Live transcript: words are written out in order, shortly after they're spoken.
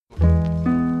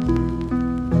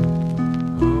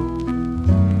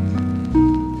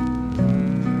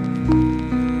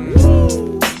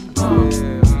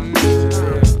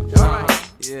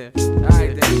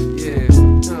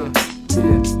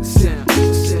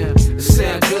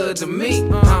to me.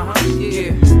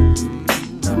 Yeah.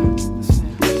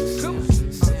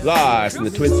 Live from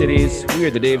the Twin Cities, we are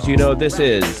the Daves you know. This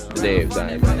is the Daves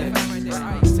I know.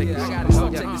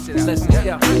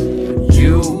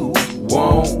 You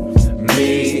want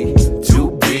me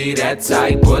to be that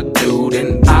type of dude,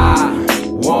 and I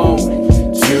want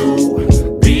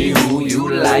to be who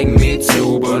you like me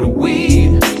to, but we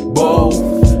both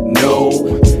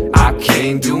know I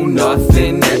can't do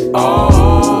nothing at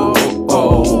all.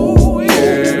 Oh,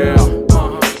 yeah.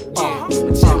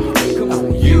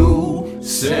 You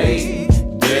say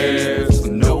there's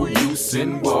no use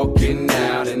in walking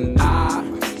out, and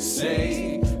I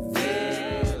say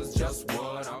there's just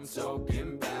what I'm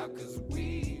talking about, 'cause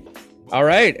we... All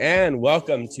right, and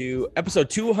welcome to episode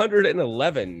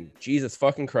 211, Jesus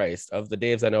fucking Christ, of the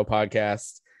Daves I Know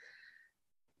podcast.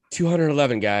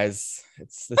 211, guys.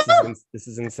 This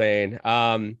is insane.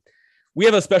 We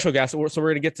have a special guest, so we're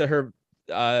going to get to her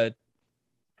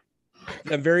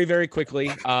very, very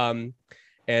quickly.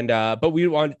 But we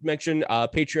want to mention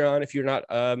Patreon. If you're not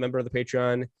a member of the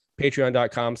Patreon,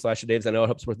 patreon.com/Daves I Know. It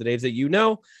helps support the Daves that you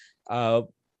know.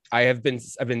 I've been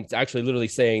actually literally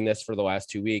saying this for the last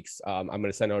 2 weeks. I'm going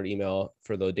to send out an email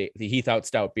for the Heath Out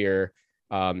Stout beer.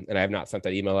 And I have not sent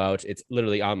that email out. It's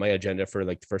literally on my agenda for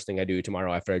like the first thing I do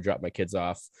tomorrow after I drop my kids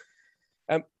off.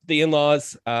 The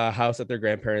in-laws' house at their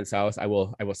grandparents' house. I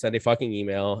will send a fucking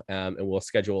email and we'll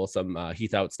schedule some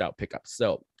Heath Out Stout pickups.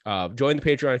 So join the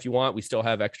Patreon if you want. We still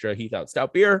have extra Heath Out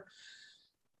Stout beer.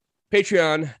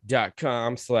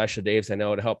 Patreon.com/Daves I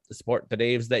Know to help support the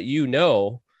Daves that you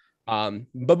know.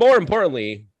 But more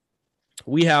importantly,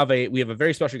 we have a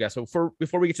very special guest. So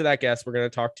before we get to that guest, we're going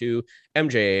to talk to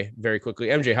MJ very quickly.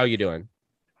 MJ, how you doing?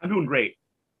 I'm doing great.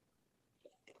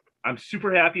 I'm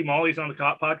super happy Molly's on the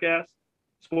Cop podcast.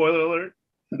 Spoiler alert.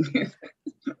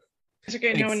 It's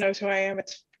okay. No one knows who I am.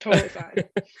 It's totally fine.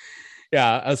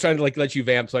 Yeah, I was trying to let you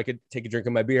vamp so I could take a drink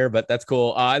of my beer, but that's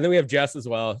cool. And then we have Jess as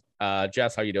well.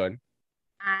 Jess, how you doing?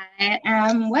 I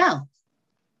am well.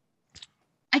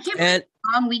 I can't believe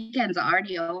long weekend's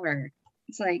already over.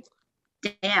 It's like,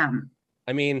 damn.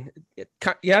 I mean,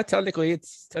 technically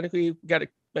we got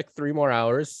like 3 more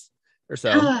hours or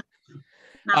so. Not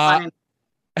fun.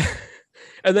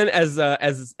 And then as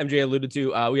MJ alluded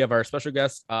to, we have our special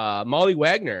guest, Molly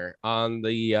Wagner on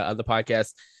the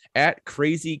podcast at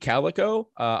Crazy Calico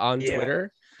on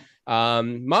Twitter.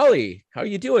 Molly, how are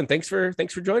you doing? Thanks for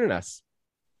joining us.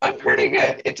 I'm pretty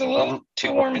good. It's a little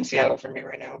too warm in Seattle for me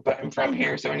right now, but I'm from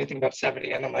here, so anything above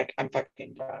 70, and I'm like, I'm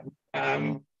fucking done.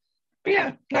 But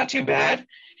yeah, not too bad.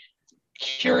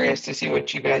 Curious to see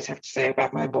what you guys have to say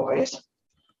about my boys.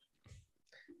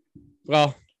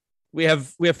 Well, we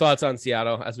have thoughts on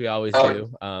Seattle, as we always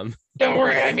do. Don't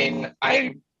worry. I mean,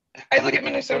 I look at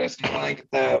Minnesota as kind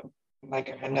of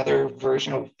like another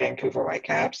version of Vancouver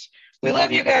Whitecaps. We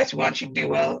love you guys. We want you to do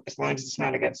well, as long as it's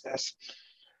not against us.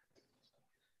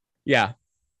 Yeah.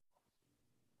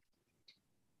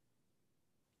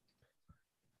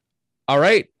 All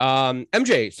right.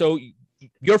 MJ, so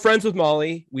you're friends with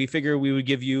Molly. We figure we would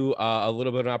give you a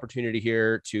little bit of an opportunity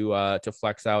here to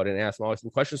flex out and ask Molly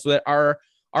some questions so that our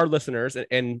listeners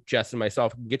and Jess and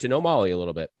myself can get to know Molly a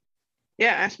little bit.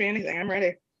 Yeah, ask me anything. I'm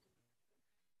ready.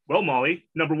 Well, Molly,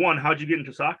 number one, how'd you get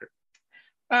into soccer?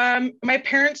 My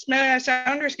parents met at a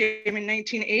Sounders game in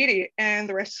 1980, and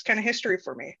the rest is kind of history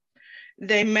for me.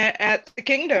 They met at the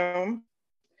Kingdom.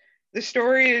 The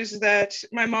story is that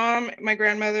my mom, my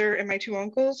grandmother, and my 2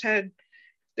 uncles I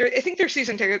think their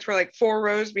season tickets were like 4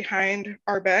 rows behind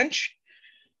our bench.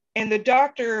 And the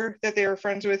doctor that they were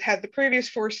friends with had the previous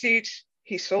 4 seats.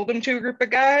 He sold them to a group of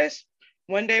guys.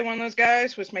 One day, one of those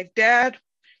guys was my dad.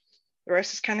 The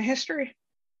rest is kind of history.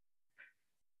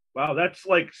 Wow, that's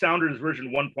like Sounders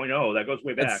version 1.0. That goes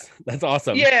way back. That's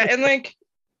awesome. Yeah, and like,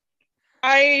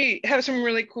 I have some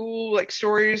really cool like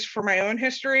stories for my own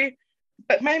history,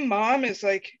 but my mom is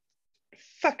like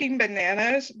fucking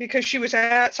bananas because she was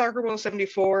at Soccer Bowl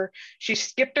 74. She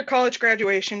skipped her college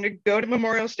graduation to go to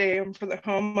Memorial Stadium for the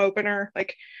home opener.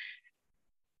 Like,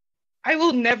 I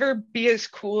will never be as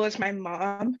cool as my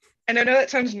mom. And I know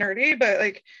that sounds nerdy, but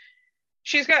like,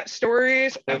 she's got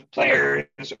stories of players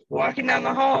walking down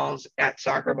the halls at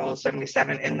Soccer Bowl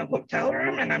 77 in the hotel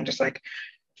room, and I'm just like,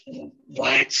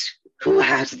 what? Who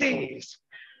has these?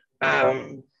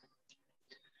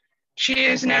 She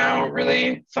is now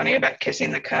really funny about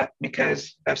kissing the cup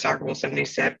because of Soccer Bowl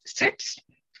 76.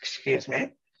 Excuse me.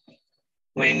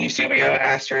 When Eusebio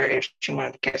asked her if she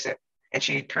wanted to kiss it, and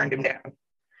she turned him down.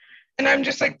 And I'm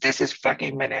just like, this is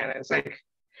fucking bananas. Like,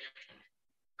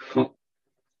 who?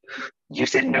 You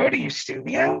said no to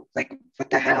Eusebio? Like, what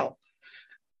the hell?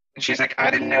 And she's like,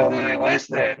 I didn't know who I was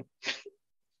then.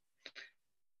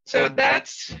 So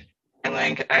and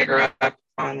like, I grew up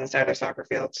on the side of soccer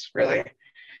fields, really.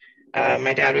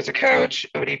 My dad was a coach,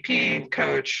 ODP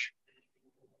coach,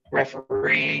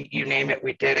 referee, you name it,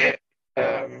 we did it.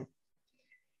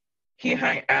 He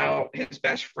hung out, his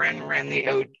best friend ran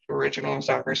the original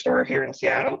soccer store here in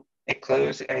Seattle. It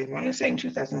closed, I want to say in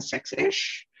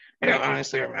 2006-ish. I don't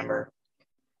honestly remember.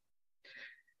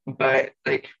 But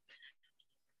like,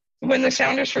 when the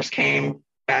Sounders first came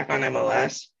back on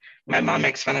MLS, my mom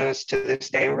makes fun of us to this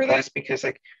day over this because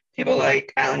like people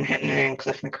like Alan Hinton and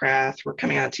Cliff McGrath were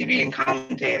coming on TV and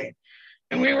commentating.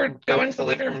 And we would go into the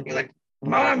living room and be like,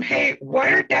 Mom, hey, why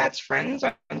are dad's friends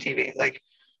on TV? Like,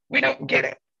 we don't get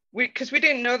it. Because we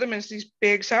didn't know them as these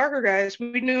big soccer guys.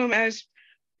 We knew them as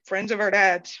friends of our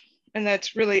dads. And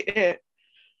that's really it.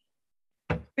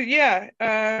 But yeah.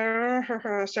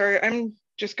 Sorry, I'm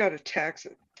just got a text.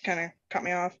 It kind of cut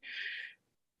me off.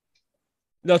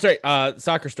 No, sorry.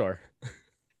 Soccer store.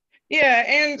 Yeah.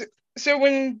 And so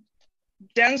when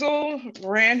Denzel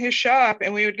ran his shop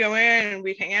and we would go in and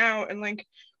we'd hang out and like,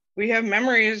 we have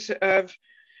memories of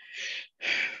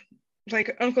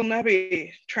like Uncle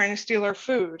Nubby trying to steal our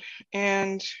food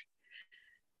and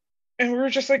we were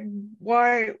just like,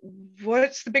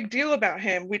 what's the big deal about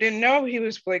him? We didn't know he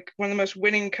was like one of the most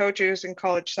winning coaches in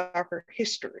college soccer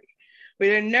history. We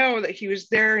didn't know that he was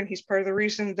there and he's part of the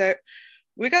reason that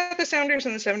we got the Sounders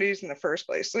in the 70s in the first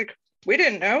place. Like, we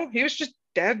didn't know. He was just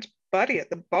dad's buddy at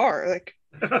the bar. Like,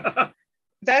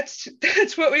 that's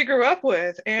what we grew up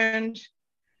with. And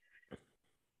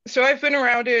so I've been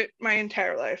around it my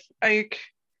entire life. Like,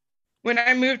 when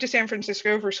I moved to San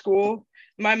Francisco for school,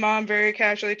 my mom very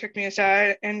casually took me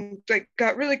aside and like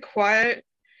got really quiet.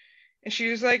 And she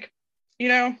was like, you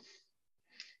know,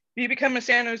 you become a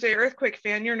San Jose Earthquake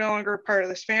fan, you're no longer a part of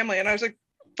this family. And I was like,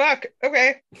 fuck,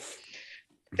 okay,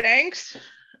 thanks.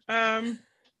 That's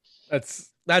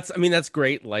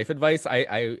great life advice.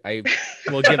 I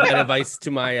will give that advice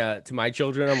to my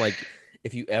children. I'm like,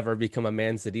 if you ever become a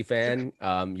Man City fan,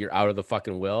 you're out of the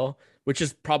fucking will, which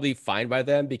is probably fine by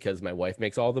them because my wife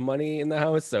makes all the money in the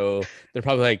house. So they're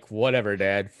probably like, whatever,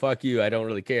 Dad, fuck you. I don't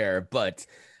really care. But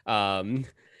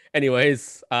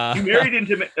anyways, you married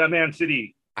into Man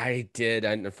City. I did,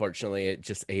 and unfortunately,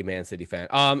 just a Man City fan.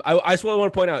 I just want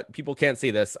to point out, people can't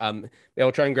see this.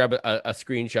 They'll try and grab a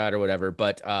screenshot or whatever,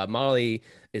 but Molly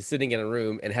is sitting in a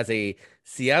room and has a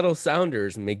Seattle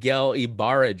Sounders Miguel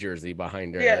Ibarra jersey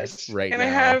behind her. Yes, right and now. I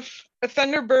have a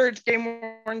Thunderbirds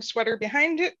game-worn sweater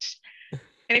behind it.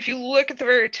 And if you look at the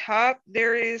very top,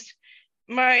 there is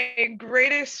my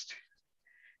greatest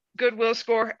Goodwill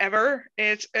score ever.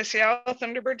 It's a Seattle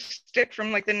Thunderbird stick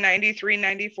from like the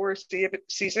 93-94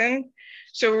 season.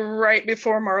 So right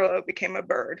before Marlowe became a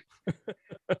bird.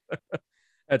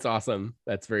 That's awesome.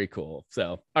 That's very cool.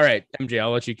 So, all right, MJ,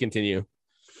 I'll let you continue.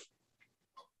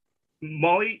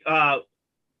 Molly,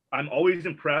 I'm always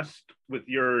impressed with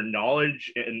your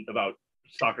knowledge and about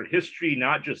soccer history,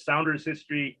 not just Sounders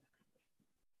history.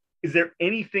 Is there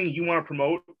anything you want to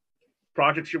promote,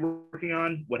 projects you're working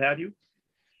on, what have you?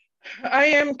 I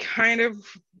am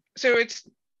so it's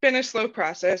been a slow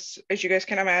process, as you guys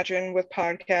can imagine, with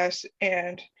podcasts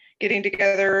and getting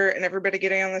together and everybody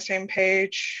getting on the same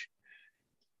page.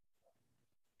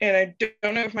 And I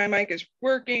don't know if my mic is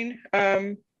working.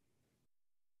 You're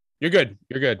good.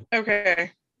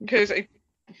 Okay,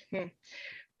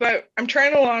 but I'm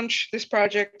trying to launch this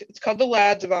project. It's called the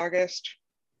Lads of August,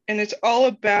 and it's all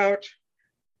about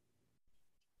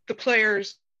the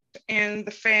players and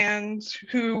the fans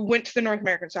who went to the North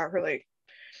American Soccer League.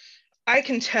 I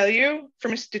can tell you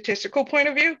from a statistical point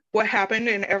of view what happened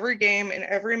in every game, in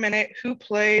every minute, who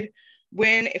played,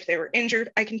 when, if they were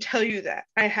injured. I can tell you that.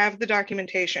 I have the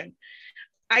documentation.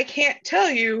 I can't tell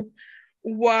you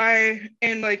why,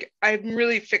 and like, I'm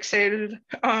really fixated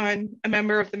on a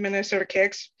member of the Minnesota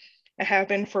Kicks. I have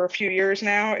been for a few years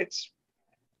now. It's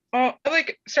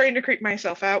like starting to creep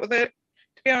myself out with it,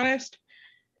 to be honest.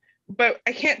 But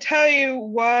I can't tell you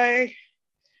why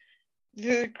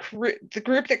the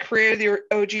group that created the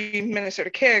OG Minnesota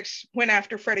Kicks went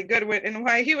after Freddie Goodwin and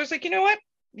why he was like, you know what?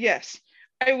 Yes,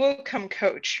 I will come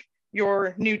coach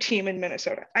your new team in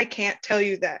Minnesota. I can't tell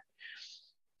you that.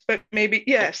 But maybe,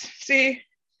 yes. See,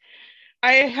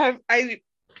 I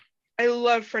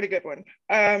love Freddie Goodwin.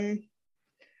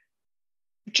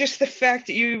 Just the fact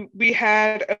that we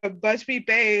had a Busby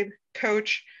Babe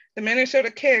coach the Minnesota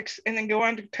Kicks and then go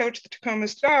on to coach the Tacoma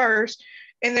Stars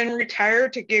and then retire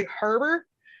to Gig Harbor.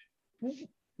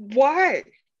 Why?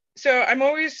 So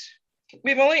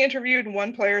we've only interviewed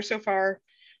one player so far.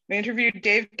 We interviewed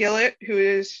Dave Gillett, who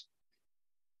is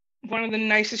one of the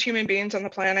nicest human beings on the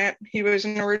planet. He was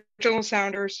an original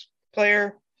Sounders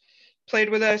player, played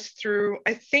with us through,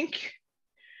 I think,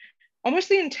 almost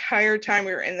the entire time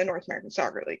we were in the North American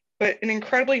Soccer League, but an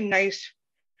incredibly nice,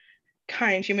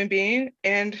 kind human being.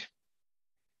 And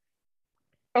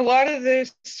a lot of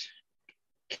this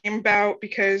came about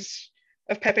because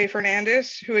of Pepe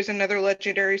Fernandez, who is another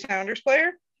legendary Sounders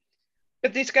player.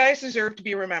 But these guys deserve to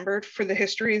be remembered for the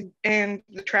history and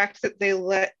the tracks that they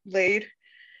laid,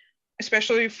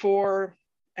 especially for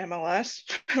MLS.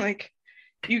 Like,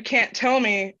 you can't tell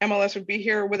me MLS would be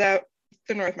here without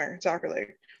the North American Soccer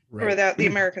League, or without the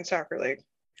American Soccer League.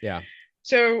 Yeah.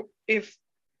 So if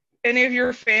any of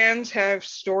your fans have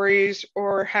stories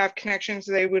or have connections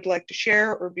they would like to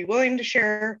share or be willing to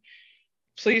share,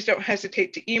 please don't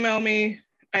hesitate to email me,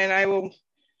 and I will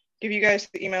give you guys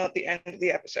the email at the end of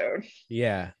the episode.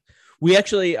 Yeah. We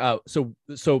actually,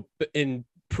 so in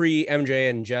pre MJ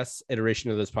and Jess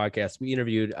iteration of this podcast, we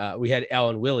interviewed, we had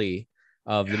Alan Willie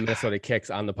of the Minnesota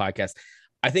Kicks on the podcast.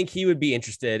 I think he would be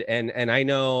interested. And I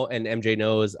know, and MJ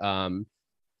knows,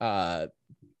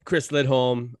 Chris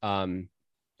Lidholm,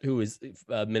 who is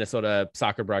a Minnesota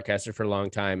soccer broadcaster for a long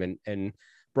time, and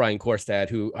Brian Korstad,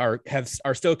 who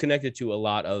are still connected to a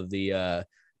lot of the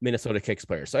Minnesota Kicks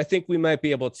players. So I think we might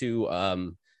be able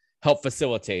to help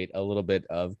facilitate a little bit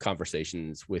of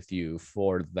conversations with you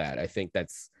for that. I think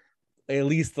that's at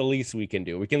least the least we can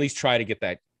do. We can at least try to get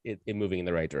that it moving in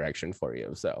the right direction for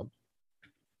you. So,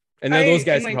 and then those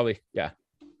guys can probably, yeah.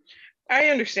 I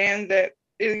understand that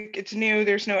it's new.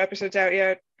 There's no episodes out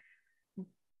yet.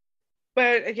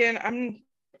 But again,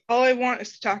 all I want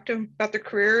is to talk to them about their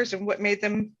careers and what made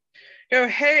them go,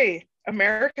 hey,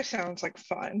 America sounds like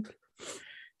fun.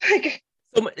 Like,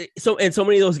 so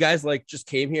many of those guys like just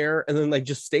came here and then like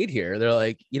just stayed here. They're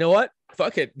like, you know what?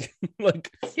 Fuck it.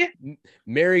 Like, yeah,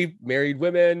 married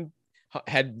women,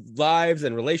 had lives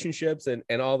and relationships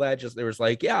and all that. Just there was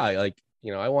like, yeah, like,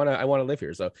 you know, I want to live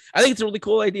here. So I think it's a really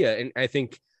cool idea, and I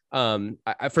think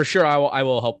I for sure I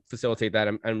will help facilitate that.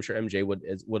 I'm sure MJ would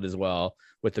as well,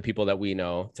 with the people that we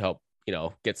know, to help, you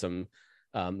know, get some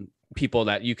people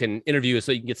that you can interview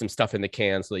so you can get some stuff in the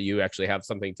can so that you actually have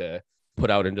something to put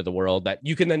out into the world that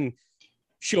you can then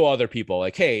show other people,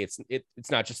 like, hey, it's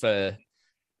not just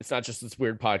this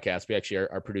weird podcast. We actually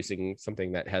are producing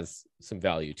something that has some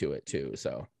value to it too.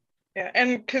 So yeah,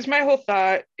 and because my whole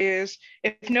thought is,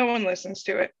 if no one listens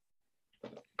to it,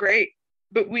 great,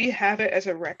 but we have it as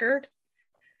a record,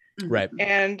 right?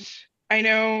 And I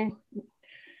know,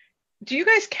 do you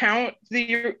guys count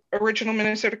the original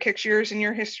Minnesota Kicks years in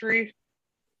your history?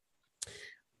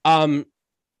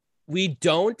 We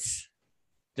don't.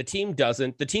 The team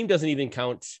doesn't even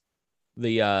count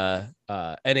the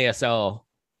NASL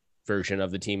version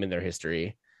of the team in their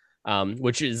history,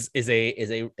 which is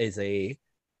a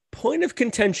point of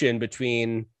contention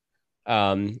between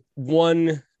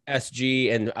one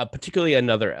SG and particularly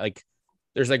another. Like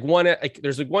there's one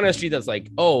SG that's like,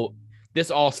 oh,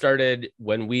 this all started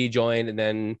when we joined, and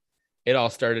then it all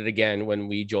started again when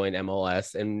we joined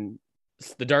MLS. And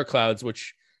the Dark Clouds,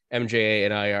 which MJ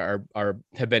and I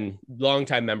have been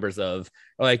longtime members of,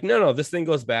 are like, no, this thing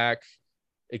goes back.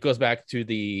 It goes back to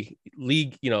the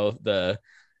league, you know, the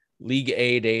League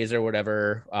A days or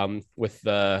whatever, with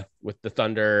the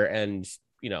Thunder. And,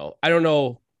 you know, I don't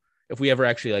know if we ever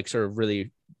actually like sort of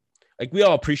really, like, we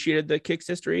all appreciated the Kicks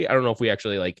history. I don't know if we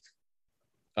actually like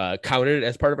counted it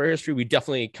as part of our history. We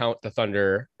definitely count the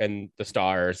Thunder and the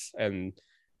Stars and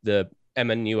the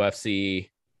MNUFC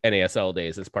NASL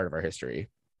days as part of our history.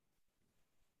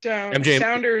 So MJ,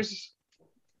 Sounders.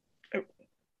 Oh.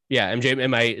 Yeah, MJ,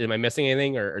 am I missing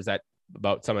anything, or is that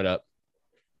about sum it up?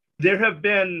 There have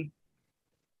been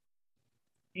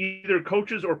either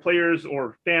coaches or players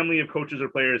or family of coaches or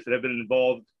players that have been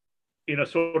involved in a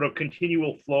sort of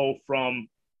continual flow from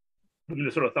the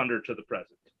Minnesota Thunder to the present.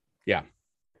 Yeah.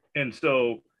 And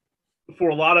so for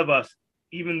a lot of us,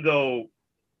 even though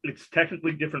it's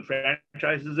technically different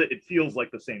franchises, it feels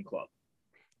like the same club.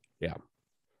 Yeah.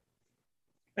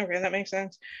 Okay, that makes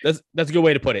sense. That's a good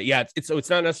way to put it. Yeah, it's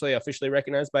not necessarily officially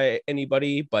recognized by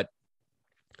anybody, but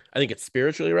I think it's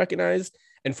spiritually recognized.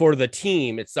 And for the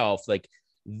team itself, like,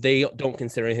 they don't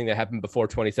consider anything that happened before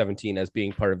 2017 as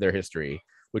being part of their history,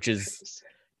 which is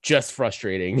just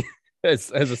frustrating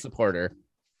as a supporter.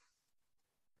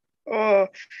 Oh,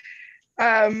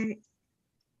 okay,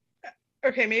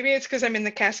 maybe it's because I'm in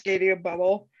the Cascadia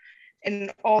bubble,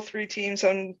 and all three teams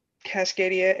on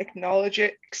Cascadia acknowledge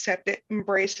it, accept it,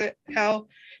 embrace it. Hell,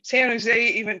 San Jose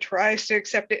even tries to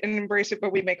accept it and embrace it,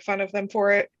 but we make fun of them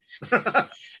for it. But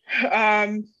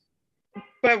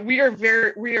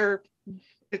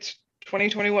it's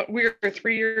 2021, we're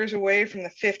 3 years away from the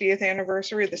 50th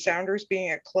anniversary of the Sounders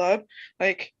being a club.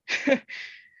 Like, I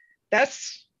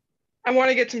want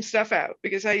to get some stuff out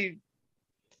because hey,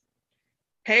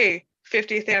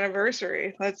 50th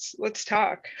anniversary. Let's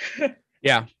talk.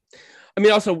 Yeah. I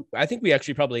mean, also, I think we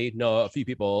actually probably know a few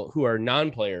people who are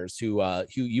non-players who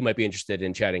you might be interested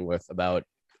in chatting with about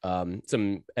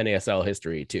some NASL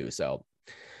history too. So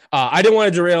I didn't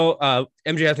want to derail.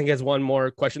 MJ, I think, has one more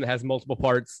question that has multiple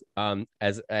parts,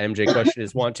 as MJ question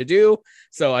is want to do.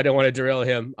 So I don't want to derail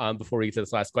him before we get to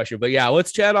this last question. But yeah,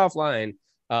 let's chat offline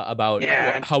about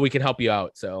how we can help you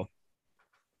out. So.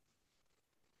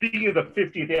 Speaking of the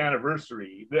 50th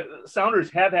anniversary, the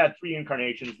Sounders have had 3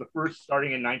 incarnations. The first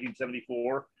starting in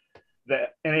 1974, the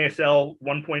NASL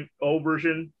 1.0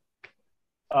 version.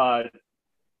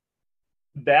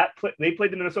 They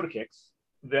played the Minnesota Kicks.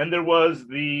 Then there was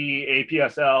the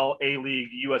APSL A-League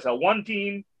USL 1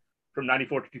 team from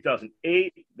 94 to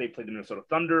 2008. They played the Minnesota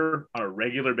Thunder on a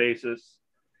regular basis.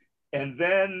 And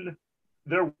then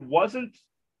there wasn't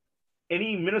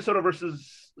any Minnesota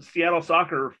versus Seattle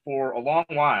soccer for a long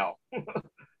while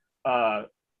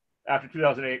after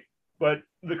 2008. But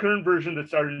the current version that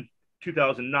started in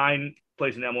 2009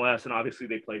 plays in MLS, and obviously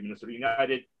they played Minnesota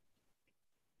United.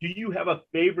 Do you have a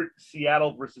favorite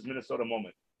Seattle versus Minnesota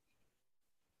moment?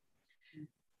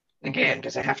 Again,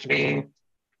 does it have to be,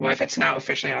 well, if it's not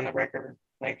officially on the record?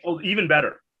 Even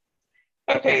better.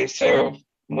 Okay, so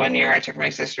one year I took my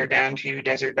sister down to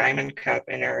Desert Diamond Cup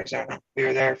in Arizona. We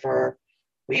were there for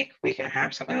a week and a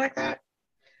half, something like that.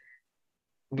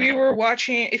 We were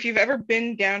watching, if you've ever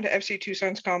been down to FC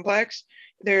Tucson's complex,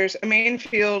 there's a main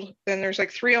field, then there's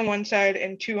 3 on one side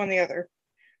and 2 on the other.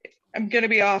 I'm going to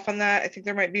be off on that. I think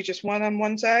there might be just 1 on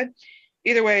one side.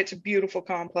 Either way, it's a beautiful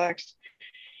complex.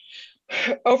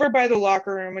 Over by the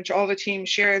locker room, which all the teams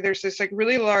share, there's this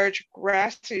really large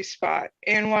grassy spot.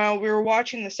 And while we were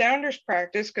watching the Sounders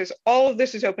practice, because all of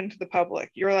this is open to the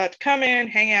public, you're allowed to come in,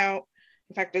 hang out.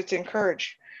 In fact, it's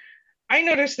encouraged. I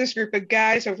noticed this group of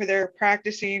guys over there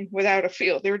practicing without a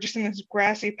field. They were just in this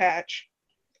grassy patch.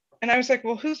 And I was like,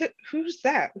 well, who's that? Who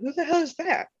the hell is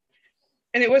that?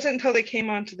 And it wasn't until they came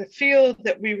onto the field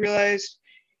that we realized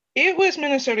it was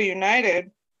Minnesota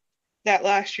United that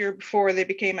last year before they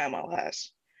became MLS.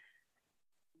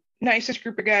 Nicest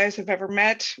group of guys I've ever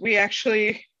met. We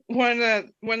actually, one of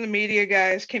the media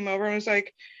guys came over and was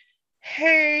like,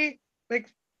 hey,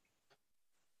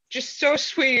 just so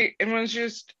sweet, and was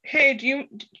just, hey,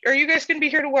 are you guys gonna be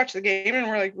here to watch the game? And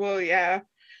we're like, well, yeah.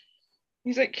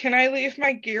 He's like, can I leave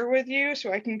my gear with you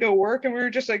so I can go work? And we were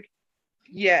just like,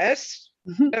 yes,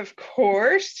 of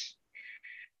course.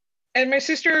 And my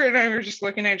sister and I were just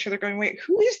looking at each other going, wait,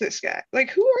 who is this guy?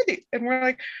 Who are these? And we're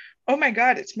like, oh my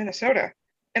God, it's Minnesota.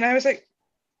 And I was like,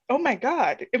 oh my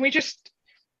God. And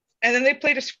and then they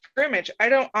played a scrimmage. I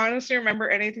don't honestly remember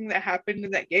anything that happened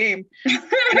in that game.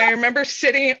 And I remember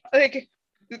sitting,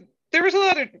 there was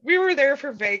we were there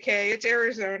for vacay. It's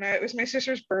Arizona. It was my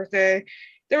sister's birthday.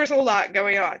 There was a lot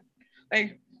going on.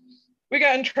 We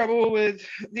got in trouble with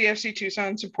the FC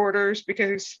Tucson supporters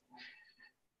because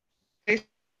they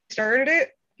started it,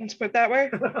 let's put it that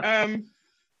way.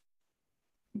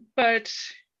 But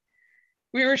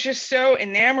we were just so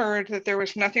enamored that there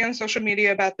was nothing on social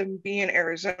media about them being in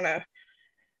Arizona.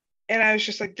 And I was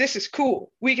just like, this is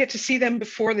cool. We get to see them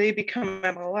before they become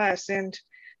MLS. And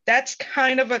that's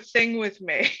kind of a thing with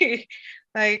me.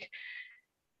 I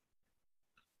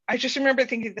just remember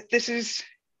thinking that this is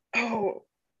so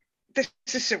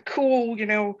cool.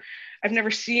 I've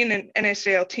never seen an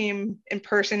NASL team in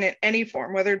person in any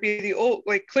form, whether it be the old,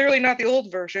 clearly not the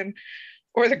old version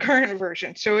or the current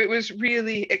version. So it was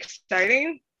really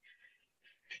exciting.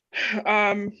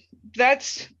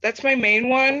 That's my main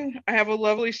one. I have a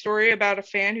lovely story about a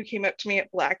fan who came up to me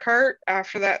at Blackheart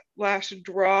after that last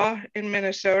draw in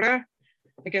Minnesota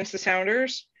against the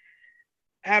Sounders.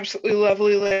 Absolutely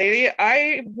lovely lady.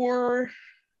 I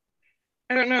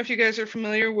don't know if you guys are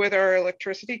familiar with our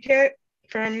electricity kit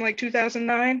from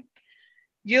 2009.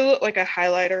 You look like a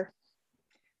highlighter.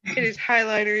 It is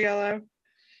highlighter yellow.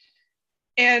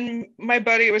 And my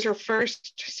buddy, it was her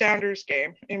first Sounders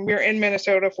game, and we were in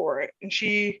Minnesota for it. And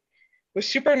she was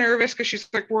super nervous because she's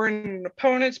we're in an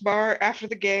opponent's bar after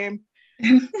the game.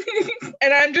 And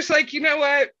I'm just like, you know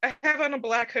what? I have on a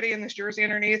black hoodie and this jersey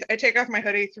underneath. I take off my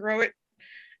hoodie, throw it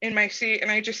in my seat, and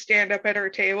I just stand up at our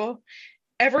table.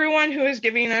 Everyone who is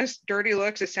giving us dirty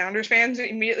looks as Sounders fans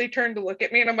immediately turned to look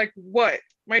at me, and I'm like, what?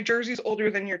 My jersey's older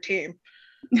than your team.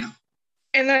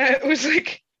 And then it was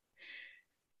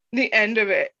the end of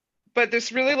it. But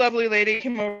this really lovely lady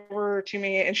came over to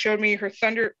me and showed me her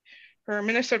her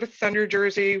Minnesota Thunder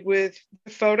jersey with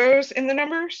the photos in the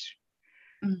numbers.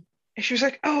 Mm. And she was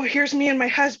like, oh, here's me and my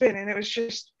husband. And it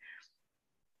was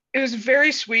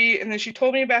very sweet. And then she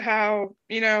told me about how,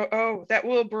 oh, that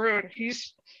Will Bruin,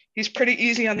 he's pretty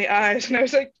easy on the eyes. And I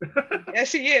was like,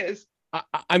 yes, he is.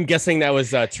 I'm guessing that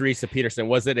was Teresa Peterson.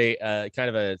 Was it a kind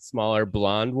of a smaller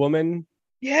blonde woman?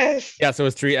 Yes. Yeah, so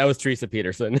that was Teresa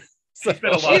Peterson. She spent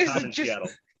a lot of time in Seattle.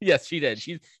 Yes, she did.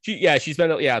 She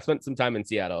spent some time in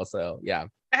Seattle. So yeah.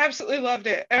 Absolutely loved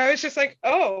it. And I was just like,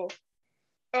 oh,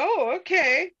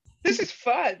 okay. This is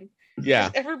fun.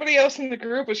 Yeah. Everybody else in the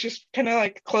group was just kind of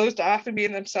like closed off and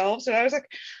being themselves. And I was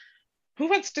like, who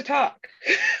wants to talk?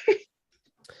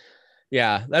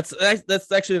 Yeah, that's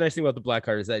actually the nice thing about the Black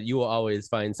Card is that you will always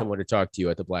find someone to talk to you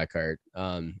at the Black Card,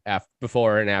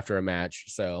 before and after a match.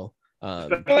 So,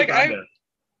 like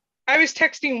I was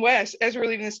texting Wes as we're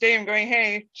leaving the stadium, going,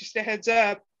 "Hey, just a heads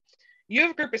up, you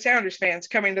have a group of Sounders fans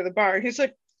coming to the bar." He's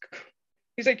like,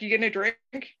 "You gonna drink?"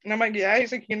 And I'm like, "Yeah."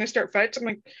 He's like, "You gonna start fights?" I'm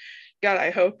like, "God, I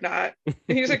hope not." And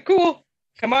he's like, "Cool,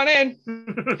 come on in."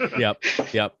 Yep.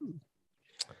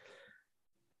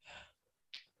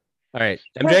 All right,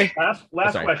 MJ.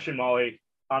 Last question, Molly,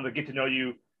 on the get to know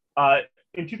you.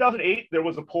 In 2008, there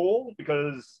was a poll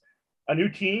because a new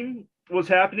team was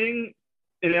happening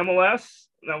in MLS.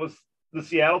 That was the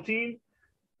Seattle team.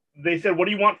 They said, "What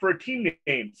do you want for a team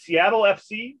name? Seattle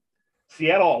FC,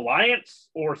 Seattle Alliance,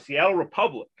 or Seattle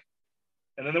Republic?"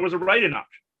 And then there was a write-in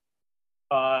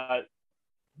option.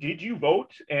 Did you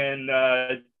vote? And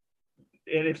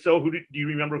if so, do you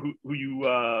remember who you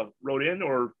wrote in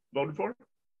or voted for?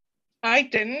 I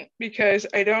didn't, because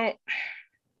I don't.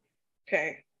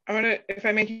 Okay, if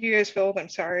I make you guys feel old, I'm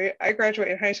sorry. I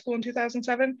graduated high school in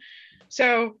 2007.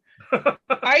 So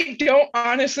I don't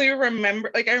honestly remember.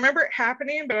 Like, I remember it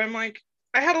happening, but I'm like,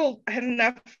 I had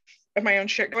enough of my own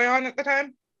shit going on at the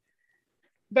time.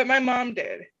 But my mom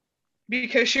did,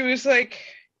 because she was like,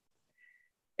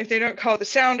 if they don't call it the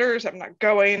Sounders, I'm not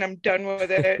going. I'm done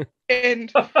with it. And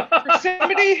for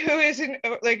somebody who isn't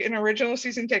like an original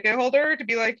season ticket holder to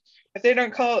be like, if they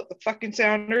don't call it the fucking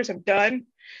Sounders, I'm done.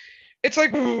 It's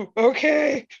like,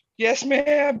 okay, yes,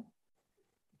 ma'am.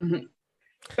 Mhm.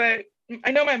 But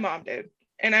I know my mom did.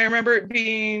 And I remember it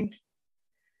being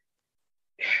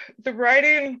the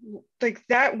writing, like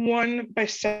that won by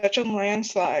such a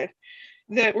landslide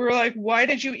that we're like, why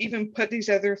did you even put these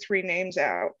other three names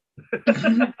out?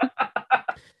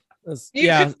 You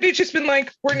could have just been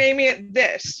like, we're naming it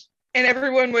this, and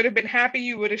everyone would have been happy.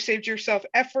 You would have saved yourself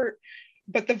effort.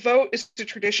 But the vote is the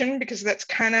tradition, because that's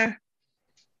kind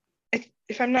of,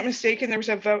 if I'm not mistaken, there was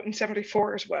a vote in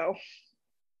 74 as well.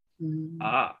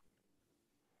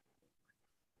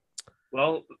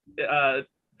 Well,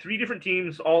 three different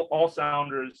teams, all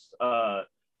Sounders,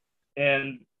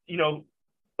 and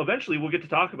eventually we'll get to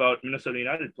talk about Minnesota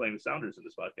United playing the Sounders in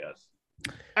this podcast.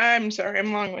 I'm sorry,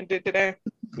 I'm long-winded today.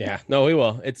 Yeah, no, we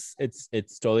will. It's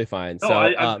totally fine. No, so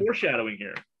I'm foreshadowing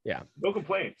here. Yeah, no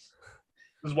complaints.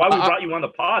 This is why we brought you on the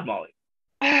pod, Molly.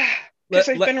 Because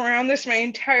I've been around this my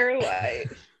entire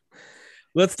life.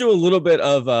 Let's do a little bit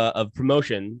of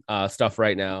promotion stuff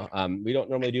right now. We don't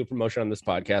normally do promotion on this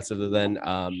podcast other than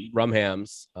rum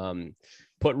hams.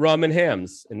 Put rum in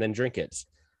hams and then drink it.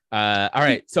 All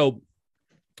right. So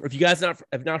if you guys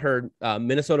have not heard,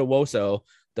 Minnesota WOSO,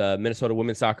 the Minnesota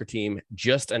women's soccer team,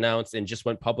 just announced and just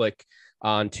went public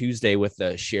on Tuesday with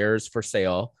the shares for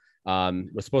sale.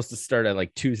 Was supposed to start at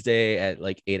like Tuesday at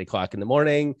like 8:00 in the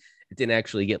morning. It didn't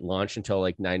actually get launched until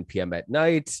like 9 p.m. at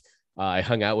night. I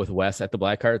hung out with Wes at the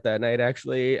Black Card that night,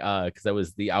 actually, because that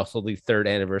was also the 3rd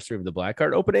anniversary of the Black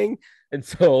Card opening. And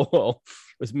so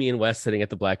it was me and Wes sitting at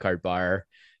the Black Card bar.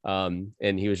 And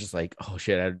he was just like, oh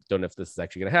shit, I don't know if this is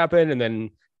actually going to happen. And then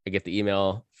I get the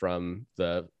email from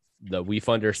the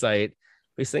WeFunder site.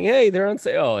 He's saying, hey, they're on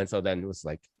sale. And so then it was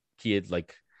like, he had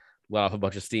like let off a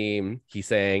bunch of steam. He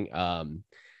sang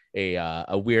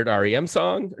a weird REM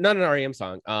song, not an REM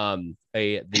song,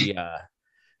 the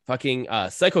fucking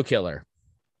Psycho Killer,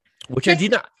 which I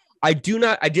did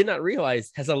not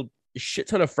realize has a shit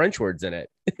ton of French words in it.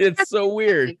 It's so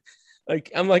weird.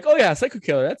 Like, I'm like, oh yeah, Psycho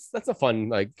Killer, that's a fun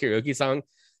like karaoke song.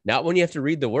 Not when you have to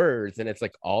read the words and it's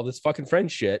like all this fucking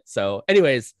French shit. So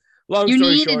anyways, long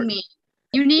story short,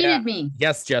 you needed me.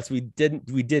 Yes, Jess, we did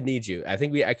need you. I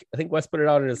think Wes put it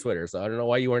out on his Twitter, so I don't know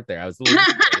why you weren't there. I was a little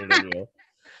disappointed in you.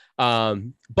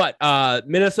 But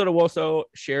Minnesota WOSO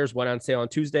shares went on sale on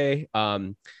Tuesday.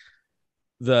 You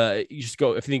just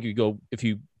go, if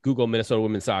you Google Minnesota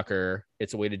women's soccer,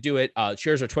 it's a way to do it.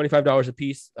 Shares are $25 a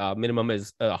piece. Minimum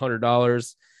is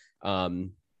 $100.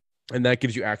 And that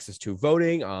gives you access to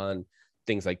voting on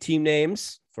things like team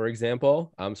names, for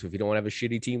example. So if you don't want to have a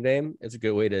shitty team name, it's a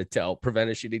good way to prevent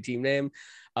a shitty team name.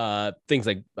 Things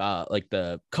like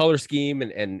the color scheme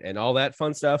and all that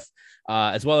fun stuff,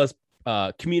 as well as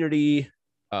community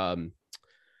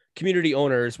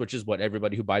owners, which is what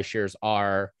everybody who buys shares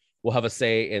are, will have a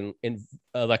say in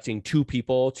electing 2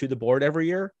 people to the board every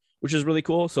year, which is really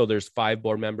cool. So there's 5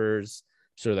 board members,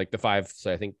 so like the 5,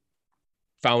 so I think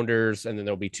founders, and then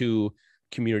there'll be 2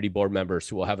 community board members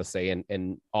who will have a say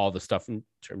in all the stuff in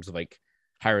terms of like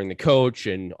hiring the coach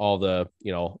and all the,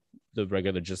 the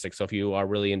regular logistics. So if you are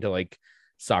really into like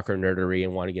soccer nerdery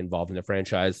and want to get involved in the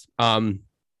franchise, so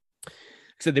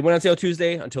they went on sale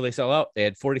Tuesday until they sell out. They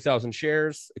had 40,000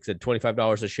 shares. It said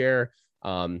 $25 a share.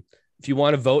 If you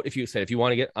want to vote, if you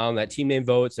want to get on that team name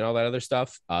votes and all that other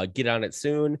stuff, get on it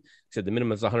soon. Said the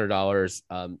minimum is $100.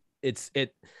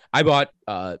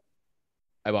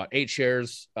 I bought 8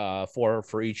 shares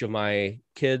for each of my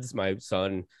kids, my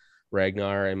son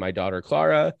Ragnar and my daughter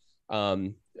Clara,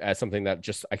 as something that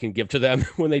just I can give to them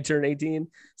when they turn 18.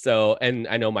 So, and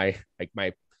I know my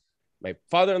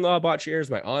father-in-law bought shares,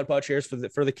 my aunt bought shares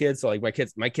for the kids. So like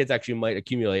my kids actually might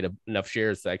accumulate enough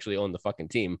shares to actually own the fucking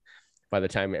team by the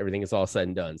time everything is all said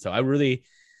and done. So I really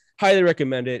highly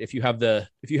recommend it if you have the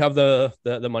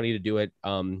money to do it.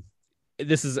 I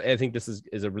think this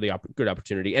is a really good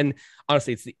opportunity. And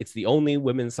honestly, it's the only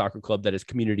women's soccer club that is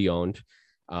community owned.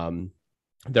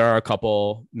 There are a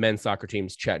couple men's soccer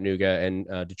teams, Chattanooga and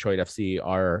Detroit FC,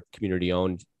 are community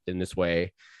owned in this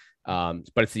way, but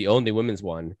it's the only women's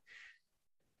one.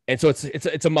 And so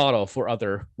it's a model for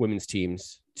other women's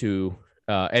teams to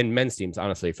and men's teams,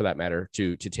 honestly, for that matter,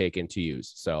 to take and to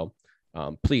use. So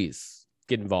please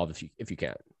get involved if you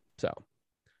can. So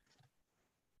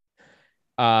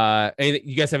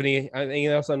you guys have anything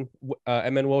else on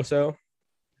MN Woso,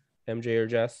 MJ or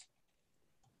Jess?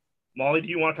 Molly, do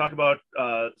you want to talk about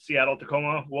Seattle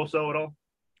Tacoma Woso at all?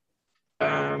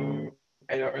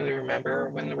 I don't really remember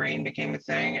when the rain became a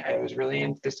thing. I was really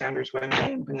into the Sounders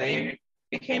women when they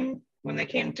came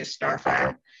to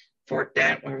Starfire, Fort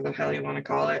Dent, whatever the hell you want to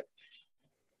call it.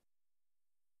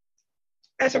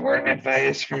 As a word of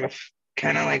advice from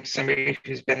kind of like somebody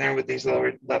who's been there with these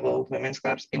lower level women's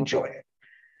clubs, enjoy it,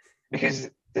 because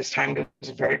this time goes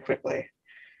very quickly.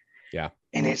 Yeah.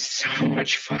 And it's so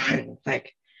much fun.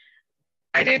 Like,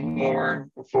 I did more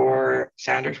for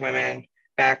Sounders women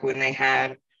back when they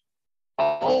had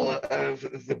all of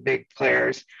the big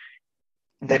players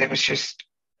that it was just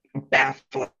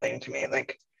baffling to me.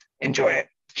 Like, enjoy it.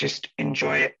 Just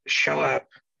enjoy it. Show up.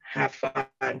 Have fun.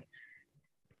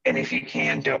 And if you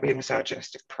can, don't be a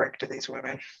misogynistic prick to these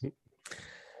women.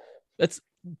 That's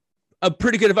a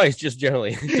pretty good advice, just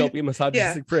generally. Don't be a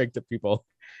misogynistic prick to people.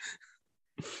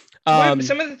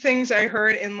 Some of the things I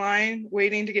heard in line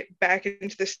waiting to get back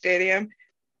into the stadium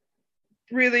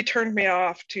really turned me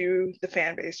off to the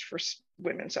fan base for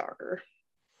women's soccer.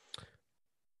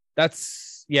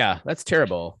 That's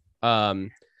terrible. I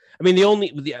mean,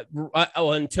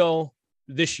 until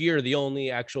this year, the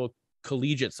only actual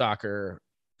collegiate soccer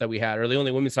that we had, or the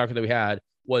only women's soccer that we had,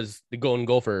 was the Golden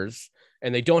Gophers,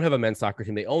 and they don't have a men's soccer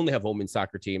team. They only have a women's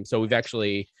soccer team. So we've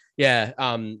actually,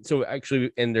 and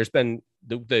there's been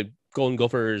the Golden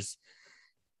Gophers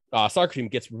soccer team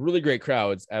gets really great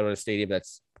crowds out of a stadium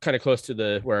that's kind of close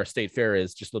to where our state fair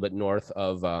is, just a little bit north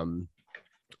of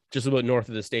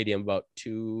the stadium, about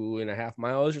 2.5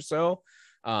 miles or so.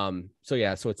 I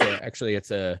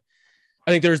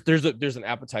think there's an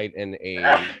appetite and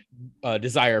a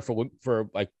desire for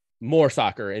like more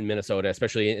soccer in Minnesota,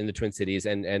 especially in the Twin Cities,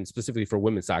 and specifically for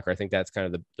women's soccer. I think that's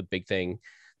kind of the big thing.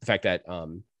 The fact that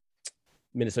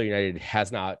Minnesota United has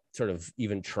not sort of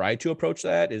even tried to approach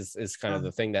that is kind of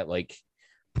the thing that like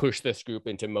pushed this group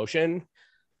into motion,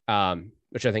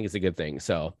 which I think is a good thing.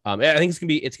 So I think it's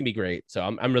gonna be great. So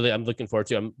I'm really looking forward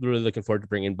to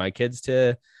bringing my kids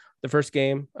to the first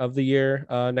game of the year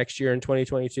next year in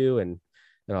 2022 and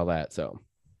all that. So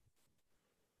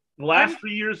the last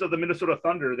 3 years of the Minnesota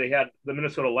Thunder, they had the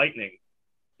Minnesota Lightning,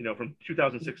 from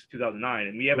 2006 to 2009,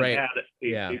 and we haven't had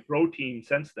a pro team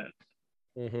since then.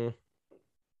 Mm-hmm.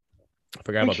 I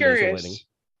forgot I'm about curious, the Lightning.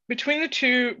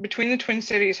 Between the Twin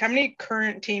Cities, how many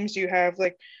current teams do you have,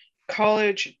 like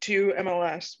college to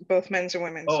MLS, both men's and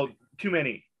women's? Oh, too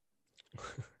many.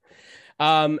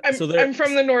 I'm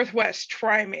from the Northwest.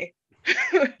 Try me.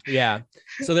 Yeah.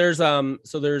 So there's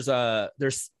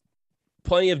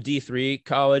plenty of D3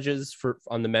 colleges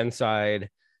on the men's side.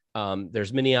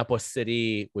 There's Minneapolis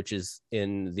City, which is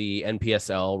in the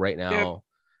NPSL right now.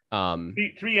 Yep.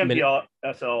 Three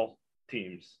NPSL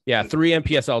teams. Yeah, 3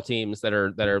 NPSL teams that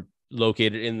are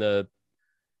located in the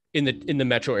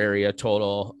metro area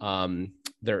total.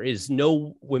 there is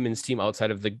no women's team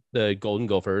outside of the Golden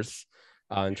Gophers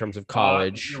in terms of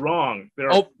college. You're wrong.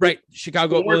 There are right.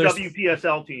 Chicago. four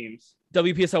WPSL teams.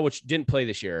 WPSL, which didn't play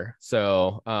this year.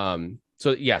 So,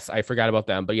 so yes, I forgot about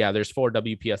them. But yeah, there's 4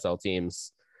 WPSL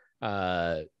teams.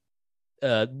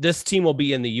 This team will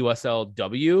be in the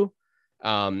USLW,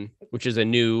 which is a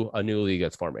new league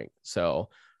that's forming. So,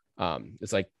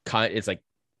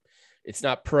 it's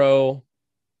not pro,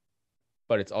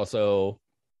 but it's also,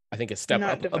 I think, a step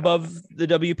up above the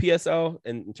WPSL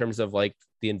in terms of like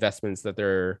the investments that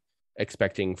they're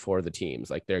expecting for the teams.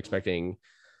 Like they're expecting,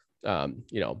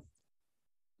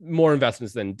 more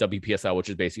investments than WPSL, which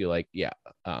is basically like,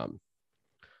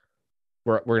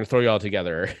 we're going to throw you all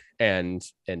together and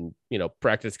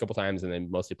practice a couple times and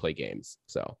then mostly play games.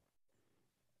 So,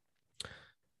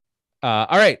 all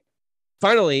right.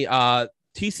 Finally,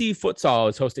 TC Futsal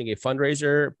is hosting a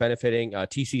fundraiser benefiting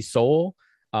TC Seoul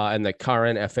and the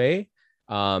Karen FA.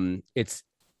 It's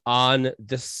on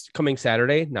this coming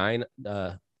Saturday,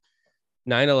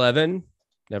 9/11.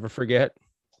 Never forget,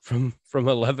 from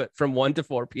 1 to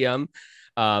 4 p.m.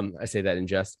 I say that in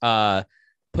jest.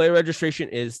 Player registration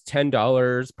is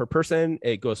 $10 per person.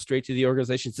 It goes straight to the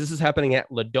organizations. This is happening at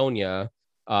Ladonia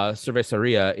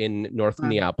Cerveceria in North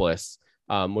Minneapolis,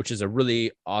 which is a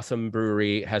really awesome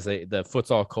brewery. Has the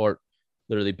futsal court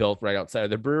literally built right outside of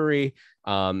the brewery.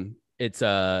 It's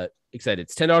excited.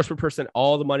 It's $10 per person.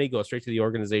 All the money goes straight to the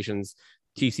organizations,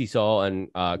 TC Seoul and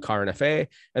Karen FA.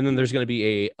 And then there's going to be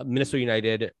a Minnesota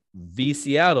United v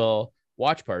Seattle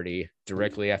watch party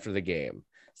directly after the game.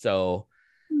 So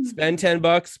spend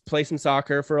 $10, play some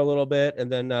soccer for a little bit,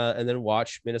 and then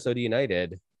watch Minnesota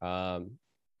United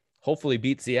hopefully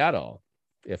beat Seattle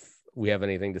if we have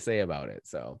anything to say about it.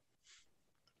 So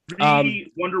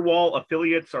 3 Wonderwall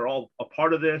affiliates are all a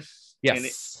part of this. Yes. And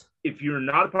if you're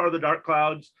not a part of the Dark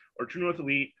Clouds or True North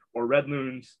Elite or Red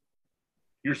Loons,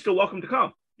 you're still welcome to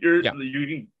come. You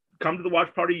can come to the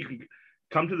watch party. You can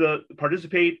come to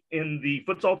participate in the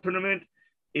futsal tournament.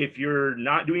 If you're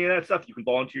not doing any of that stuff, you can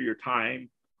volunteer your time.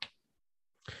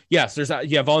 Yes, there's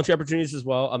volunteer opportunities as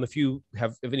well. If you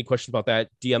have any questions about that,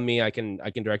 DM me. I can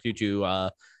direct you to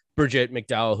Bridget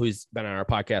McDowell, who's been on our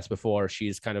podcast before.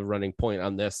 She's kind of running point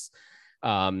on this.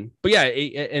 But yeah,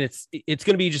 and it's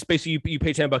going to be just basically you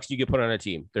pay $10, you get put on a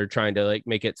team. They're trying to like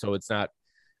make it so it's not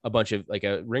a bunch of like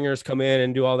ringers come in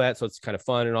and do all that. So it's kind of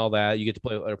fun and all that. You get to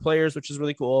play with other players, which is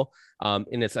really cool.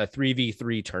 And it's a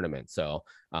 3v3 tournament. So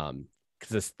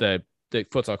because the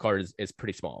futsal court is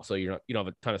pretty small, so you don't have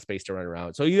a ton of space to run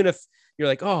around. So even if you're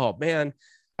like, oh man,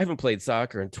 I haven't played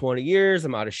soccer in 20 years,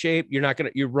 I'm out of shape,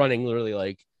 you're running literally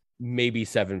like maybe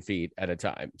 7 feet at a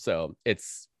time. So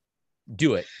please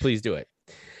do it.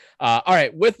 All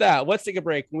right, with that, let's take a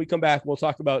break. When we come back, we'll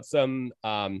talk about some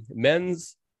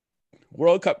men's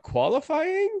World Cup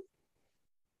qualifying,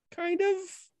 kind of.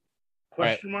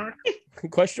 Question mark?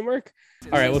 Question mark?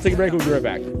 All right, we'll take a break. We'll be right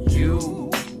back. You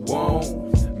want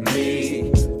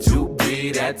me to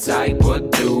be that type of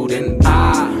dude, and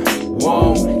I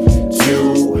want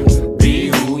to be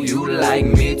who you like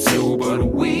me to, but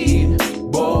we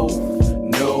both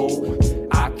know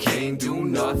I can't do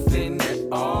nothing at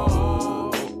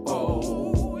all.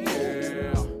 Oh,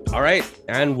 yeah. All right,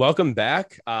 and welcome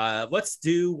back. Let's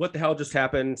do what the hell just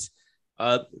happened.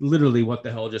 Literally what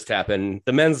the hell just happened.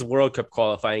 The men's World Cup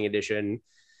qualifying edition.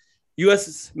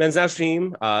 U.S. men's national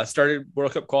team started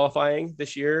World Cup qualifying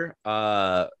this year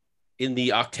in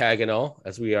the octagonal,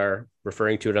 as we are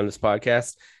referring to it on this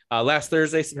podcast. Last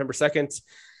Thursday, September 2nd,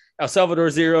 El Salvador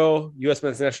 0, U.S.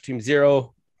 men's national team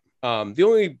 0. The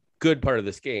only good part of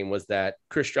this game was that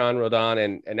Christian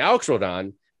Roldan and Alex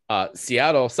Roldan,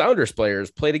 Seattle Sounders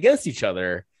players, played against each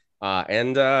other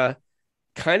and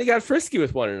kind of got frisky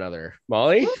with one another.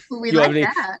 Molly, Ooh, we like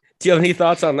that. Do you have any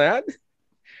thoughts on that?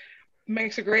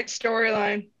 Makes a great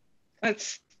storyline.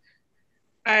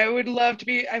 I would have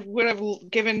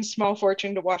given small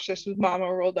fortune to watch this with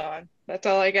Mama Roldan. That's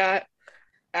all I got.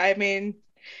 I mean,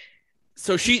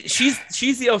 so she's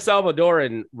the El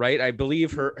Salvadoran, right? I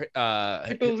believe her.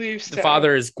 I believe so. The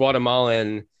father is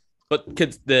Guatemalan, but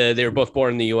kids they were both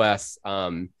born in the U.S.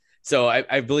 So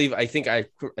I think there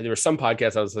were some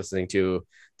podcasts I was listening to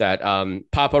that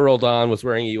Papa Roldan was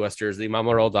wearing a U.S. jersey,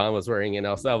 Mama Roldan was wearing an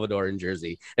El Salvadoran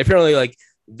jersey. Apparently, like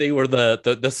they were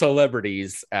the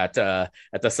celebrities at the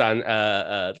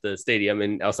stadium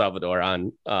in El Salvador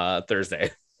on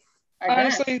Thursday.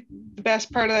 Honestly, the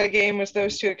best part of that game was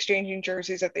those two exchanging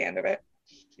jerseys at the end of it.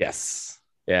 Yes,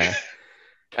 yeah,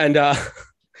 and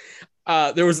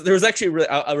there was actually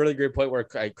a really great point where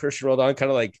Christian Roldan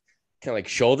kind of like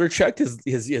shoulder checked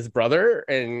his brother,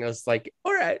 and I was like,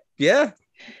 all right, yeah,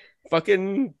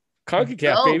 fucking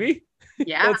CONCACAF, baby.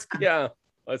 Yeah.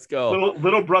 Let's go.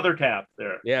 Little brother tap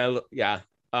there. Yeah.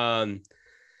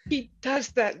 He does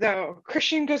that though.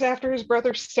 Christian goes after his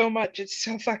brother so much. It's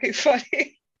so fucking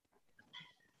funny.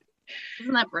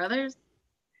 Isn't that brothers?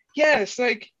 Yes,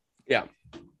 like yeah.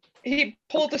 He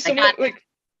pulled a similar, like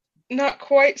not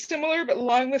quite similar, but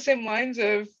along the same lines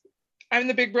of I'm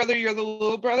the big brother, you're the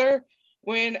little brother.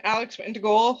 When Alex went into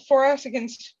goal for us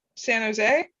against San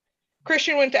Jose,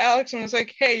 Christian went to Alex and was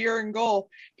like, hey, you're in goal.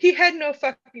 He had no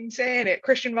fucking say in it.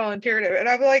 Christian volunteered it. And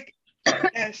I'm like,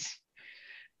 yes,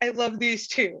 I love these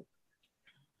two.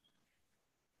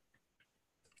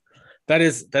 That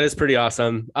is pretty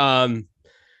awesome. And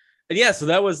yeah, so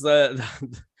that was the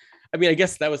I mean, I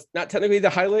guess that was not technically the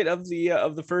highlight of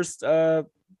the first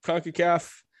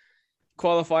CONCACAF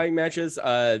qualifying matches.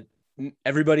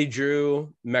 Everybody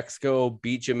drew. Mexico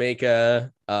beat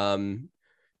Jamaica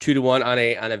 2-1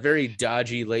 on a very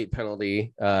dodgy late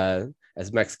penalty,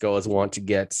 as Mexico is wont to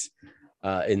get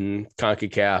in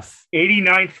CONCACAF.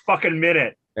 89th fucking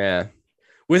minute. Yeah,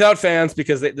 without fans,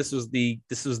 because this was the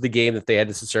game that they had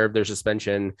to serve their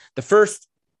suspension. The first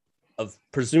of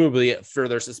presumably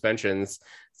further suspensions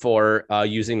for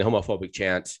using the homophobic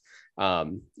chant.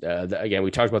 Again,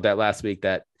 we talked about that last week,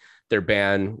 that their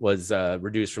ban was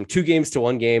reduced from 2 games to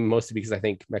 1 game, mostly because I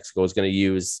think Mexico is going to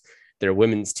use their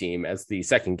women's team as the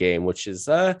second game, which is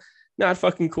not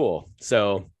fucking cool.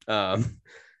 So yeah,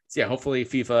 hopefully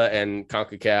FIFA and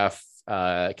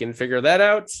CONCACAF can figure that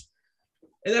out.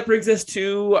 And that brings us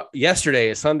to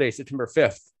yesterday, Sunday, September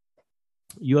 5th.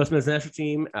 U.S. men's national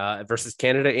team versus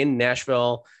Canada in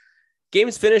Nashville.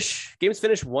 Games finish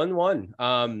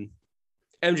 1-1.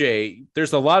 MJ,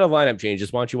 there's a lot of lineup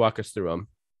changes. Why don't you walk us through them?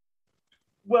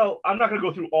 Well, I'm not going to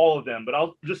go through all of them, but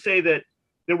I'll just say that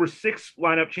there were 6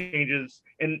 lineup changes,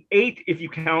 and 8 if you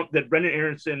count that Brendan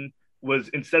Aronson was,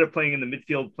 instead of playing in the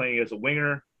midfield, playing as a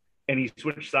winger, and he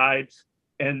switched sides,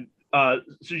 and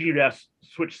Sergi Rest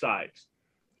switched sides.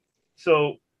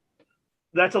 So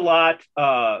that's a lot.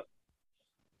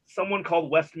 Someone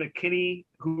called Weston McKennie,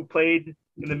 who played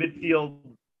in the midfield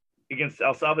against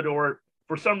El Salvador,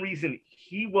 for some reason,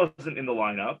 he wasn't in the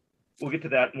lineup. We'll get to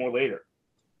that more later.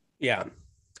 Yeah.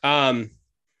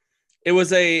 It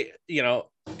was a,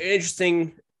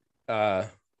 interesting, Gio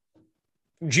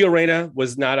Reyna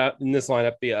was not out in this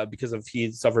lineup because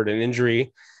he suffered an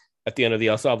injury at the end of the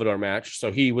El Salvador match. So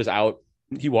he was out.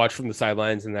 He watched from the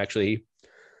sidelines and actually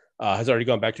has already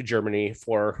gone back to Germany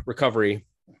for recovery.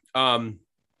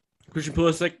 Christian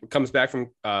Pulisic comes back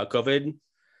from COVID,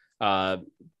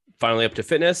 finally up to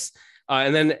fitness.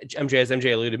 And then as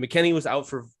MJ alluded, McKennie was out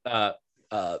for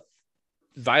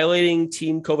violating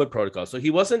team COVID protocol. So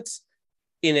he wasn't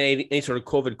in any sort of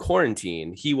COVID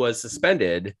quarantine. He was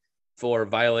suspended for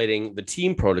violating the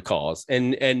team protocols.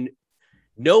 And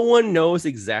no one knows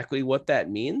exactly what that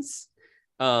means.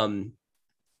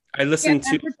 I listened to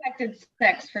unprotected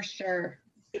sex for sure.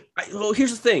 Well,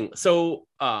 here's the thing. So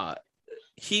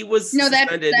he was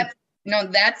suspended.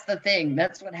 That's the thing.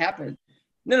 That's what happened.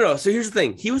 No. So here's the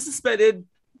thing. He was suspended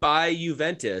by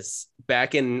Juventus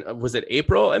back in, was it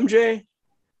April, MJ?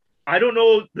 I don't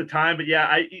know the time, but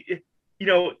yeah,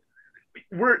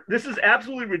 this is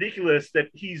absolutely ridiculous that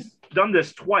he's done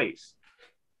this twice.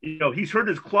 He's hurt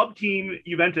his club team,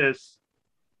 Juventus,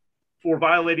 for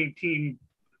violating team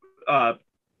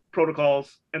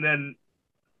protocols, and then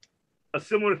a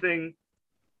similar thing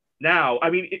now. I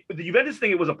mean, the Juventus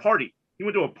thing, it was a party. He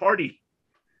went to a party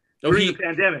during the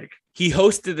pandemic. He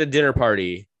hosted a dinner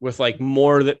party with like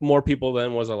more people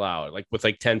than was allowed, like with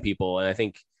like 10 people. And I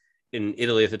think in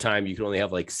Italy at the time, you could only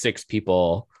have like 6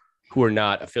 people who are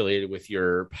not affiliated with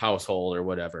your household or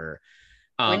whatever.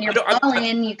 When you're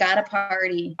going, you got to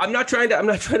party. I'm not trying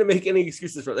to make any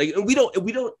excuses for it. Like we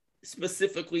don't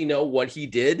specifically know what he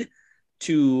did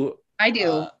to. I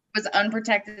do. It was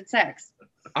unprotected sex.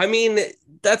 I mean,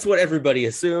 that's what everybody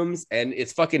assumes, and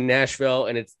it's fucking Nashville,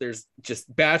 and there's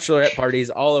just bachelorette parties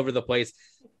all over the place.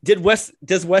 Does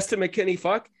Weston McKennie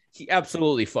fuck? He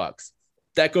absolutely fucks.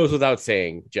 That goes without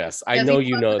saying, Jess. I know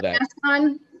you know that.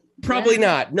 Probably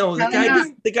not. No,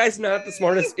 the guy's not the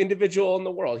smartest individual in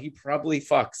the world. He probably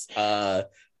fucks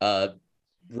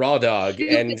raw dog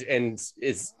and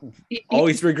is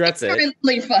always regrets it.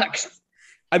 Currently fucks.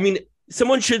 I mean,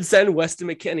 someone should send Weston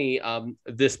McKennie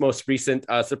this most recent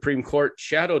Supreme Court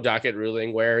shadow docket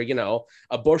ruling where,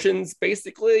 abortion's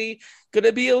basically going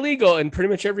to be illegal in pretty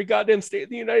much every goddamn state in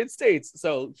the United States.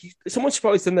 So someone should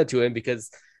probably send that to him,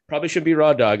 because probably shouldn't be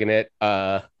raw dogging it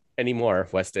anymore,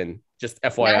 Weston. Just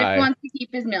FYI. Now he wants to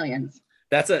keep his millions.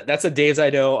 That's a Dave's I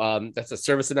Know. That's a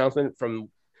service announcement from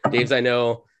Dave's I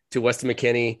Know to Weston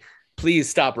McKennie. please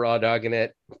stop raw dogging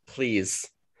it. Please.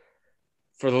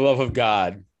 For the love of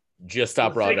God, just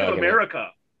stop raw dogging America.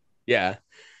 it. Yeah.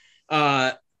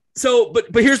 But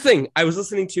here's the thing. I was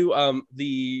listening to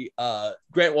the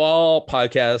Grant Wall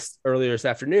podcast earlier this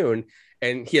afternoon,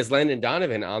 and he has Landon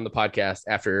Donovan on the podcast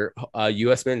after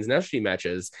U.S. men's national team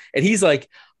matches. And he's like,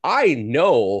 I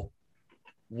know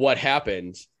what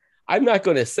happened. I'm not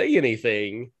going to say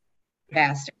anything.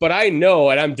 Bastard. But I know,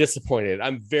 and I'm disappointed.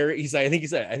 I think he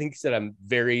said I'm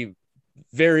very,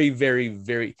 very, very,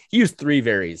 very, he used 3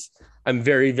 varies. I'm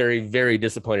very, very, very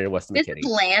disappointed in Weston This McKinney. is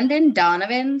Landon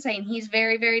Donovan saying he's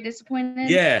very, very disappointed.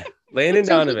 Yeah, Landon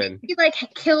So Donovan. He like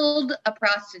killed a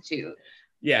prostitute.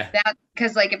 Yeah. That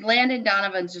because like if Landon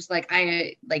Donovan's just like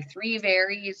I like 3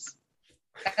 varies,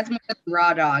 that's more than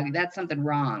raw dog. That's something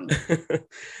wrong. To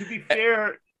be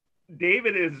fair,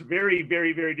 David is very,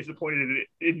 very, very disappointed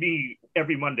in me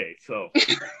every Monday. So,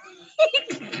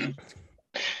 I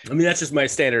mean, that's just my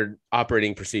standard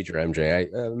operating procedure,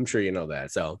 MJ. I'm sure you know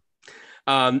that. So,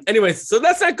 anyways, so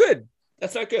that's not good.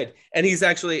 That's not good. And he's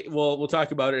actually, we'll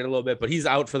talk about it in a little bit, but he's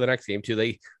out for the next game too.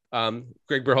 Greg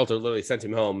Berhalter literally sent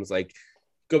him home. Was like,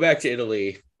 go back to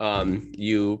Italy,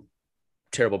 you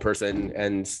terrible person,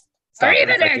 and stop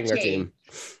affecting our team.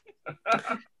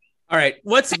 All right,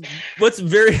 what's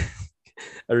very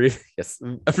yes,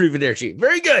 arrivederci.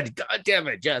 Very good. God damn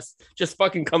it, just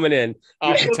fucking coming in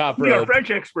off the top rope. You're a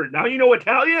French expert. Now you know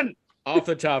Italian. Off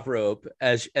the top rope,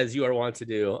 as you are wont to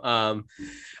do. All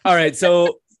right,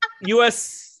 so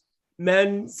U.S.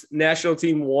 men's national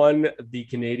team won. The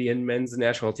Canadian men's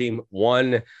national team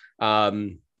won.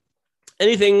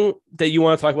 Anything that you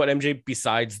want to talk about, MJ,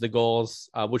 besides the goals,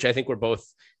 which I think were both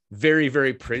very,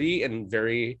 very pretty and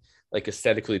very like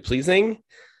aesthetically pleasing.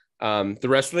 The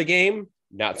rest of the game,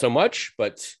 not so much,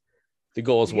 but the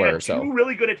goals were. So 2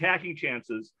 really good attacking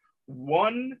chances.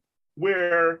 One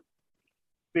where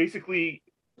basically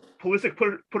Pulisic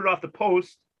put it off the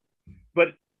post, but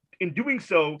in doing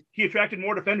so, he attracted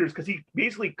more defenders because he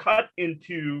basically cut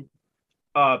into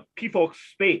P-Folk's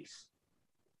space.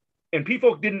 And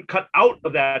P-Folk didn't cut out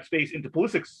of that space into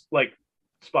Pulisic's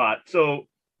spot. So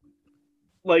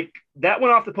that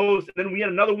went off the post. And then we had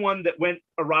another one that went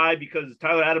awry because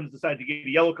Tyler Adams decided to get a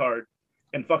yellow card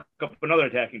and fuck up another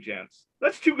attacking chance.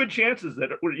 That's 2 good chances that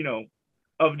were,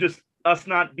 of just us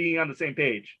not being on the same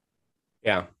page.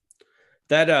 Yeah.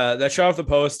 That shot off the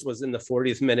post was in the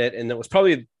 40th minute, and it was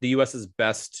probably the U.S.'s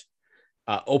best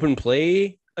open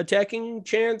play attacking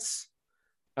chance.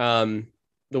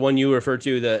 The one you referred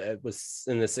to that was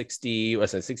in the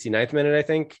 69th minute, I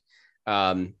think,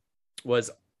 was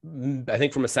I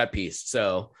think from a set piece.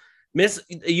 So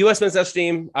U.S. men's national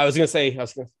team. I was going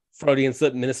to Freudian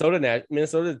slip.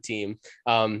 Minnesota team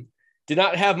did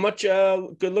not have much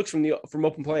good looks from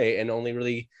open play, and only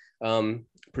really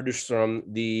produced from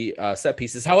the set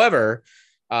pieces. However,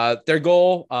 their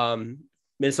goal,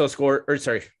 Minnesota scored,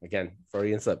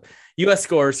 Freudian slip. U.S.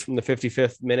 scores from the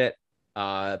 55th minute.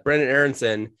 Brendan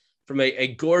Aronson from a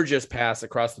gorgeous pass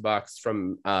across the box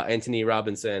from Anthony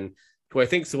Robinson, who I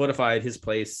think solidified his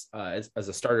place as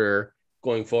a starter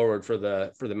going forward for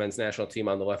the men's national team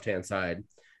on the left-hand side.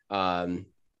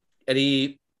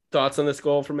 Any thoughts on this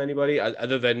goal from anybody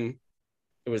other than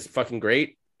it was fucking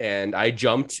great? And I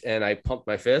jumped and I pumped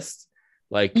my fist.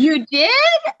 Like you did?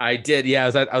 I did. Yeah,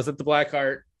 I was at the Black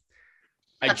Heart.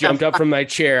 I jumped up from my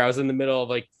chair. I was in the middle of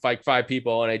like 5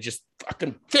 people, and I just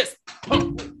fucking fist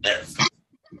pumped this.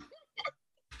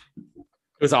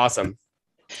 It was awesome.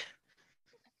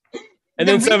 And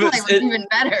then even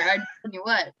better. I tell you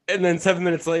what. And then 7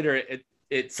 minutes later,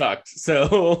 it sucked.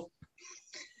 So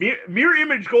mirror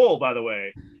image goal, by the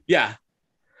way. Yeah.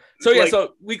 So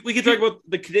so we could talk about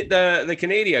the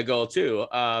Canada goal too.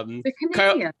 The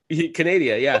Canada.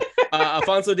 Canada, yeah.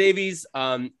 Alphonso Davies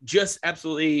just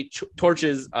absolutely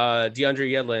torches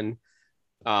DeAndre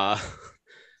Yedlin,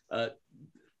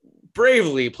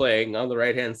 bravely playing on the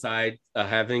right hand side,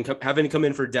 having to come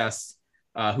in for Dest,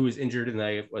 who was injured in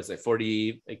the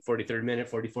 43rd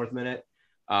minute, 44th minute.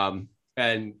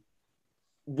 And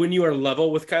when you are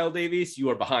level with Kyle Davies, you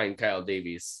are behind Kyle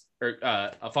Davies or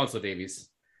Alphonso Davies.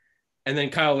 And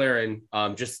then Kyle Larin,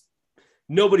 just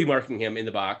nobody marking him in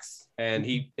the box. And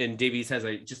Davies has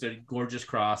just a gorgeous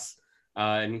cross.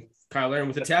 And Kyle Larin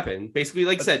with a tap in. Basically,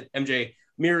 like I said, MJ,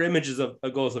 mirror images of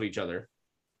goals of each other.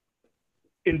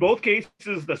 In both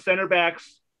cases, the center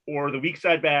backs or the weak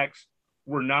side backs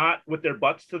were not with their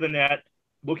butts to the net,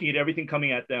 looking at everything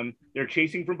coming at them. They're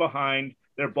chasing from behind.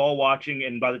 They're ball watching.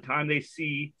 And by the time they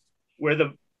see where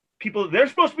the people they're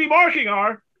supposed to be marking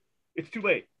are, it's too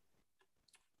late.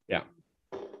 Yeah.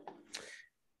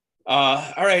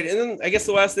 All right, and then I guess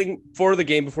the last thing for the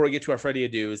game before we get to our Freddie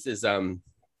Adu's is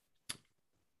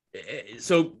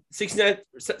so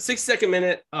 60-second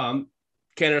minute,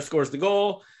 Canada scores the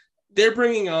goal. They're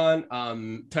bringing on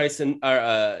Tajon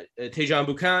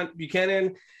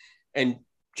Buchanan and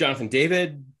Jonathan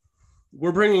David.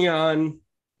 We're bringing on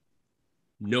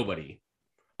nobody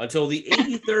until the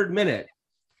 83rd minute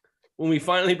when we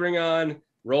finally bring on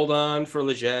Roldan for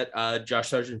Leggett, Josh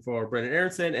Sargent for Brendan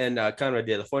Aronson, and Conrad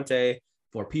De La Fuente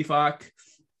for PFOC,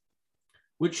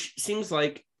 which seems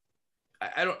like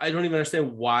I don't even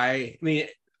understand why. I mean,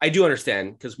 I do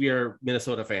understand because we are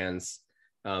Minnesota fans,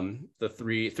 the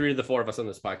three of the four of us on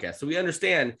this podcast, so we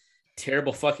understand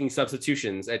terrible fucking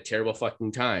substitutions at terrible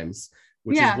fucking times,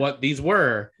 which is what these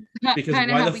were. Because kind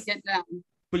of how we get down.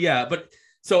 But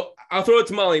so I'll throw it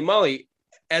to Molly. Molly,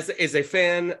 as a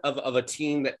fan of a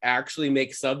team that actually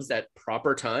makes subs at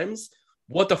proper times,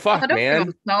 what the fuck, man?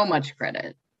 Give so much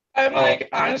credit. I'm like,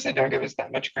 honestly, don't give us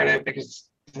that much credit because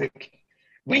like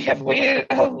we have waited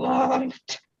a long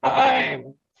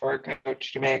time for a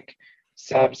coach to make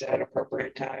subs at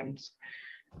appropriate times.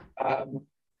 Sorry,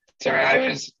 I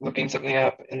was looking something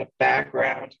up in the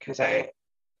background because I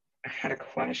had a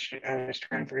question. I was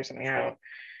trying to figure something out.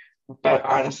 But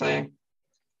honestly,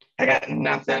 I got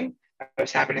nothing. I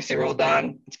was happy to see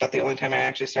Roldan. It's about the only time I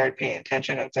actually started paying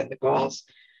attention outside the goals.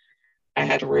 I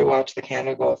had to rewatch the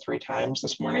Canada goal 3 times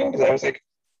this morning because I was like,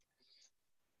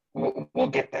 we'll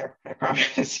get there, I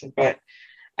promise. But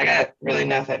I got really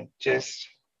nothing. Just,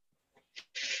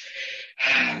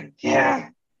 yeah,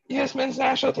 U.S. men's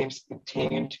national teams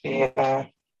continue to be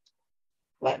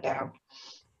let down.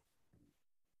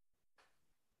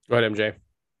 Go ahead, MJ.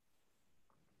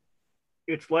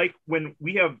 It's like when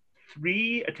we have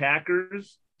 3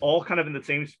 attackers all kind of in the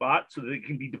same spot so that they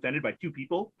can be defended by 2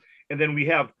 people. And then we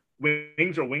have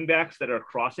wings or wingbacks that are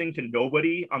crossing to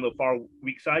nobody on the far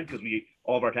weak side because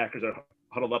all of our attackers are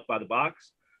huddled up by the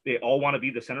box. They all want to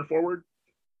be the center forward.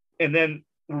 And then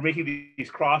we're making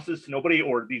these crosses to nobody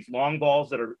or these long balls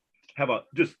that have a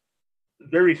just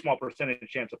very small percentage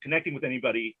chance of connecting with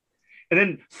anybody. And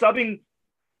then subbing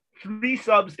 3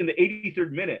 subs in the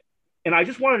 83rd minute. And I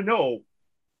just want to know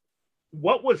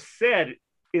what was said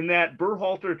in that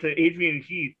Berhalter to Adrian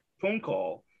Heath phone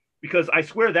call, because I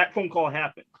swear that phone call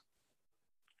happened.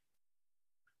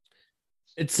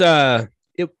 It's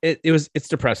it's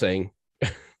depressing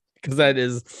because that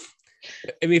is,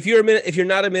 I mean, if you're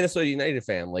not a Minnesota United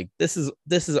fan, like this is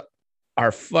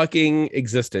our fucking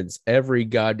existence every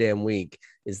goddamn week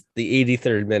is the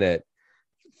 83rd minute,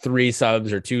 3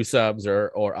 subs or 2 subs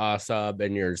or a sub,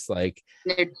 and you're just like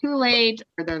they're too late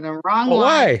or they're the wrong one.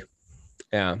 Why?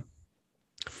 Yeah.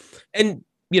 And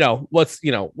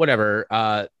whatever.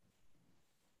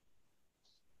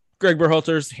 Greg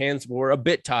Berhalter's hands were a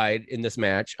bit tied in this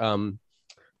match,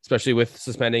 especially with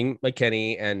suspending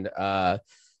McKenny and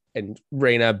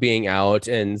Reyna being out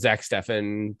and Zach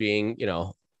Steffen being,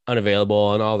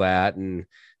 unavailable and all that. And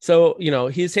so,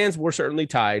 his hands were certainly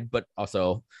tied, but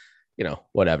also,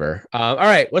 whatever. All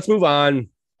right, let's move on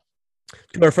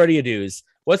to our Freddie Adu's.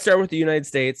 Let's start with the United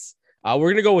States.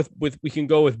 We're going to go we can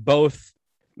go with both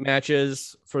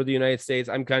matches for the United States.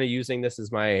 I'm kind of using this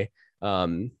as my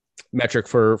metric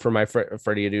for my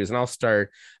Freddie Adu's, and I'll start.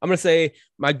 I'm going to say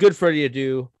my good Freddie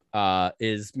Adu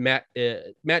is Matt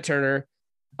Turner.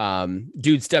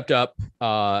 Dude stepped up.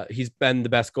 He's been the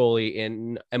best goalie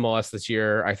in MLS this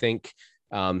year. I think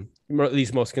at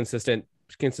least most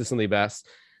consistently best.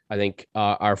 I think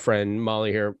our friend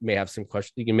Molly here may have some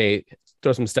questions. You may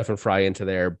throw some Stephen Fry into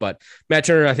there, but Matt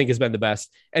Turner, I think, has been the best.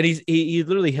 And he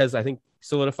literally has, I think,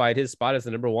 solidified his spot as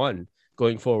the number 1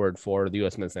 going forward for the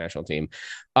U.S. men's national team.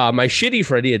 My shitty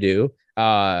Freddie Adu,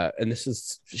 and this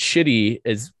is shitty,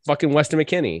 is fucking Weston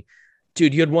McKennie.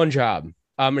 Dude, you had one job,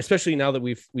 especially now that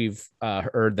we've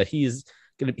heard that he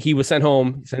was sent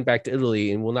home, sent back to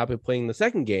Italy, and will not be playing the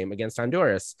second game against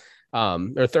Honduras,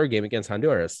 or third game against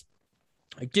Honduras.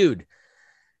 Like, dude,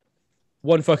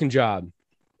 one fucking job,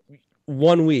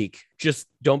 1 week. Just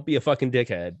don't be a fucking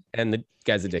dickhead. And the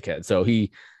guy's a dickhead. So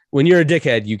when you're a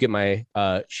dickhead, you get my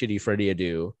shitty Freddie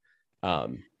Adu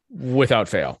without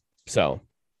fail. So,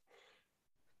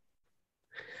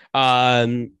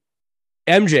 MJ,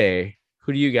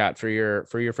 who do you got for your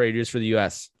Freddie Adus for the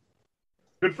U.S.?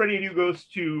 Good Freddie Adu goes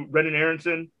to Brendan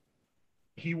Aronson.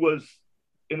 He was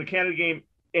in the Canada game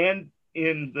and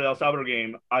in the El Salvador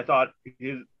game. I thought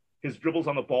his dribbles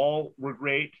on the ball were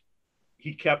great.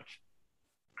 He kept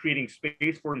creating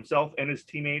space for himself and his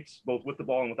teammates, both with the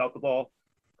ball and without the ball.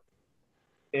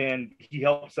 And he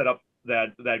helped set up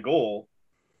that goal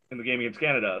in the game against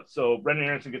Canada. So Brendan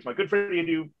Aronson gets my good Freddie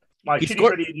Adu. My shitty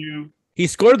Freddie Adu He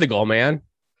scored the goal, man.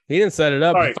 He didn't set it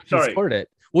up. He scored it.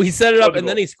 Well, he set it up and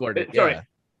then he scored it. Sorry.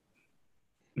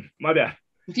 Yeah. My bad.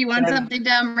 If you want something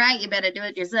done right, you better do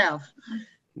it yourself.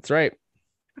 That's right.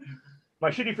 My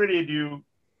shitty Freddie ado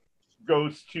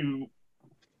goes to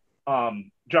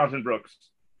Jonathan Brooks,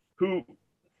 who,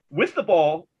 with the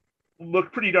ball,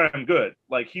 looked pretty darn good.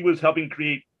 Like, he was helping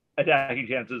create attacking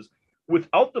chances.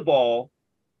 Without the ball,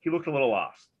 he looked a little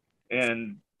lost.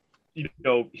 And, you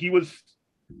know, he was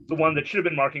the one that should have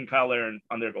been marking Kyle Aaron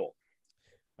on their goal.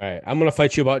 All right. I'm going to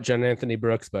fight you about John Anthony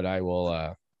Brooks, but I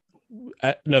will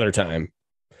at another time.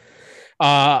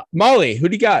 Molly, who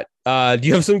do you got? Do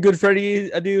you have some good Freddie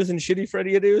ados and shitty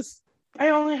Freddie ados? I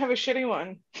only have a shitty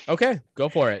one. Okay, go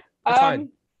for it. That's fine.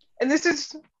 And this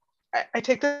is, I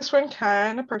take this one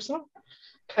kind of personal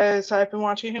because I've been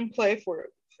watching him play for a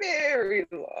very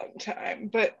long time.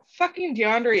 But fucking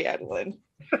DeAndre Edlin,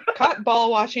 caught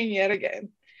ball watching yet again.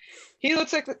 He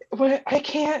looks like I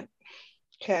can't.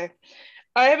 Okay,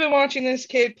 I have been watching this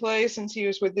kid play since he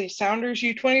was with the Sounders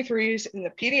U23s in the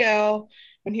PDL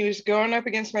when he was going up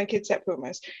against my kids at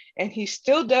Pumas, and he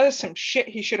still does some shit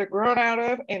he should have grown out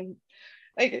of. And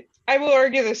like, I will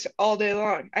argue this all day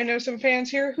long. I know some fans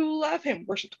here who love him,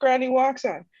 worship the ground he walks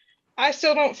on. I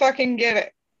still don't fucking get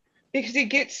it because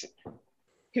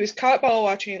he was caught ball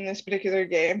watching in this particular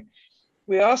game.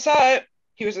 We all saw it.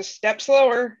 He was a step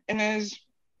slower, and as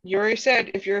Yuri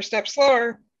said, if you're a step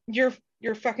slower, you're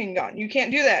fucking gone. You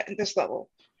can't do that at this level.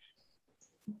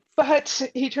 But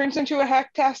he turns into a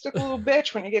hacktastic little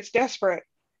bitch when he gets desperate.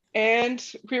 And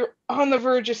we were on the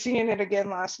verge of seeing it again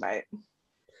last night.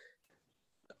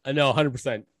 I know,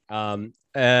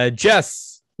 100%.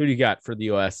 Jess, who do you got for the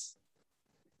U.S.?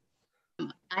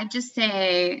 I just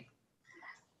say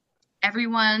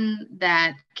everyone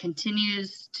that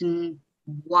continues to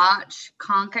watch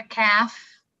CONCACAF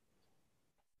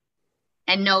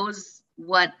and knows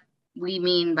what we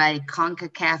mean by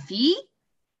CONCACAF,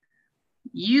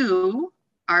 you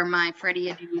are my Freddie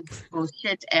ado, both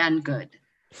shit and good.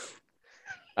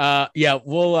 Yeah,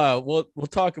 we'll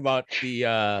talk about the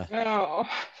oh,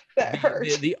 that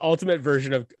hurts. The ultimate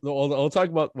version of we'll talk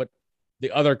about what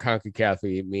the other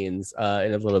CONCACAF means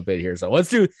in a little bit here. So let's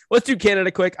do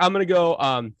Canada quick. I'm gonna go.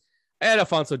 I had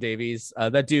Alphonso Davies.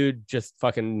 That dude just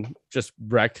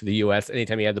wrecked the U.S.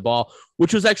 anytime he had the ball,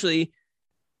 which was actually.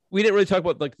 We didn't really talk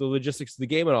about like the logistics of the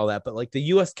game and all that, but like the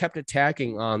U.S. kept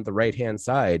attacking on the right-hand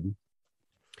side.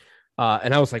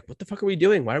 And I was like, what the fuck are we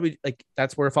doing? Why are we like,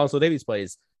 that's where Alphonso Davies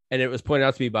plays. And it was pointed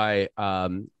out to me by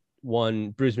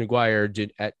one Bruce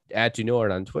McGuire at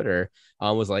Dunord on Twitter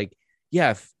was like,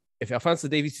 yeah, if Alphonso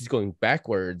Davies is going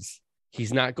backwards,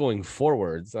 he's not going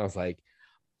forwards. And I was like,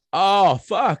 oh,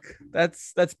 fuck,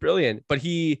 that's brilliant. But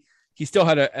he still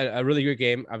had a really good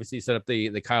game. Obviously he set up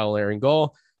the Kyle Aaron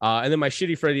goal. And then my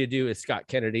shitty Freddie ado is Scott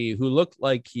Kennedy, who looked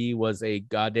like he was a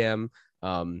goddamn,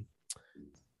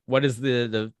 what is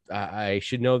I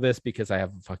should know this because I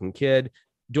have a fucking kid.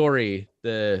 Dory,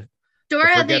 the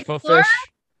forgetful fish.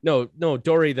 No,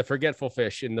 Dory, the forgetful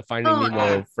fish in the Finding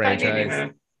Nemo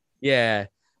franchise. Yeah.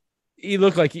 He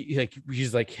looked like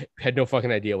he's like had no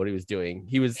fucking idea what he was doing.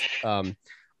 He was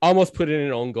almost put in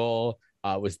an own goal,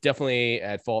 was definitely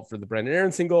at fault for the Brendan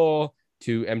Aronson goal,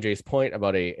 to MJ's point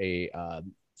about a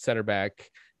center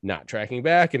back not tracking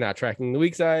back and not tracking the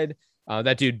weak side.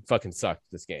 That dude fucking sucked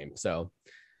this game. So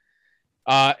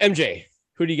MJ,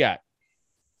 who do you got?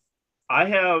 I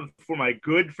have, for my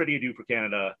good Freddie ado for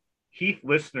Canada, Heath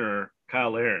Listener,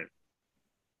 Kyle Aaron.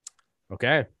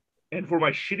 Okay. And for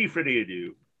my shitty Freddie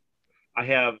ado, I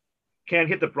have can't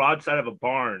hit the broadside of a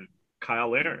barn,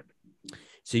 Kyle Aaron.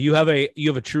 So you have a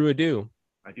true ado.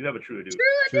 I do have a true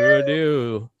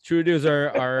ado. True ados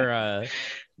are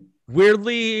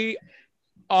weirdly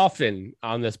often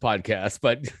on this podcast,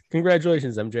 but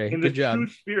congratulations, MJ. In Good job. True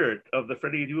spirit of the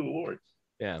Freddie ado awards.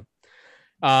 Yeah.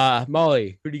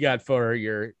 Molly, who do you got for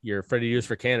your Freddie ados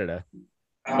for Canada,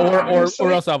 or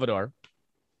El Salvador?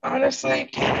 Honestly,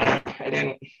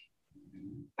 Canada.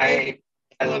 I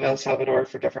love El Salvador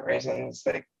for different reasons.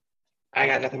 Like, I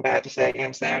got nothing bad to say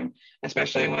against them,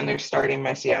 especially when they're starting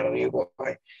my Seattle U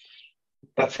boy.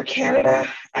 But for Canada,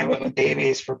 I went with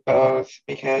Davies for both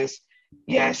because,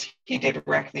 yes, he did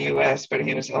wreck the U.S., but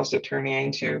he was also turning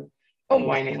into a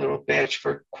whiny little bitch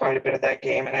for quite a bit of that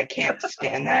game, and I can't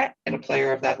stand that in a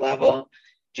player of that level.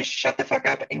 Just shut the fuck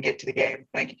up and get to the game.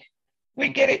 Like, we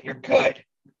get it. You're good.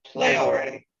 Play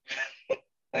already.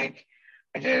 Like,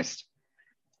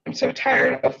 I'm so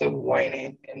tired of the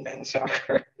whining in men's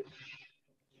soccer.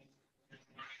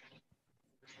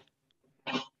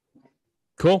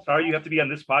 Cool. Sorry, you have to be on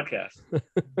this podcast.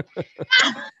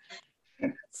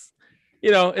 It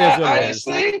is what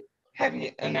honestly, it is. Have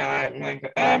you? No,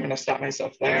 I'm gonna stop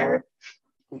myself there.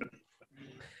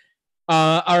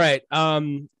 All right.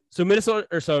 So Minnesota.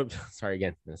 Sorry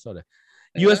again, Minnesota.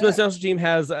 U.S. men's national team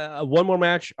has one more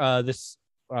match this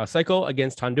cycle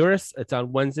against Honduras. It's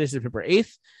on Wednesday, September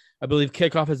 8th. I believe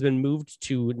kickoff has been moved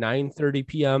to 9:30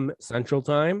 p.m. Central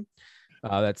Time.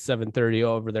 That's 7:30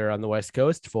 over there on the West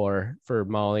Coast for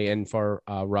Molly and for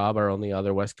Rob, our only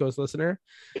other West Coast listener.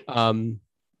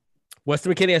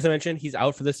 Weston McKinney, as I mentioned, he's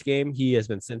out for this game. He has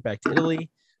been sent back to Italy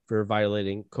for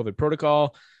violating COVID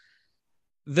protocol.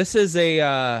 This is a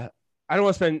I don't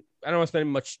want to spend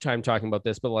much time talking about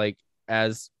this, but like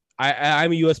as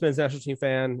I'm a U.S. men's national team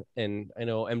fan, and I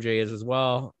know MJ is as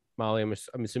well. Molly, I'm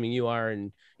assuming you are,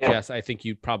 and Jess, I think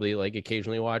you probably like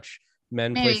occasionally watch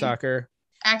men play soccer.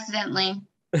 Accidentally.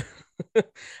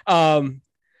 I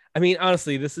mean,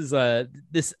 honestly, this is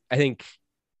this I think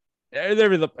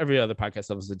every other podcast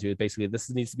I listen to basically this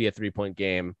needs to be a 3-point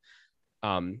game.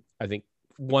 I think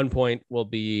 1 point will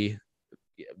be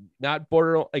not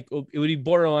border, like it would be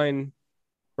borderline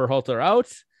Berhalter out.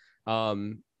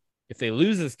 If they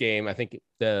lose this game, I think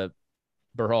the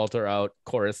Berhalter out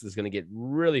chorus is going to get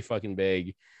really fucking big.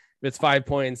 If it's 5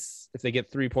 points, if they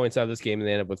get 3 points out of this game and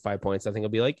they end up with 5 points, I think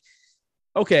it'll be like,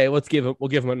 okay, we'll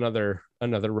give them another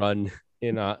run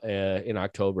in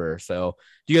October. So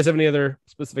do you guys have any other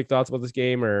specific thoughts about this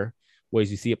game or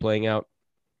ways you see it playing out?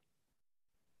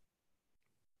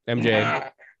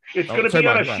 MJ. It's going to be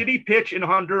on a shitty pitch in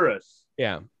Honduras.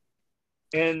 Yeah.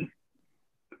 And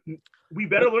we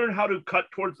better learn how to cut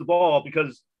towards the ball,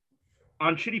 because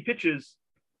on shitty pitches,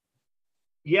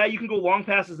 yeah, you can go long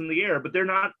passes in the air, but they're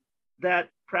not that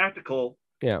practical.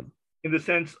 Yeah. In the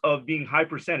sense of being high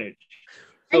percentage.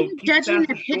 So judging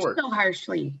the pitch so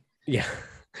harshly. Yeah.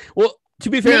 Well, to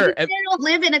be fair, maybe they don't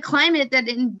live in a climate that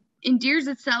endears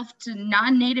itself to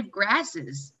non-native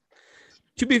grasses.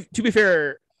 To be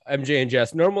fair, MJ and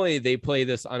Jess, normally they play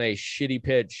this on a shitty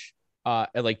pitch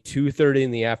at like 2:30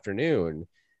 in the afternoon.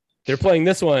 They're playing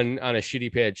this one on a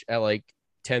shitty pitch at like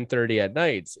 10:30 at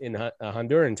night in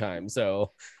Honduran time.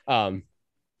 So a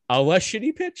less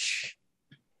shitty pitch?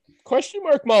 Question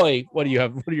mark, Molly. What do you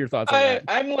have? What are your thoughts on that?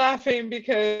 I'm laughing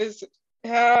because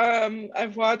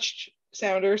I've watched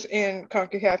Sounders in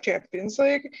CONCACAF Champions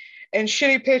League, and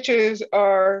shitty pitches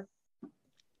are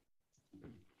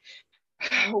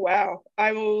wow.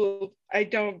 I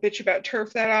don't bitch about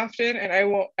turf that often, and I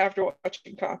won't after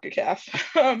watching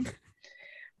CONCACAF.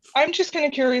 I'm just kind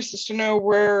of curious as to know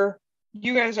where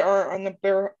you guys are on the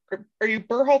are you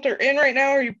Berhalter in right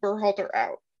now, or are you Berhalter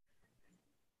out?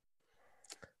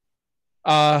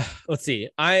 Let's see.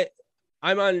 I'm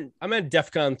at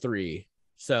DEFCON 3,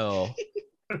 so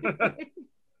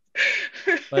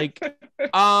like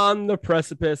on the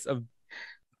precipice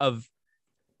of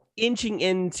inching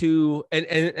into, and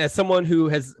as someone who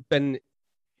has been,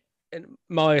 and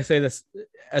Molly, I say this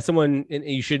as someone, and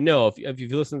you should know if you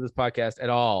listen to this podcast at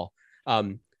all,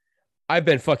 I've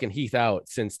been fucking Heath out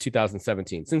since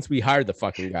 2017, since we hired the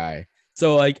fucking guy.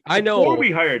 So like I know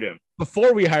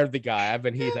before we hired the guy, I've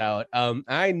been Heath out.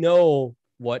 I know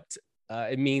what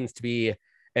it means to be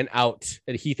a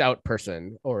Heath out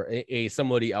person, or a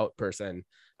somebody out person.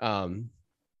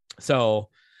 So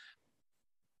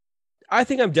I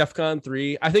think I'm DEFCON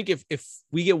 3. I think if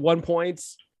we get 1 point,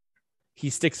 he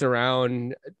sticks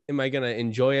around. Am I gonna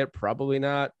enjoy it? Probably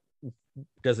not.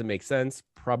 Does it make sense?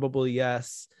 Probably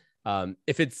yes.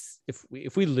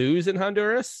 If we lose in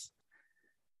Honduras,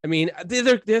 I mean,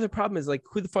 the other problem is like,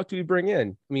 who the fuck do we bring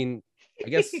in? I mean, I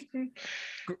guess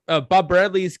Bob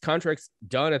Bradley's contract's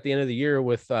done at the end of the year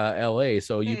with LA,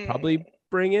 so you probably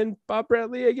bring in Bob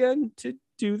Bradley again to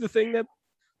do the thing that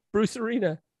Bruce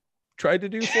Arena tried to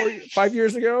do 5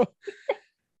 years ago.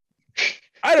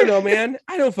 I don't know, man.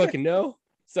 I don't fucking know.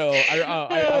 So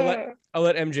I'll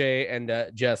let MJ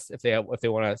and Jess if they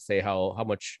want to say how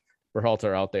much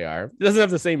Berhalter out they are. It doesn't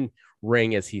have the same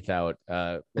ring as Heath out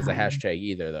as a hashtag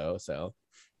either, though. So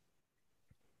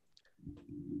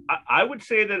I would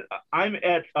say that I'm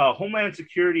at Homeland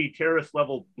Security terrorist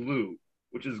level blue,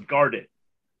 which is guarded.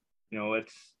 You know,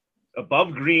 it's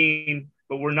above green,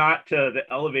 but we're not to the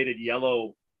elevated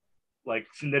yellow, like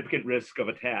significant risk of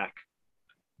attack.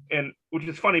 And which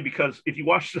is funny because if you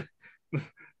watch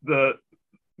the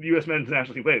U.S. men's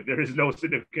national team play, there is no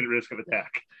significant risk of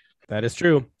attack. That is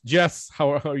true. Jess,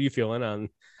 how are you feeling on?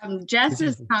 Jess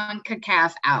is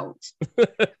CONCACAF out.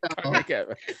 Okay.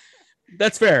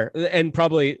 That's fair, and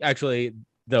probably actually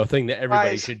the thing that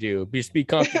everybody should do: just be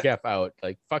CONCACAF out.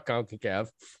 Like fuck CONCACAF.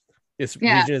 This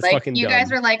region is like fucking you dumb.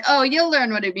 guys are like, oh, you'll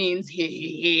learn what it means.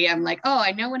 I'm like, oh,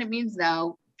 I know what it means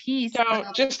now. Peace.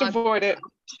 Don't just avoid it.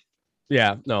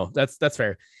 Yeah, no, that's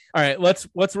fair. All right,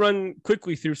 let's run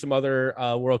quickly through some other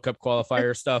World Cup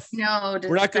qualifier stuff. No,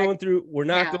 We're not going through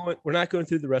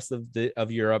the rest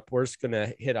of Europe. We're just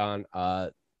gonna hit on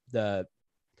the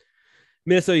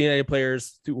Minnesota United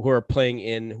players who are playing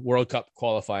in World Cup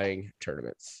qualifying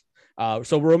tournaments.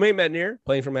 So Romain Metnier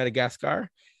playing for Madagascar.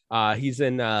 He's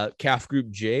in CAF Group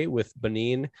J with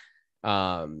Benin,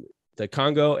 the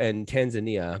Congo, and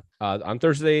Tanzania. On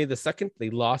Thursday the 2nd, they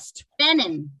lost.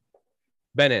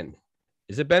 Benin.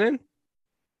 Is it Benin?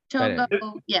 Togo,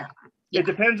 yeah. It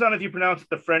depends on if you pronounce it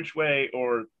the French way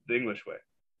or the English way.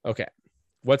 Okay.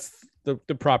 What's the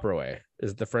proper way?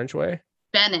 Is it the French way?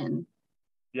 Benin.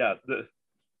 Yeah.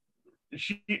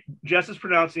 Jess is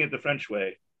pronouncing it the French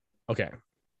way. Okay.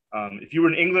 If you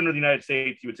were in England or the United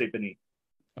States, you would say Benin.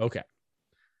 Okay.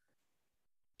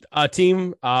 A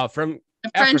team from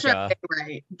The French Africa, are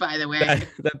right, by the way.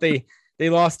 that they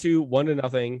lost to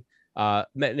 1-0.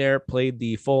 Metnier played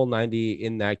the full 90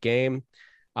 in that game.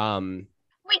 Wait, how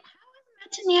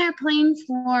is Metnier playing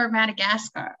for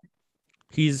Madagascar?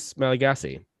 He's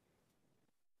Malagasy.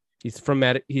 He's from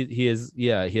he is.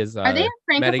 Are they a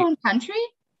francophone country?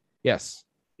 Yes.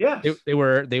 Yes. They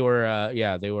were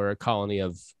a colony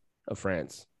of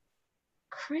France.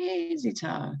 Crazy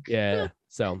talk. Yeah.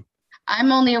 So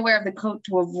I'm only aware of the Côte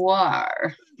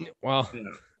d'Ivoire. well,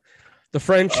 the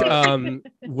French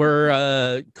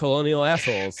were colonial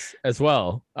assholes as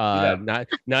well. Not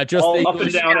just all the up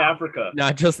English, and down Africa,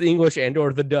 not just the English and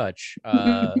or the Dutch,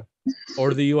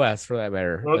 or the U.S. for that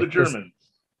matter, or the Germans.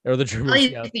 Or the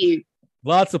Germans. Yeah.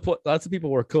 Lots of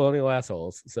people were colonial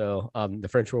assholes. So the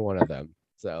French were one of them.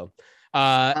 So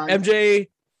MJ,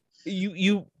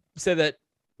 you said that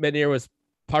Metnier was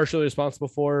partially responsible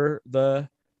for the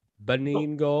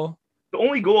Benin goal. The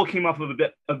only goal came off of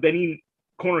a Benin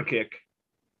corner kick,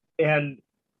 and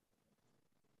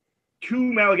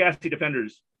two Malagasy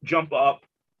defenders jump up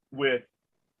with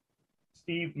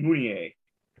Steve Mounier.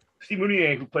 Steve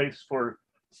Mounier, who plays for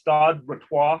Stade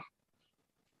Bretois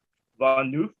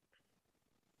Van Neuf.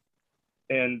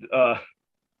 And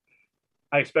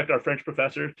I expect our French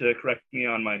professor to correct me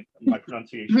on my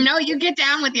pronunciation. No, you get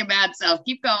down with your bad self.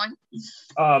 Keep going.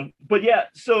 But yeah,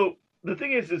 so the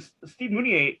thing is Steve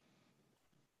Mounier,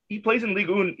 he plays in Ligue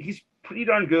 1. He's pretty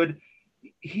darn good.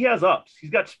 He has ups. He's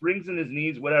got springs in his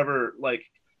knees, whatever. Like,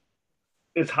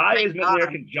 as high as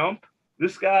Metnier can jump,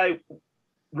 this guy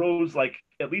rose like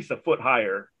at least a foot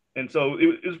higher. And so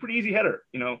it was a pretty easy header,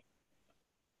 you know.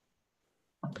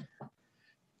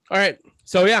 All right.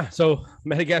 So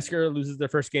Madagascar loses their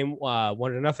first game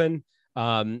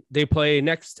 1-0. They play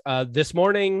next this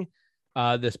morning.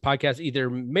 This podcast either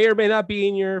may or may not be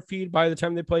in your feed by the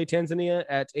time they play Tanzania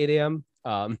at 8 a.m.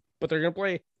 But they're going to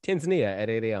play Tanzania at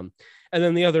 8 a.m. And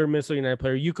then the other Minnesota United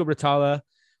player, Yuko Ratala,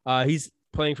 he's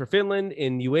playing for Finland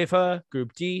in UEFA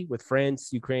Group D with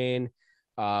France, Ukraine,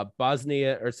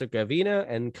 Bosnia Herzegovina,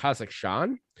 and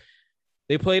Kazakhstan.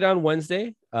 They played on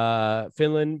Wednesday.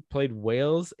 Finland played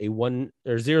Wales, a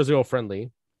 0-0 friendly.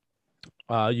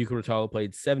 Yuko Ratala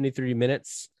played 73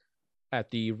 minutes at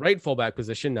the right fullback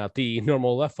position, not the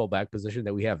normal left fullback position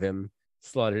that we have him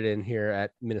slotted in here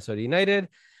at Minnesota United.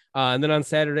 And then on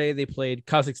Saturday, they played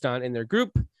Kazakhstan in their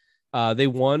group. They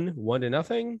won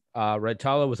 1-0.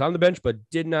 Ratala was on the bench, but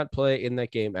did not play in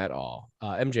that game at all.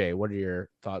 MJ, what are your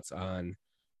thoughts on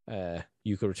Yuko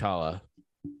Ratala?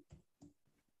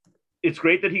 It's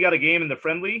great that he got a game in the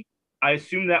friendly. I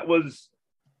assume that was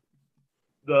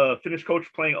the Finnish coach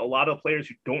playing a lot of players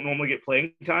who don't normally get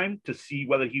playing time to see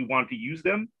whether he wanted to use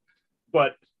them.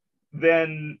 But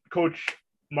then Coach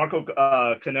Marco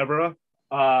Canevra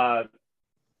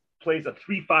plays a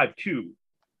 3-5-2.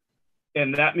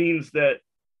 And that means that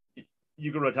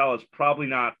Yuko Ratala is probably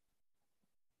not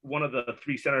one of the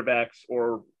three center backs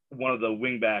or one of the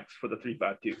wing backs for the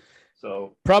 3-5-2.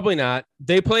 So probably not.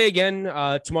 They play again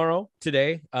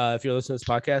today, if you're listening to this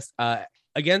podcast,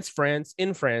 against France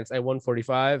in France at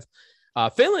 1:45.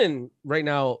 Finland right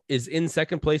now is in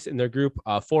second place in their group,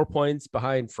 4 points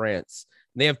behind France.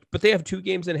 They have 2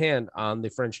 games in hand on the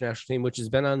French national team, which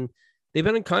they've been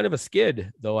on kind of a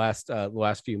skid the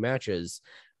last few matches.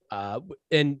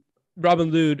 And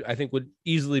Robin Lod, I think, would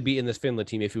easily be in this Finland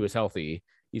team if he was healthy.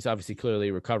 He's obviously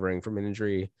clearly recovering from an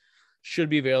injury. Should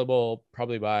be available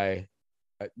probably by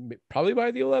the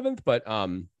 11th, but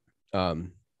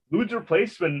Lod's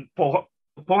replaced when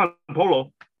Pohan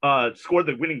Polo scored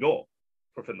the winning goal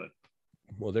for Finland.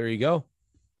 Well, there you go.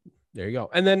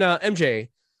 And then MJ,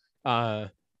 do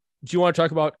you want to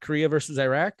talk about Korea versus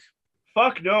Iraq?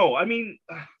 Fuck no. I mean,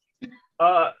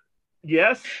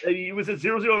 yes, it was a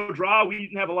 0-0 draw. We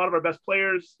didn't have a lot of our best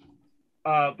players,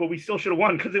 but we still should have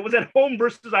won because it was at home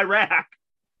versus Iraq.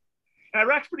 And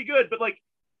Iraq's pretty good, but like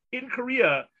in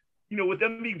Korea, with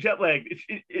them being jet lagged,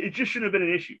 it just shouldn't have been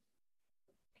an issue.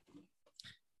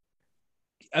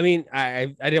 I mean,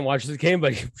 I didn't watch this game,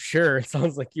 but sure, it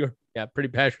sounds like you're pretty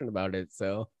passionate about it.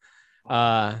 So,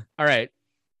 all right.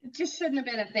 It just shouldn't have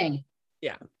been a thing.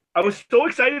 Yeah. I was so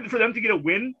excited for them to get a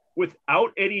win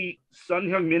without any Sun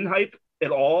Heung-min hype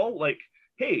at all. Like,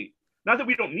 hey, not that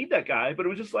we don't need that guy, but it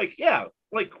was just like, yeah,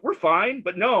 like we're fine,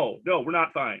 but no, we're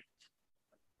not fine.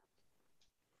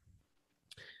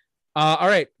 All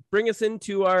right. Bring us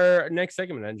into our next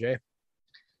segment, NJ.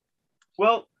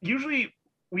 Well, usually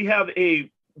we have a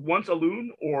once a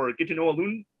loon or get to know a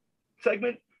loon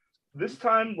segment. This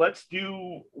time, let's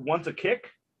do once a kick,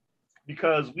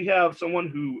 because we have someone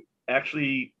who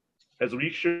actually has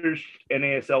researched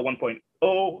NASL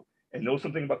 1.0 and knows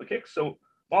something about the kicks. So,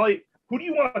 Molly, who do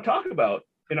you want to talk about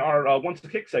in our once a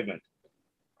kick segment?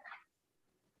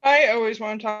 I always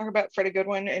want to talk about Freddie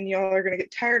Goodwin, and y'all are going to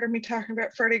get tired of me talking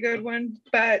about Freddie Goodwin,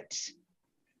 but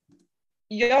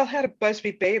y'all had a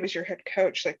Busby Babe as your head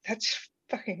coach. Like, that's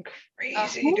fucking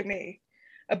crazy to me.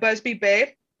 A Busby Babe?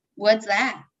 What's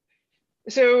that?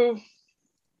 So,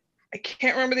 I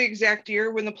can't remember the exact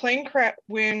year when the plane crashed,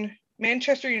 when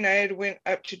Manchester United went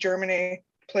up to Germany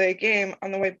to play a game.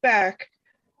 On the way back,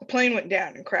 the plane went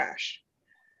down and crashed.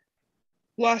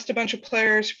 Lost a bunch of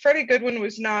players. Freddie Goodwin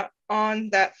was not on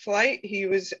that flight. He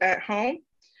was at home,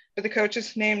 but the coach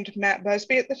is named Matt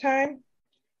Busby at the time.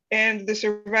 And the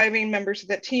surviving members of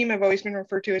that team have always been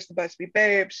referred to as the Busby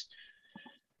Babes.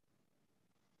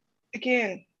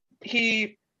 Again,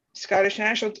 Scottish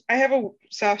national. I have a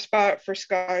soft spot for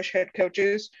Scottish head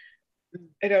coaches.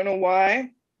 I don't know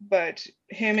why, but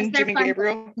him and Jimmy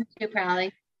Gabriel.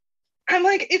 Probably. I'm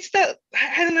like, it's that,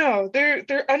 I don't know. They're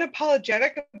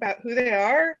unapologetic about who they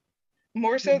are,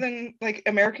 more so than like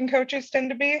American coaches tend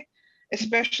to be,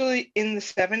 especially in the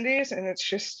 70s. And it's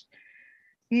just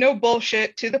no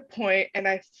bullshit, to the point, and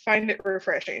I find it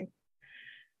refreshing.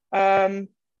 But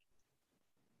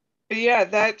yeah,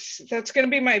 that's going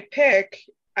to be my pick.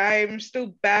 I'm still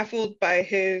baffled by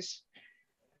his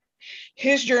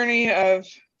journey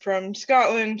from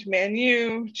Scotland to Man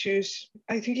U to,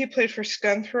 I think he played for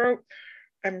Scunthorpe.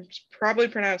 I'm probably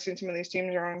pronouncing some of these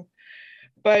teams wrong,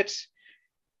 but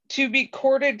to be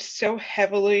courted so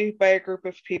heavily by a group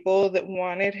of people that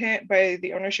wanted him, by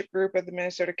the ownership group of the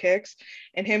Minnesota Kicks,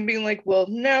 and him being like, well,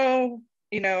 no,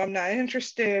 I'm not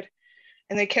interested.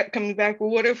 And they kept coming back,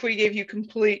 well, what if we gave you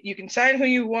you can sign who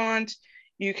you want,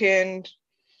 you can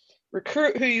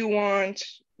recruit who you want,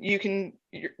 you can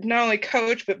not only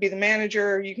coach, but be the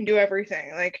manager, you can do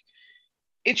everything. Like,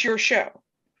 it's your show.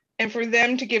 And for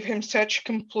them to give him such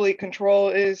complete control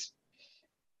is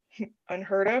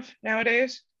unheard of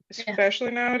nowadays,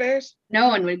 especially nowadays. No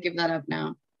one would give that up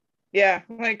now. Yeah,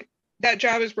 like that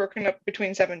job is broken up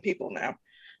between 7 people now.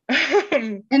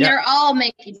 And they're all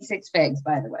making 6 figs,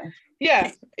 by the way.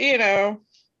 Yeah,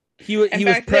 he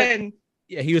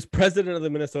was president of the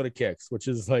Minnesota Kicks, which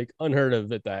is like unheard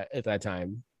of at that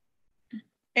time.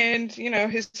 And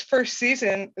their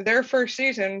first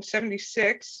season,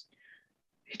 76,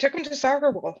 he took them to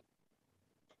Soccer Bowl.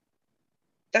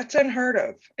 That's unheard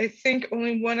of. I think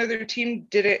only one other team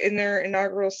did it in their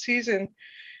inaugural season,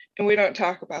 and we don't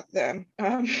talk about them.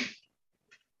 I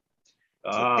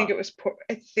think it was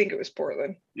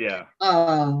Portland. Yeah.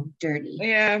 Oh, dirty.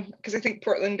 Yeah, because I think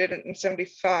Portland did it in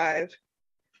 75.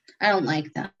 I don't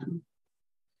like them.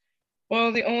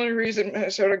 Well, the only reason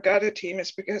Minnesota got a team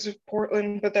is because of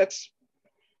Portland, but that's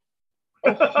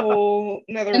a whole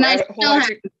nother and rabbit hole. I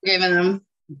still haven't given them.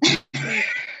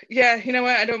 Yeah, you know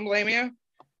what? I don't blame you.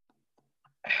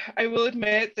 I will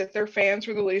admit that their fans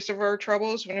were the least of our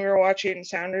troubles when we were watching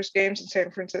Sounders games in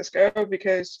San Francisco,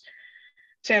 because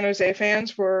San Jose fans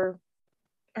for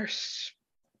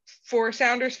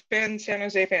Sounders fans, San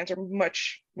Jose fans are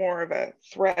much more of a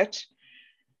threat.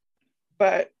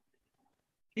 But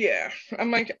yeah,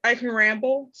 I'm like, I can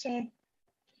ramble, so.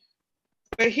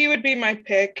 But he would be my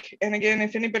pick. And again,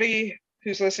 if anybody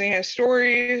who's listening has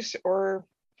stories, or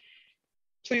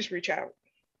please reach out.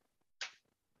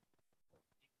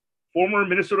 Former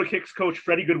Minnesota Kicks coach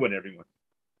Freddie Goodwin, everyone.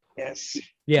 Yes.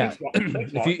 Yeah.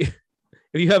 Thanks, if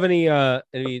you have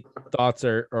any thoughts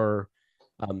or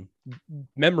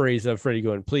memories of Freddie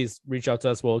Goodwin, please reach out to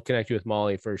us. We'll connect you with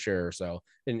Molly for sure. So,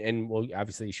 and we'll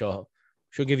obviously she'll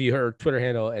give you her Twitter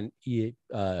handle and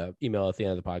email at the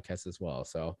end of the podcast as well.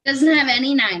 So doesn't have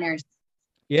any Niners.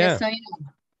 Yeah. Just so you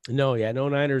know. No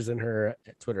Niners in her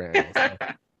Twitter handle. So.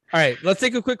 All right, let's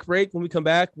take a quick break. When we come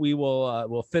back,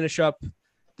 we'll finish up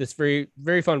this very,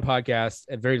 very fun podcast,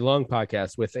 a very long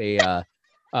podcast with a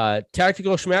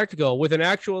Tactical Schmactical with an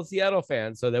actual Seattle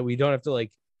fan, so that we don't have to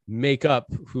like make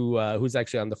up who's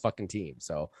actually on the fucking team.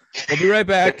 So we'll be right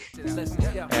back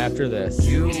after this.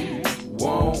 You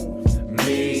want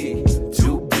me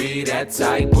to be that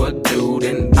type of dude,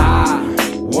 and I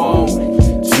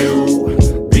want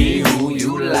to be who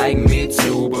you like me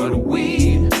to, but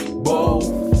we both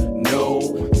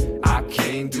know I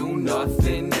can't do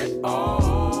nothing at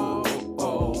all.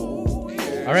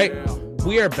 All right,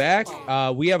 we are back.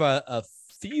 We have a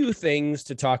few things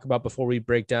to talk about before we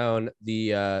break down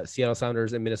the Seattle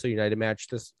Sounders and Minnesota United match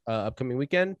this upcoming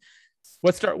weekend.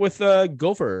 Let's start with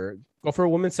Gopher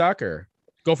women's soccer.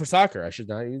 Gopher soccer, I should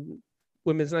not.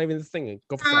 Women's not even the thing.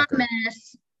 Gopher soccer.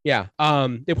 Yeah.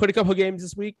 They played a couple of games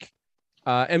this week.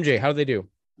 MJ, how do they do?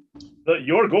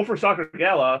 Your Gopher Soccer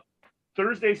Gala,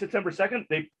 Thursday, September 2nd,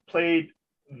 they played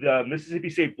the Mississippi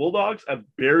State Bulldogs, a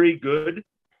very good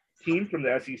team from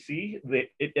the SEC.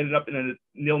 It ended up in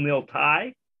a 0-0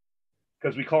 tie,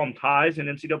 because we call them ties in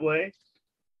NCAA.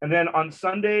 And then on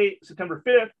Sunday, September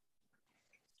 5th,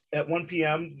 at 1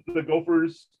 p.m., the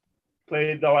Gophers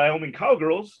played the Wyoming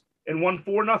Cowgirls and won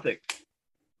 4-0.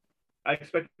 I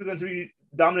expected them to be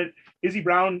dominant. Izzy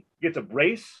Brown gets a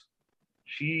brace.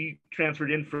 She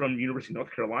transferred in from University of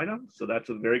North Carolina, so that's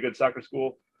a very good soccer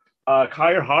school.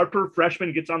 Kyer Harper,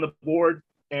 freshman, gets on the board,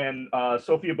 and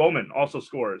Sophia Bowman also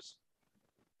scores.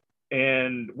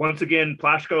 And once again,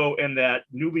 Plashko and that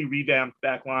newly revamped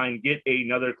back line get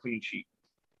another clean sheet.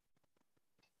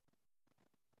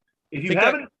 If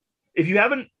you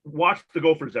haven't watched the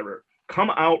Gophers ever, come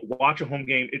out, watch a home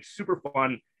game. It's super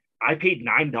fun. I paid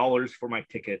 $9 for my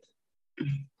ticket.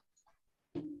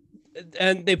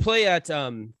 And they play at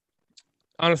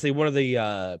honestly one of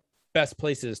the best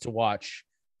places to watch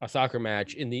a soccer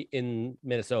match in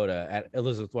Minnesota, at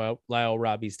Elizabeth Lyle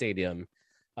Robbie Stadium.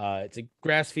 It's a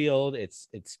grass field. It's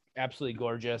absolutely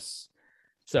gorgeous.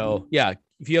 So yeah,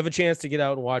 if you have a chance to get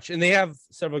out and watch, and they have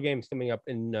several games coming up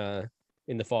in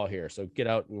the fall here, so get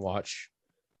out and watch.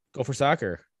 Go for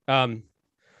soccer.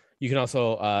 You can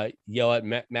also yell at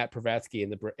Matt Pravatsky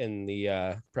in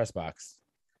the press box,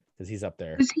 because he's up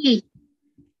there. Who's he?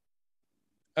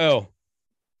 Oh,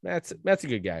 Matt's a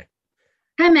good guy.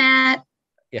 Hi, Matt.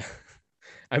 Yeah,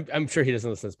 I'm sure he doesn't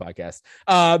listen to this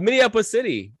podcast. Minneapolis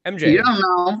City, MJ. You don't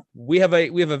know. We have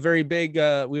a very big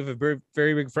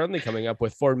very big friendly coming up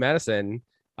with Ford Madison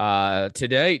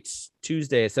today,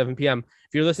 Tuesday at 7 p.m.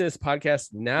 If you're listening to this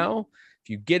podcast now, if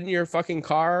you get in your fucking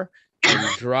car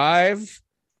and drive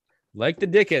like the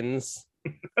Dickens,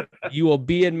 you will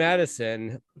be in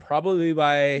Madison probably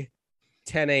by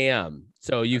 10 a.m.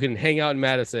 So you can hang out in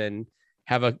Madison,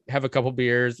 have a couple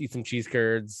beers, eat some cheese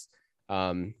curds,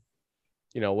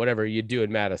 whatever you do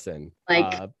in Madison.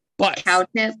 But cow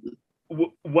tip.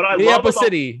 What I Minneapolis love about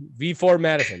City V4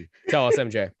 Madison. Tell us,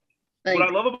 MJ. What I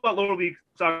love about lower league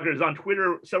soccer is on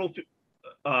Twitter, several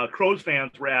Crows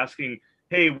fans were asking,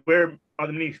 "Hey, where are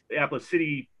the Minneapolis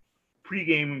City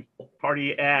pregame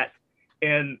party at?"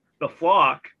 And the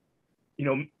flock,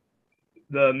 the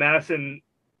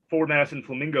Ford Madison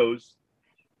Flamingos,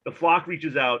 the flock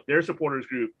reaches out, their supporters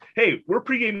group. "Hey, we're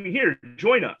pregaming here.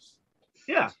 Join us."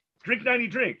 Yeah, drink 90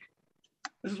 drink.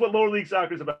 This is what lower league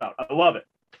soccer is about. I love it.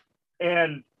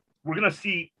 And we're gonna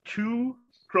see two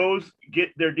Crows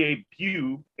get their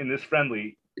debut in this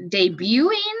friendly.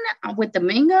 Debuting with the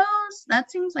Mingos? That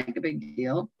seems like a big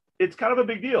deal. It's kind of a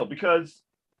big deal because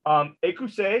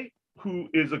Ekuse, who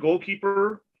is a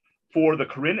goalkeeper for the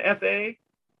Corinne FA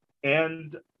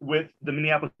and with the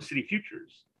Minneapolis City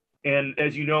Futures. And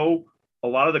as you know, a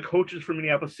lot of the coaches from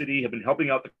Minneapolis City have been helping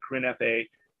out the Corinne FA.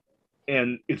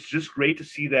 And it's just great to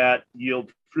see that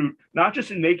yield fruit, not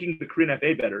just in making the Corinne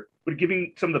FA better, but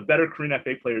giving some of the better Corinne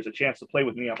FA players a chance to play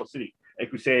with Minneapolis City.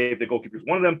 Ekuse, if the goalkeeper is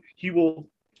one of them, he will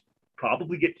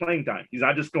probably get playing time. He's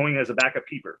not just going as a backup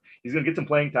keeper. He's going to get some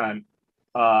playing time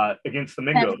against the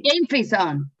Mingos. Game face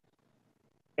on.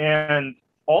 And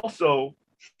also,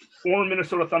 former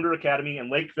Minnesota Thunder Academy and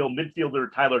Lakeville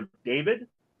midfielder Tyler David,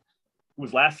 who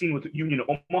was last seen with Union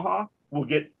Omaha, will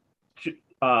get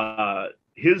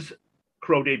his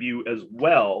Crow debut as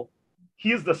well.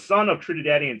 He is the son of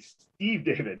Trinidadian Steve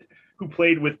David, who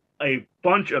played with a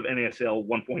bunch of NASL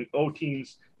 1.0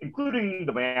 teams, including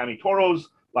the Miami Toros,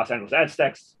 Los Angeles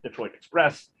Aztecs, Detroit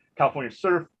Express, California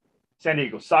Surf, San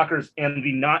Diego Sockers, and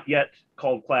the not yet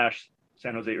called Clash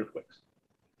San Jose Earthquakes.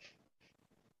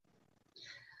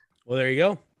 Well, there you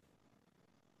go.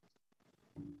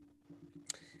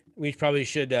 We probably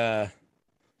should try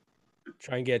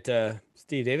and get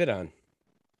Steve David on.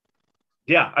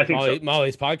 Yeah, I think so.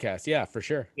 Molly's podcast. Yeah, for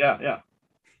sure. Yeah.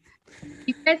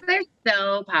 You guys are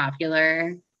so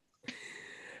popular.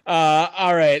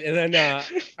 All right, and then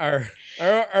our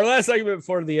last segment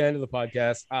before the end of the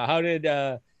podcast. How did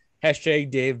hashtag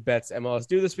Dave Bets MLS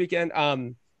do this weekend?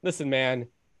 Listen, man,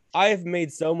 I've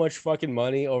made so much fucking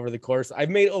money over the course. I've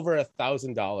made over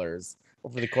 $1,000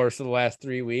 over the course of the last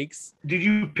 3 weeks. Did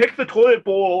you pick the toilet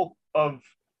bowl of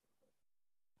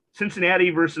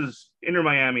Cincinnati versus Inter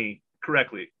Miami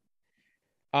correctly?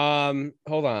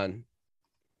 Hold on.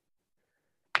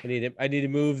 I need to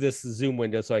move this Zoom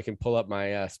window so I can pull up my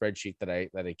spreadsheet that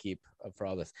I keep for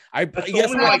all this. That's the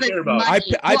only one I care about.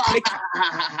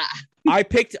 I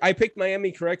picked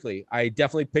Miami correctly. I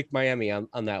definitely picked Miami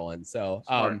on that one. So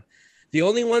the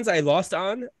only ones I lost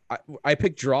on, I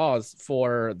picked draws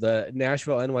for the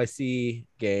Nashville NYC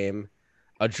game,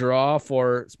 a draw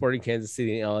for Sporting Kansas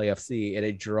City and LAFC, and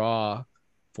a draw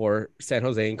for San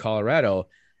Jose and Colorado.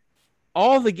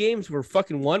 All the games were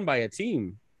fucking won by a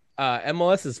team.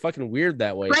 MLS is fucking weird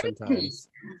that way sometimes.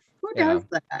 Who does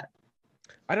that?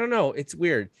 I don't know. It's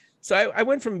weird. So I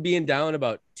went from being down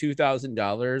about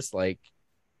 $2,000 like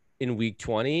in week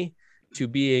 20 to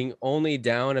being only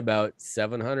down about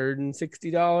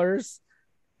 $760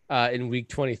 in week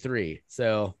 23.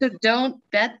 So don't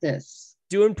bet this.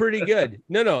 Doing pretty good.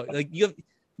 No, like you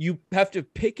have to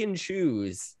pick and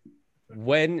choose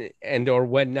when or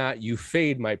when not you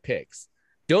fade my picks.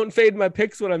 Don't fade my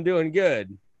picks when I'm doing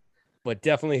good, but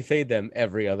definitely fade them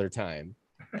every other time.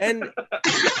 And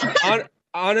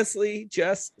honestly,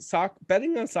 just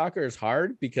betting on soccer is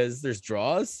hard because there's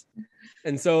draws.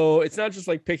 And so it's not just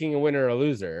like picking a winner or a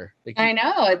loser. Like, I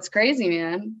know, it's crazy,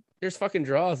 man. There's fucking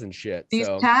draws and shit. These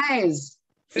ties,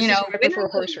 for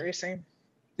horse racing.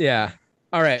 Yeah.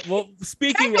 All right. Well,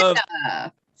 speaking of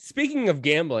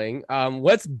gambling,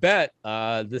 let's bet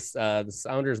the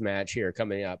Sounders match here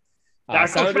coming up.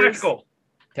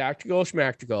 Tactical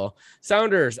schmactical.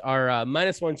 Sounders are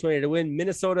minus 120 to win.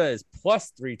 Minnesota is plus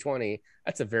 320.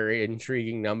 That's a very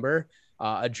intriguing number.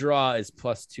 A draw is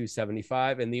plus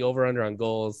 275, and the over-under on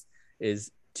goals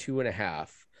is 2.5.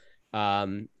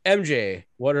 MJ,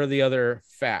 what are the other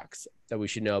facts that we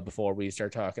should know before we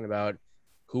start talking about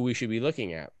who we should be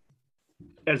looking at?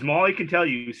 As Molly can tell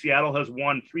you, Seattle has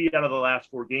won 3 out of the last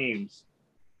 4 games,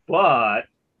 but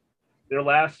their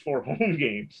last 4 home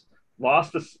games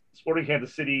lost to Sporting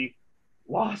Kansas City,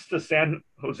 lost to San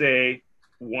Jose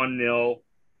 1-0,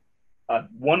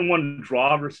 1-1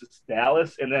 draw versus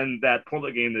Dallas, and then that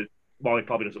Portland game that Molly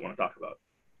probably doesn't want to talk about.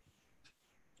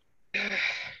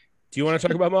 Do you want to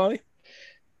talk about Molly?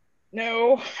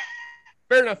 No.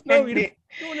 Fair enough. No, we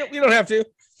don't have to.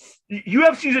 You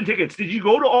have season tickets. Did you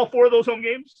go to all 4 of those home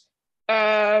games?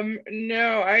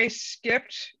 No, I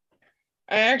skipped.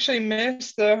 I actually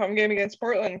missed the home game against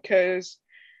Portland because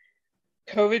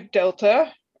COVID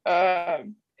Delta.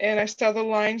 And I saw the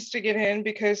lines to get in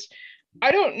because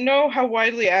I don't know how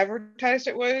widely advertised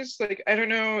it was. Like, I don't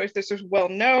know if this was well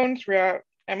known throughout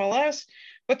MLS,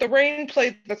 but the Reign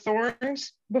played the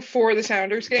Thorns before the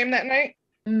Sounders game that night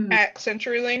at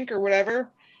CenturyLink or whatever.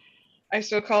 I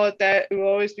still call it that. It will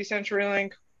always be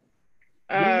CenturyLink.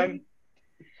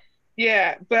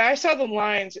 Yeah, but I saw the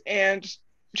lines and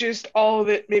just all of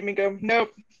it made me go,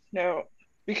 nope, no.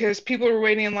 Because people were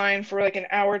waiting in line for like an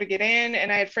hour to get in.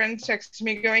 And I had friends texting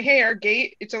me going, hey, our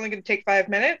gate, it's only going to take 5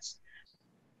 minutes.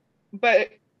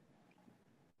 But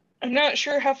I'm not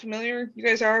sure how familiar you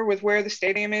guys are with where the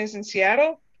stadium is in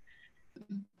Seattle.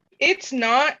 It's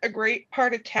not a great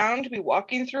part of town to be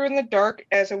walking through in the dark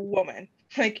as a woman.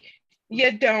 Like,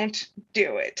 you don't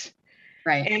do it.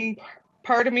 Right. And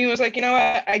part of me was like, you know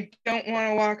what? I don't want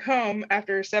to walk home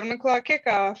after a 7 o'clock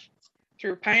kickoff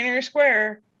through Pioneer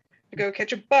Square to go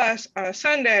catch a bus on a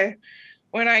Sunday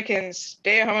when I can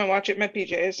stay at home and watch it in my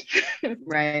PJs.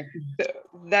 Right. So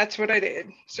that's what I did.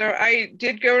 So I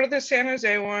did go to the San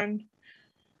Jose one.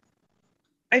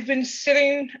 I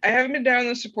haven't been down in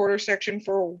the supporter section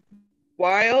for a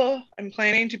while. I'm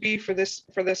planning to be for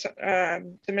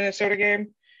the Minnesota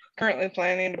game. Currently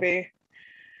planning to be.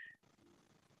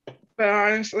 But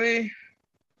honestly,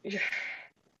 yeah,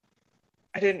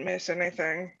 I didn't miss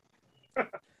anything.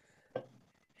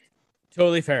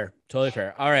 Totally fair.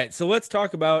 All right, so let's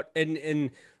talk about and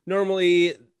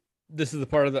normally this is the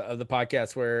part of the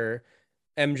podcast where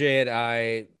MJ and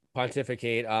I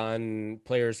pontificate on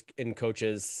players and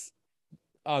coaches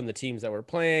on the teams that we're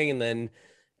playing, and then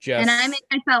Jess, and I make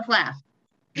myself laugh.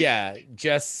 Yeah,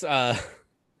 Jess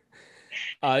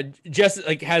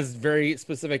like has very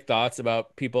specific thoughts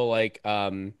about people like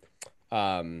Christian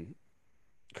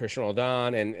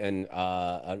Roldan and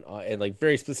like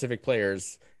very specific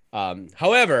players.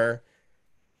 However,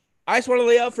 I just want to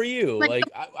lay out for you, we,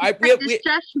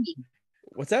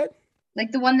 what's that?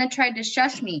 Like the one that tried to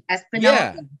shush me,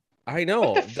 Espinosa. I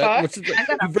know. What the fuck? Which is I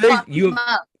gotta you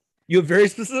have very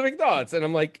specific thoughts, and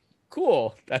I'm like,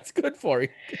 cool, that's good for you.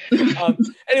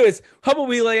 Anyways, how about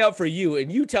we lay out for you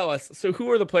and you tell us, so who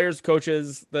are the players,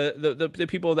 coaches, the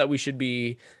people that we should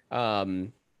be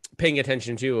paying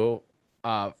attention to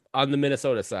on the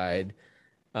Minnesota side?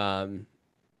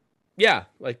 Yeah,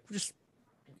 like just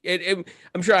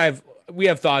I'm sure we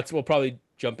have thoughts. We'll probably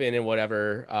jump in and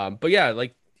whatever. But yeah,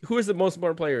 like who is the most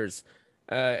important players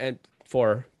and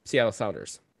for Seattle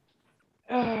Sounders?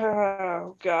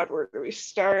 Oh God, where do we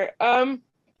start? I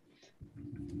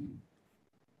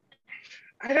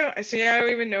don't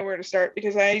even know where to start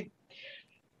because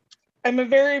I'm a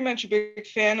very much a big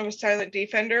fan of a silent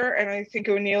defender, and I think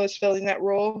O'Neill is filling that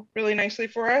role really nicely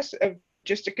for us of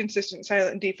just a consistent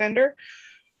silent defender.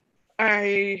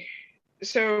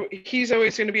 So he's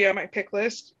always going to be on my pick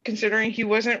list, considering he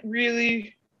was one of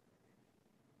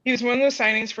those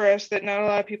signings for us that not a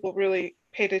lot of people really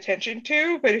paid attention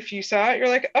to, but if you saw it, you're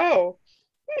like, oh,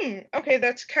 okay,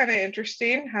 that's kind of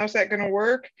interesting. How's that going to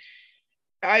work?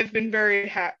 I've been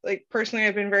very personally,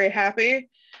 I've been very happy.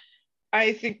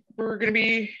 I think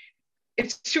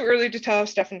it's too early to tell if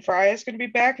Stephen Fry is going to be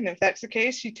back. And if that's the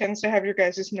case, he tends to have your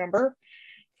guys' number.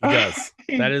 He does.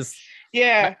 That is,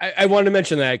 yeah. I wanted to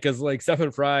mention that because like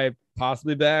Stephen Fry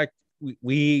possibly back.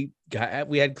 We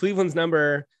had Cleveland's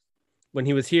number when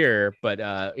he was here, but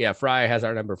yeah, Fry has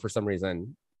our number for some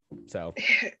reason. So,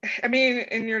 I mean,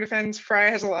 in your defense, Fry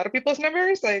has a lot of people's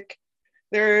numbers. Like,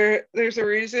 there's a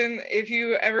reason if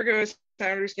you ever go to a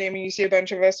Sounders game and you see a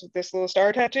bunch of us with this little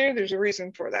star tattoo, there's a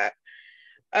reason for that.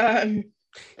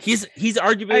 He's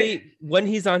arguably when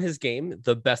he's on his game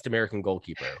the best American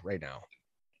goalkeeper right now.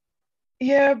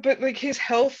 Yeah, but like his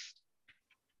health,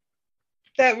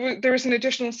 there was an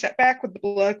additional setback with the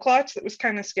blood clots that was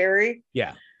kind of scary.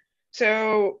 Yeah.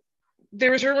 So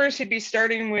there was rumors he'd be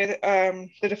starting with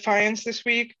the Defiance this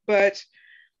week, but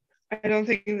I don't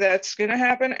think that's going to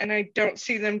happen. And I don't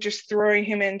see them just throwing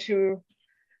him into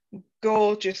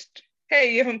goal. Just,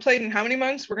 hey, you haven't played in how many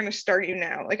months? We're going to start you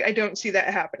now. Like, I don't see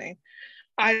that happening.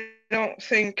 I don't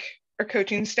think our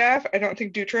coaching staff, I don't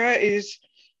think Dutra is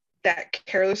that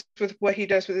careless with what he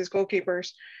does with his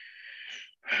goalkeepers.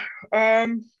 I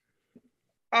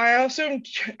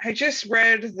just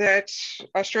read that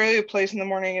Australia plays in the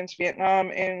morning against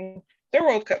Vietnam in their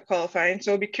World Cup qualifying.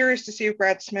 So I'll be curious to see if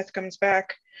Brad Smith comes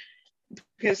back,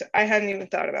 because I hadn't even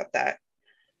thought about that.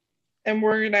 And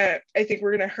I think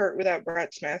we're gonna hurt without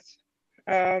Brad Smith.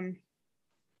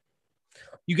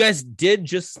 You guys did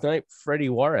just snipe Freddie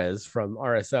Juarez from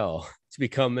RSL to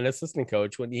become an assistant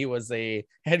coach when he was a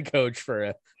head coach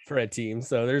for a team.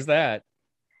 So there's that.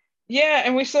 Yeah,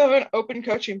 and we still have an open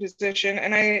coaching position.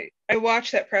 And I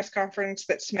watched that press conference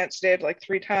that Smets did like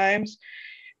 3 times,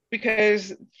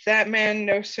 because that man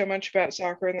knows so much about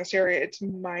soccer in this area. It's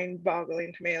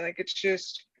mind-boggling to me. Like, it's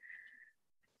just,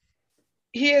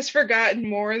 he has forgotten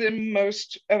more than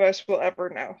most of us will ever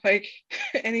know. Like,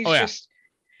 and he's just,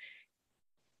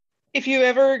 if you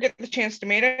ever get the chance to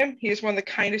meet him, he is one of the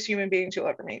kindest human beings you'll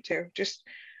ever meet too. Just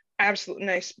absolute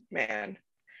nice man.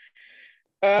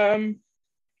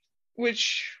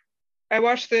 Which I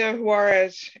watched the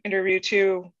Juarez interview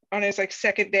too on his like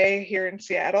second day here in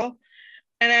Seattle.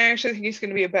 And I actually think he's going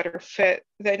to be a better fit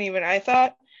than even I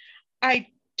thought. I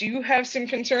do have some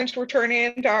concerns for turning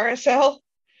into RSL.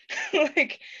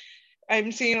 Like,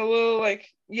 I'm seeing a little like,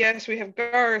 yes, we have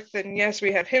Garth and yes,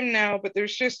 we have him now, but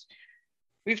there's just,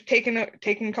 we've taken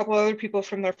a couple other people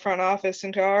from their front office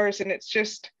into ours. And it's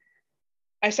just,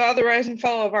 I saw the rise and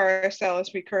fall of RSL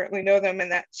as we currently know them,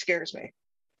 and that scares me.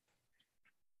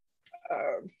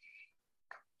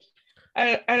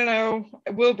 I don't know.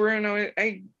 Will Bruno,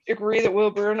 I agree that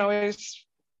Will Bruno is,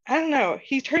 I don't know,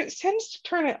 he tends to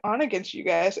turn it on against you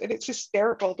guys, and it's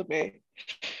hysterical to me.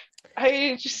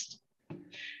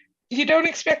 You don't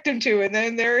expect him to, and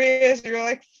then there he is, and you're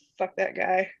like, fuck that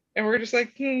guy. And we're just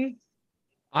like,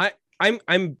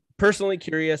 I'm personally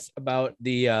curious about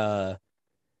the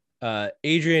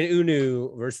Adrian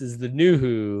Unu versus the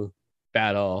Nuhu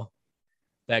battle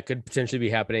that could potentially be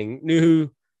happening. Nuhu,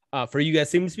 for you guys,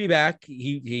 seems to be back.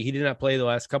 He did not play the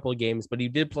last couple of games, but he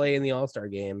did play in the All-Star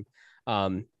game.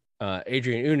 Adrian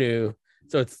Unu.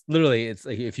 So it's literally, it's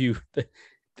like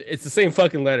it's the same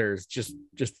fucking letters, just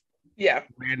yeah,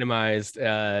 randomized.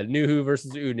 Nuhu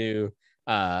versus Unu.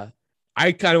 I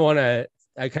kind of want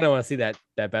to see that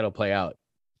battle play out.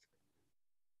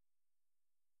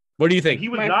 What do you think? He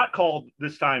was not called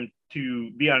this time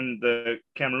to be on the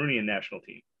Cameroonian national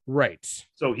team. Right.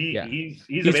 So he's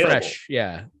available. Fresh.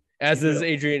 Yeah. As is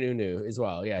Adrian Unu as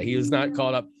well. Yeah. He was not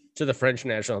called up to the French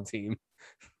national team.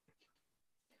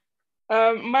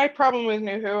 My problem with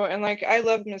Nuhu, and like I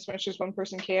love him as much as one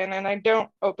person can, and I don't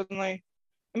openly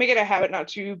make it a habit not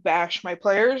to bash my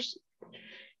players.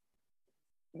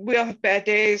 We all have bad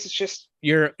days. It's just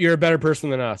you're a better person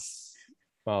than us,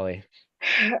 Molly.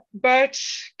 But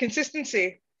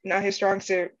consistency, not his strong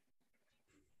suit.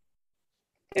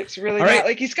 It's really all not right.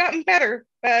 like he's gotten better,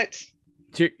 but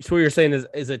So what you're saying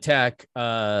is attack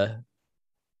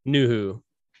Nuhu.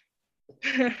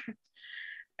 I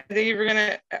think if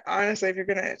you're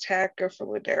gonna attack, go for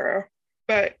Ladero.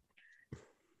 But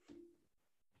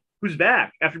who's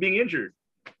back after being injured?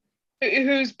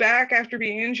 Who's back after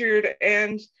being injured?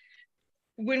 And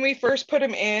when we first put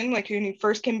him in, like when he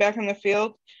first came back on the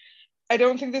field, I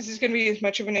don't think this is going to be as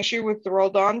much of an issue with the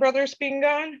Roldan brothers being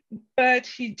gone, but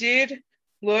he did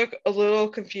look a little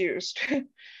confused.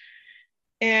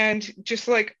 And just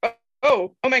like,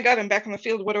 oh my God, I'm back on the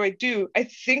field. What do I do? I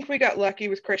think we got lucky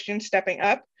with Christian stepping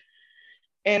up.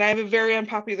 And I have a very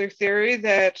unpopular theory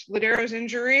that Ladero's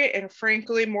injury, and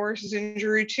frankly, Morris's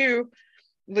injury too,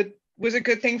 was a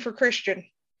good thing for Christian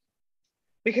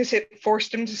because it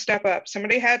forced him to step up.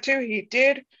 Somebody had to, he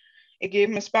did. It gave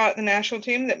him a spot in the national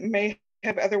team that may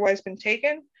have otherwise been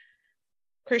taken.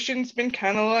 Christian's been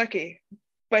kind of lucky,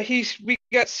 but we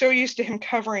got so used to him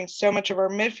covering so much of our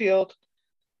midfield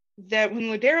that when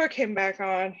Ladero came back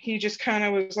on, he just kind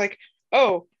of was like,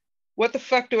 oh, what the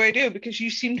fuck do I do? Because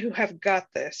you seem to have got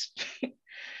this.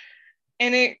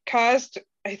 And it caused,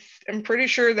 I'm pretty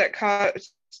sure that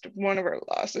caused one of our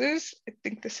losses. I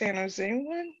think the San Jose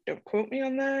one. Don't quote me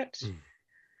on that.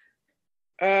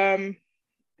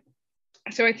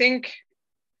 So I think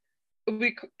it'll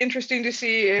be interesting to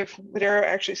see if Ladero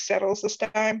actually settles this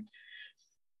time.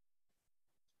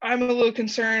 I'm a little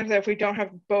concerned that if we don't have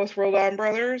both Roldan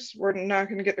brothers, we're not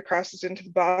going to get the crosses into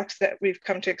the box that we've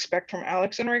come to expect from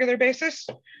Alex on a regular basis.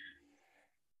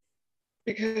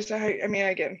 Because I mean,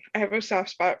 again, I have a soft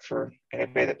spot for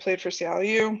anybody that played for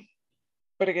Seattle.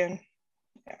 But again,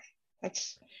 yeah,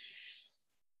 that's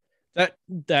that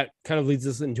kind of leads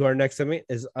us into our next segment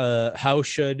is how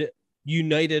should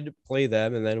United play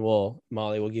them, and then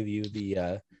Molly will give you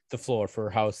the floor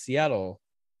for how Seattle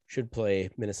should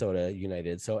play Minnesota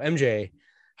United. So MJ,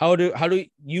 how do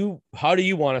you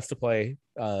want us to play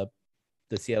the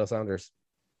Seattle Sounders?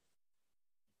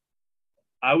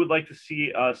 I would like to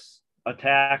see us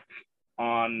attack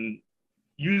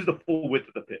use the full width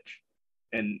of the pitch.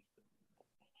 And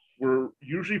we're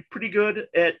usually pretty good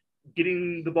at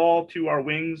getting the ball to our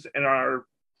wings and our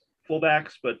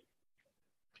fullbacks, but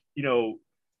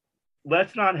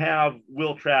let's not have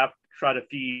Will Trapp try to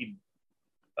feed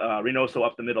Reynoso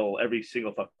up the middle every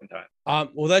single fucking time.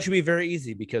 Well, that should be very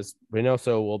easy because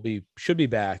Reynoso should be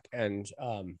back, and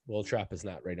Will Trapp is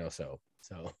not Reynoso,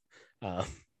 so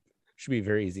should be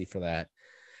very easy for that.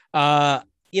 I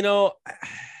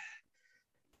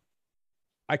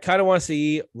kind of want to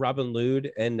see Robin Lod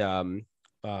and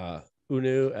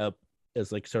Unu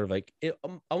as like sort of like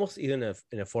almost even in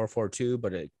a 4-4-2,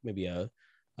 but maybe a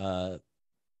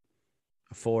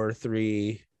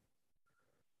 4-3-1-2.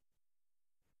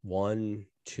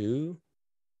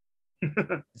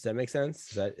 Does that make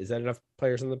sense? Is that enough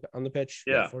players on the pitch?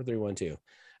 Yeah.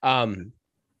 4-3-1-2.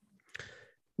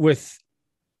 With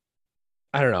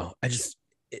I don't know.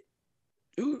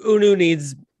 Unu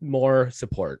needs more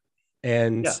support,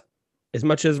 and as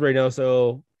much as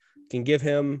Reynoso can give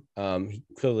him, he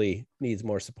clearly needs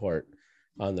more support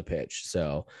on the pitch.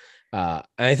 So,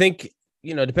 I think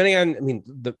depending on,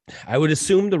 I would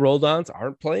assume the Roldans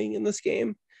aren't playing in this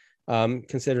game.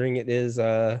 Considering it is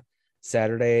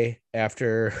Saturday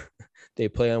after they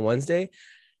play on Wednesday,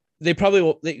 they probably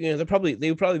will. They would probably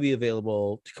be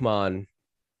available to come on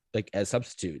like as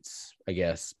substitutes, I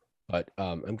guess. But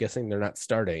I'm guessing they're not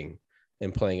starting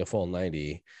and playing a full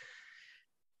 90.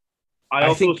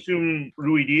 I think assume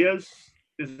Rui Diaz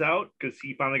is out because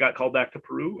he finally got called back to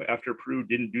Peru after Peru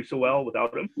didn't do so well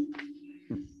without him.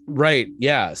 Right.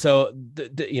 Yeah. So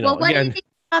why do you think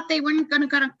thought they weren't going to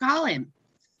call him?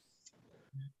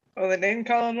 Well, they didn't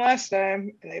call him last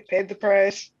time, and they paid the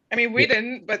price. I mean, we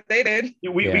didn't, but they did.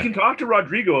 We can talk to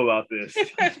Rodrigo about this.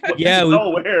 He's well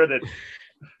aware that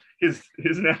his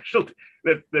national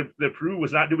that Peru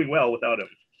was not doing well without him.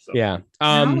 So. Yeah.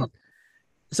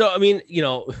 So I mean,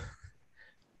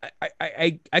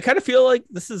 I kind of feel like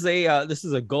this is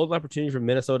a golden opportunity for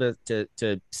Minnesota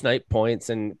to snipe points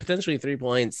and potentially 3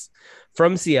 points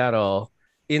from Seattle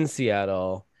in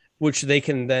Seattle, which they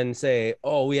can then say,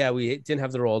 oh yeah, we didn't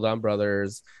have the Roldan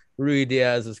brothers. Rui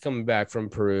Diaz is coming back from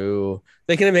Peru.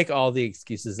 They can make all the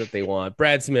excuses that they want.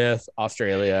 Brad Smith,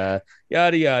 Australia,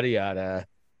 yada yada yada.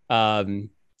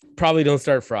 Probably don't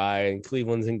start Fry, and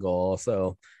Cleveland's in goal.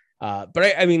 So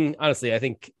But I mean, honestly, I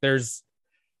think there's,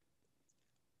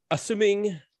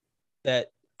 assuming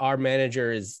that our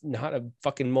manager is not a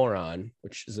fucking moron,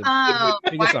 which is a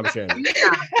big assumption.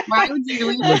 Why would you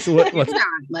do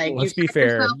that? Like, let's you be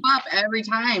fair. Yourself up every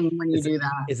time when you do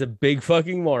that. Is a big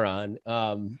fucking moron.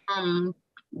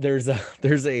 There's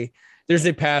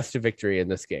a path to victory in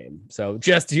this game. So,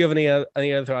 Jess, do you have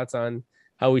any other thoughts on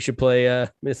how we should play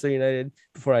Minnesota United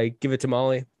before I give it to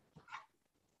Molly?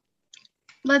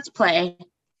 Let's play.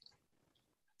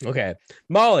 Okay,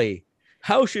 Molly.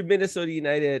 How should Minnesota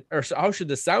United, or how should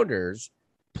the Sounders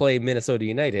play Minnesota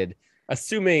United,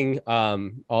 assuming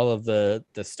all of the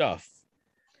stuff?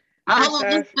 All of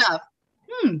the stuff.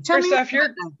 First off,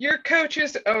 your coach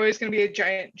is always going to be a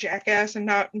giant jackass and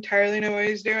not entirely know what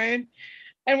he's doing,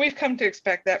 and we've come to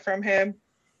expect that from him.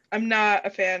 I'm not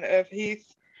a fan of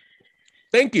Heath.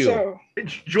 Thank you. So,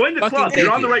 join the club.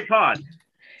 You're on the right pod.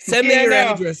 Send me your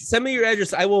address. Send me your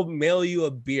address. I will mail you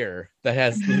a beer that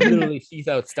has literally Heath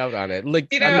Out Stout on it.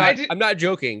 Like, I'm not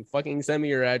joking. Fucking send me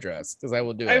your address because I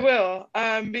will do it. I will.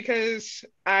 Because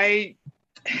I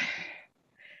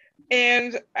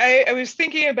was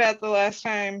thinking about the last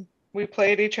time we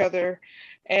played each other,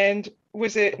 and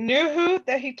was it Nuhu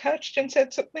that he touched and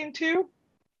said something to?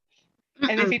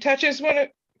 And if he touches what?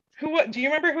 Do you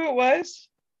remember who it was?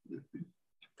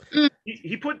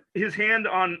 He put his hand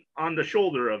on the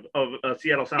shoulder of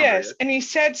Seattle Sounders. Yes, and he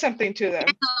said something to them.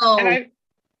 And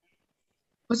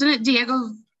wasn't it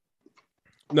Diego?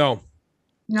 No.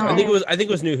 I think it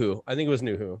was Nuhu.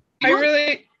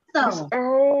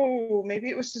 Maybe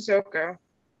it was Suzuka.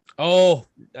 Oh,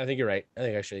 I think you're right. I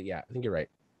think you're right.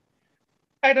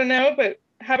 I don't know, but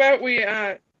how about we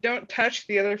don't touch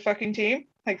the other fucking team,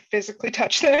 like physically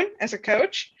touch them as a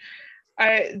coach?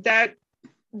 That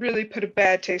really put a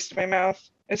bad taste in my mouth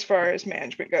as far as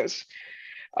management goes.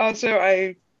 Also,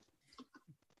 I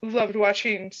loved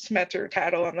watching Smetzer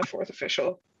tattle on the fourth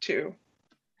official too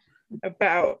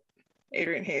about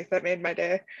Adrian Heath. That made my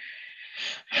day.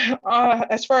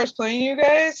 As far as playing you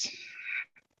guys,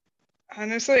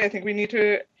 honestly, I think we need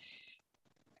to.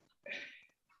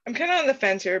 I'm kind of on the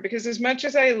fence here because as much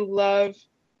as I do love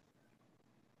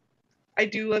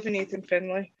an Ethan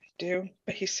Finlay, I do,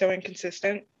 but he's so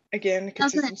inconsistent. Again,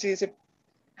 consistency is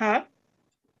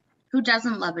Who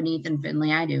doesn't love an Ethan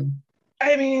Finlay? I do.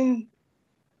 I mean,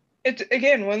 it's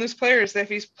again one of those players that if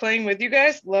he's playing with you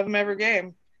guys, love him every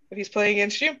game. If he's playing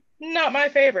against you, not my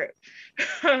favorite.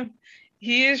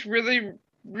 He is really,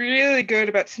 really good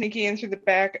about sneaking in through the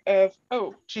back of.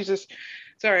 Oh, Jesus.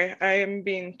 Sorry, I am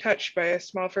being touched by a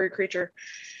small furry creature.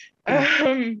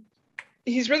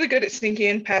 He's really good at sneaking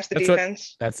in past the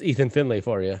defense. That's Ethan Finlay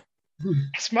for you.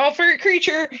 Small furry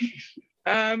creature.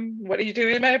 What are you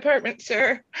doing in my apartment,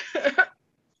 sir?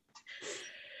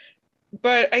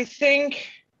 But I think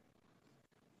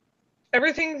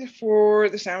everything for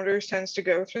the Sounders tends to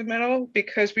go through the middle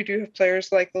because we do have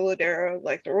players like the Ladero,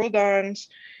 like the Roldans.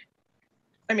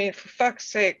 I mean, for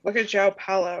fuck's sake, look at João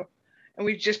Paulo. And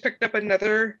we just picked up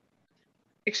another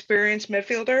experienced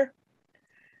midfielder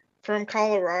from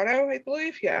Colorado, I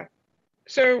believe. Yeah.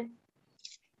 So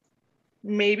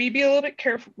maybe be a little bit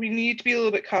careful. We need to be a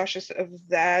little bit cautious of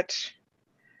that.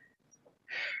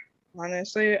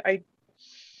 Honestly,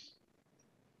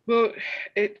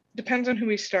 it depends on who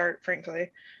we start,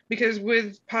 frankly, because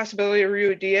with possibility of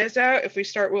Rio Diaz out, if we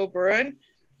start Will Bruin,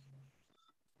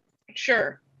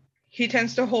 sure, he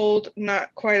tends to hold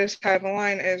not quite as high of a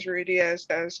line as Rio Diaz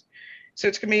does. So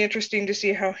it's gonna be interesting to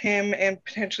see how him and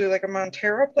potentially like a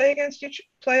Montero play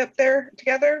up there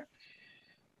together.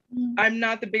 I'm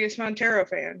not the biggest Montero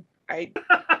fan.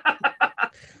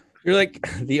 You're like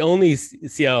the only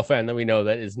Seattle fan that we know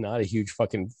that is not a huge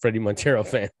fucking Freddie Montero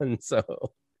fan.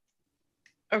 So,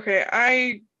 okay,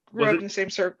 I grew up in the same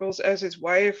circles as his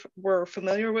wife. We're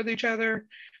familiar with each other.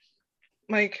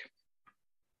 Like,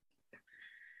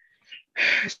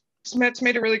 Smets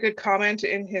made a really good comment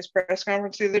in his press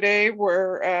conference the other day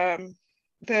where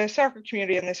the soccer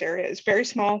community in this area is very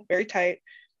small, very tight,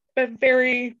 but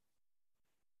very,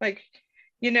 like,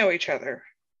 you know each other.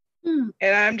 And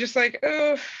I'm just like,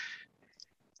 like,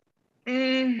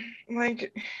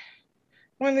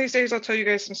 one of these days I'll tell you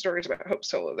guys some stories about Hope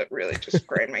Solo that really just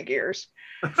grind my gears.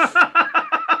 All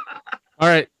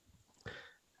right.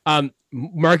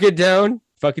 Mark it down.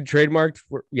 Fucking trademarked.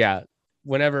 Yeah.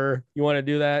 Whenever you want to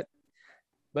do that,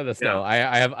 let us know.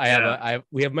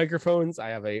 We have microphones. I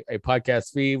have a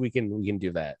podcast feed. We can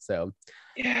do that. So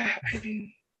yeah, I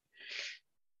mean,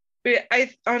 but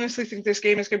I honestly think this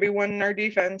game is going to be won in our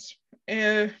defense.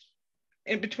 In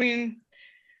between,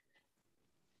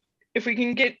 if we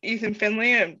can get Ethan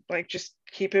Finlay and like just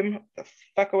keep him the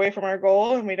fuck away from our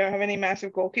goal and we don't have any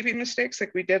massive goalkeeping mistakes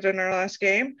like we did in our last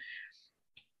game,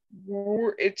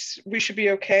 we should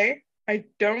be okay. I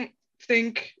don't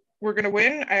think we're going to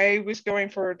win. I was going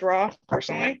for a draw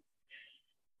personally.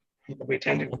 We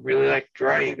tend to really like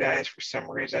draw you guys for some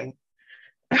reason.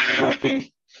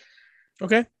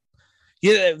 Okay.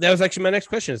 Yeah, that was actually my next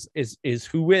question is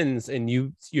who wins, and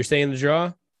you're saying the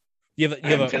draw? You have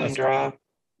a draw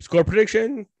score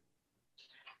prediction?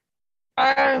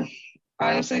 Honestly,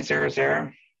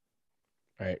 0-0.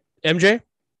 All right. MJ?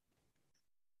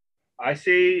 I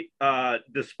say,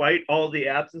 despite all the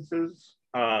absences,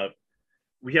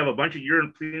 we have a bunch of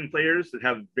European players that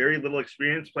have very little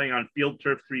experience playing on Field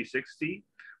Turf 360.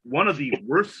 One of the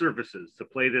worst surfaces to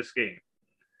play this game.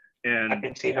 And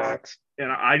Seahawks.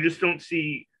 And I just don't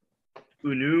see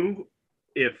Unu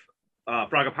if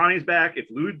Fragapani's back, if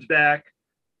Lud's back,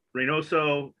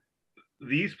 Reynoso.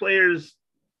 These players,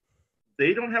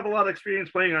 they don't have a lot of experience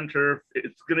playing on turf.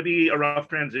 It's going to be a rough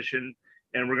transition,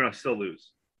 and we're going to still lose.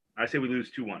 I say we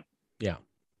lose 2-1. Yeah.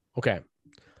 Okay.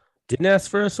 Didn't ask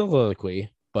for a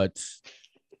soliloquy, but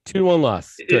 2-1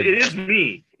 loss. It is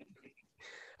me.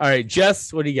 All right,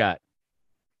 Jess, what do you got?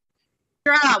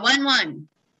 Draw 1-1.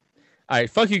 All right,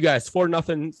 fuck you guys.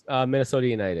 4-0 Minnesota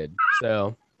United.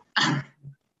 So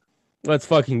let's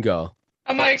fucking go.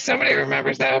 I'm like, somebody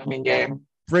remembers that opening game.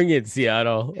 Bring it,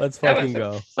 Seattle. Let's fucking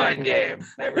go. Fun game.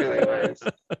 That really was.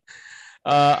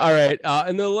 All right.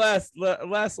 And the last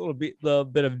little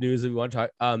bit of news that we want to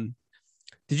talk.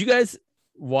 Did you guys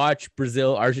watch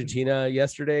Brazil Argentina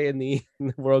yesterday in the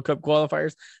World Cup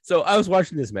qualifiers? So I was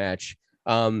watching this match,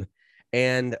 and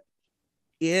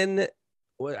in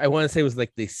what I want to say was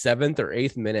like the 7th or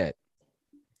 8th minute,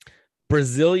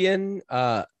 Brazilian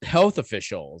health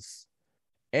officials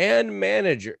and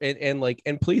manager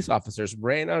and police officers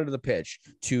ran onto the pitch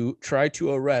to try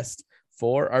to arrest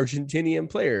 4 Argentinian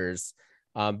players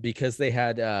because they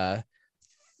had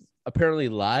apparently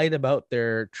lied about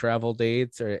their travel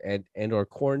dates or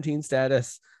quarantine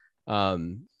status.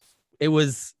 It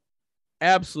was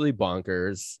absolutely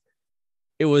bonkers.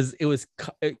 It was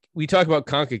we talk about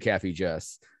CONCACAF,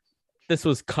 Jess. This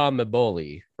was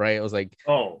CONMEBOL, right? It was like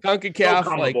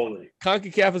CONCACAF, like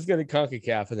CONCACAF is going to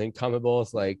CONCACAF, and then CONMEBOL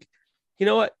is like, you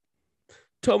know what?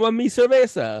 Toma mi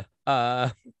cerveza,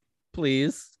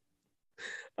 please,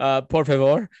 por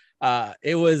favor.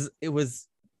 It was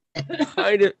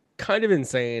kind of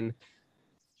insane.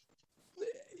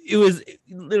 It was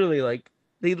literally like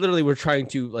they literally were trying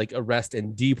to like arrest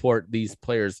and deport these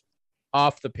players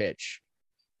off the pitch.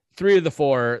 3 of the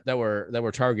 4 that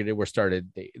were targeted were started.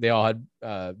 They all had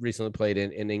recently played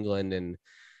in England, and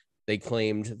they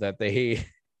claimed that they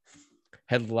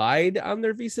had lied on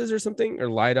their visas or something, or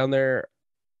lied on their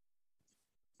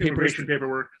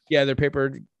paperwork. Yeah, their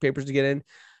papers to get in.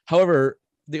 However,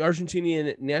 the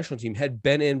Argentinian national team had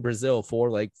been in Brazil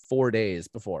for like 4 days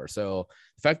before. So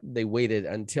the fact that they waited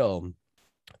until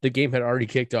the game had already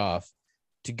kicked off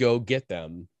to go get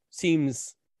them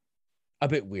seems a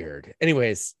bit weird.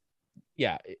 Anyways,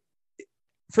 yeah,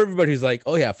 for everybody who's like,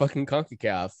 oh yeah, fucking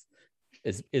CONCACAF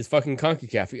is fucking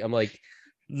CONCACAF. I'm like,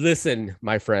 listen,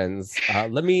 my friends,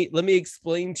 let me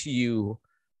explain to you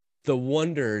the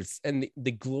wonders and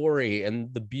the glory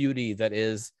and the beauty that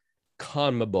is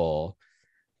CONMEBOL.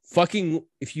 Fucking,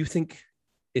 if you think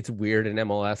it's weird in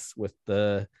MLS with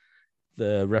the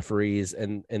referees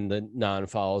and the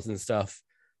non-fouls and stuff,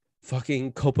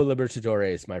 fucking Copa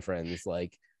Libertadores, my friends,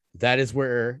 like that is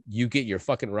where you get your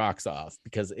fucking rocks off,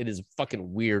 because it is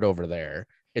fucking weird over there.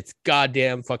 It's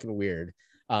goddamn fucking weird.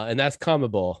 And that's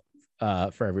CONMEBOL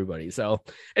for everybody. So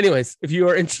anyways, if you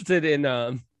are interested in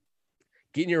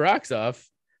getting your rocks off,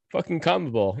 fucking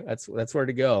CONMEBOL, that's where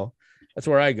to go. That's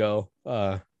where I go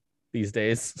these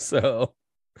days. So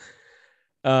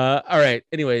all right.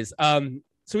 Anyways, so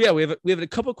yeah, we have a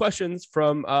couple questions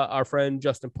from our friend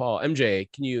Justin Paul. MJ,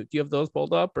 do you have those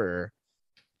pulled up, or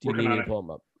do you need me to pull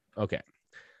them up? Okay.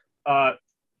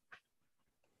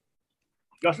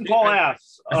 Justin Paul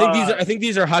asks. I think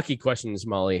these are hockey questions,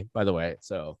 Molly, by the way.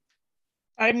 So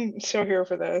I'm so here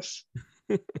for this.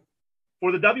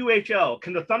 For the WHL,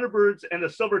 can the Thunderbirds and the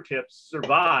Silvertips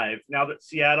survive now that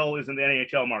Seattle is in the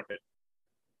NHL market?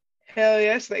 Hell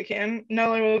yes, they can. Not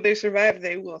only will they survive,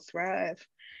 they will thrive.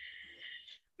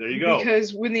 There you go.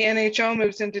 Because when the NHL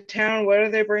moves into town, what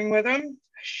do they bring with them?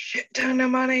 A shit ton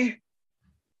of money.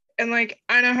 And like,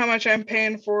 I know how much I'm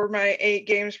paying for my 8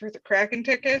 games worth of Kraken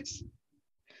tickets.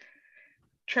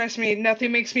 Trust me,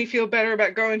 nothing makes me feel better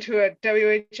about going to a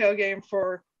WHL game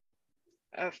for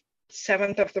a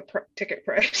 1/7 of the ticket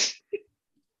price.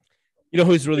 You know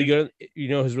who's really good? You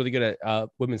know who's really good at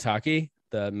women's hockey?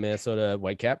 the Minnesota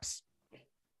Whitecaps?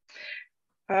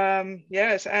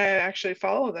 Yes, I actually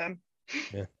follow them.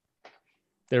 Yeah,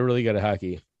 they're really good at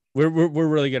hockey. We're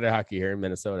really good at hockey here in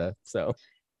Minnesota. So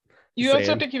you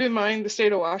also have to keep in mind the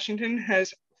state of Washington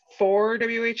has 4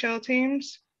 WHL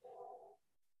teams,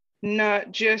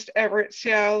 not just Everett,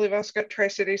 Seattle. They've also got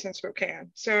Tri-Cities and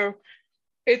Spokane. So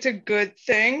it's a good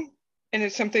thing, and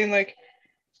it's something like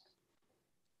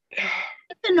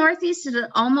the Northeast is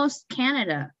almost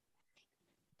Canada.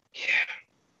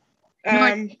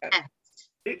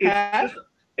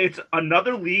 It's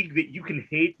another league that you can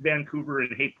hate Vancouver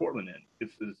and hate Portland in.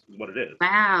 Is what it is.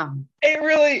 Wow. It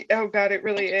really, oh God, it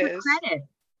really is. Credit.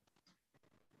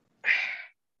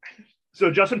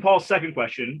 So Justin Paul's second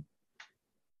question: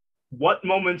 what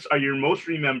moments are you most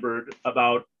remembered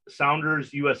about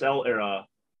Sounders USL era?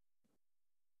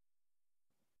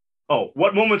 Oh,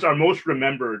 what moments are most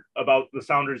remembered about the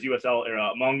Sounders USL era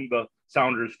among the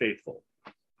Sounders faithful?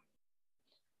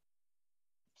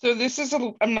 So this is,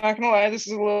 I'm not going to lie, this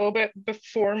is a little bit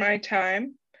before my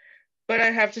time, but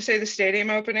I have to say the stadium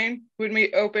opening, when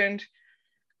we opened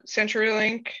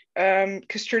CenturyLink,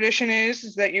 because tradition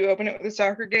is that you open it with a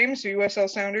soccer game. So USL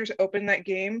Sounders opened that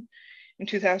game in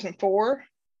 2004,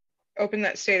 opened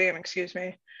that stadium, excuse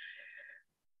me.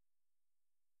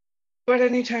 But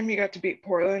anytime you got to beat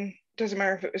Portland, doesn't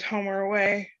matter if it was home or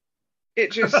away,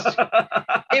 it just,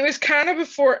 it was kind of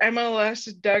before MLS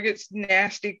dug its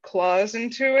nasty claws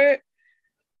into it.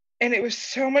 And it was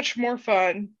so much more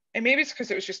fun. And maybe it's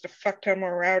because it was just a fuck ton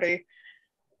more rowdy.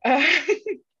 But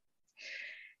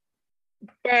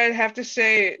I'd have to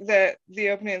say that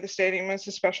the opening of the stadium was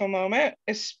a special moment,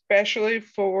 especially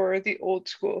for the old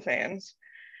school fans.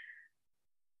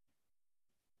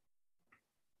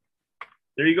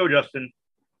 There you go, Justin.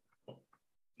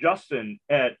 Justin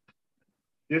at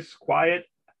Disquiet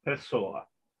Pessoa.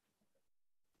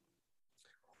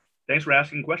 Thanks for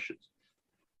asking questions.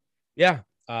 Yeah.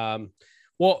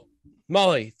 Well,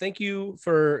 Molly, thank you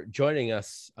for joining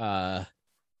us on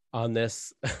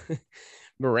this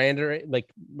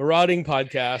marauding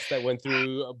podcast that went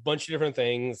through a bunch of different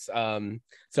things.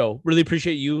 So really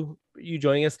appreciate you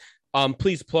joining us.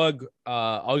 Please plug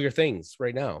all your things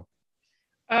right now.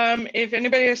 If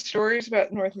anybody has stories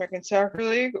about North American Soccer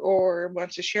League or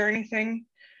wants to share anything,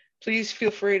 please feel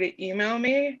free to email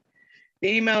me.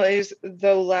 The email is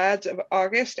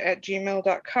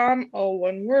theladsofAugust@gmail.com, all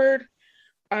one word.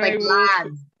 Lads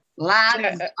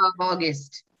of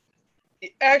August.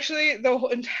 Actually, the whole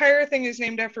entire thing is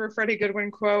named after a Freddie Goodwin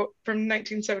quote from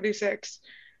 1976.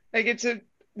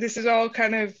 This is all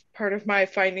kind of part of my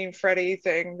Finding Freddie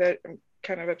thing that I'm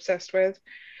kind of obsessed with.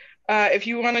 If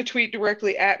you want to tweet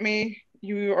directly at me,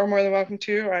 you are more than welcome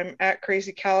to. I'm at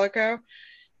Crazy Calico.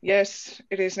 Yes,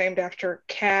 it is named after a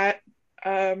cat.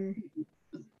 It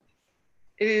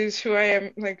is who I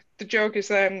am. Like, the joke is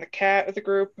that I'm the cat of the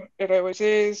group. It always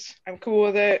is. I'm cool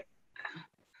with it.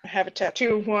 I have a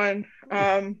tattoo of one.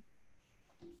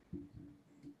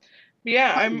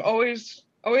 Yeah, I'm always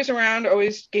around,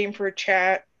 always game for a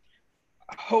chat.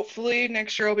 Hopefully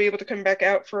next year I'll be able to come back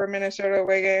out for a Minnesota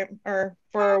away game, or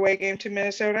for our away game to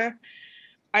Minnesota.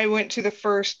 I went to the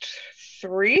first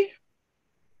 3.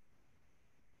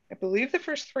 I believe the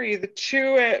first 3, the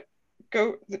two at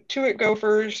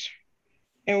Gophers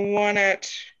and one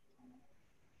at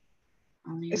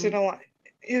is it a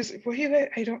is what do you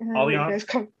I don't remember what you guys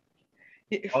call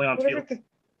Allianz Field.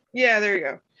 Yeah, there you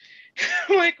go.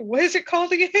 I'm like, what is it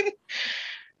called again?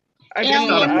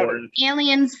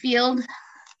 Aliens Field.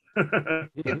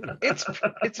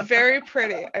 It's very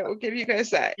pretty. I will give you guys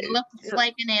that. It looks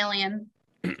like an alien.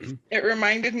 It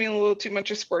reminded me a little too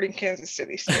much of Sporting Kansas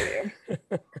City Stadium.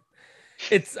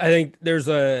 I think there's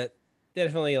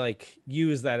definitely like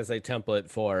use that as a template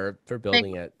for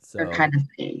building it. So kind of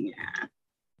thing,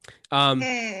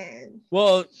 yeah.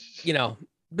 Well,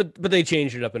 but they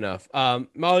changed it up enough.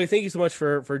 Molly, thank you so much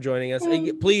for joining us.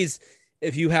 Please,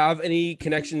 if you have any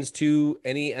connections to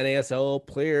any NASL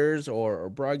players or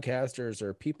broadcasters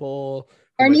or people,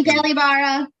 or Miguel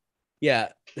Ibarra, yeah,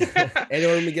 and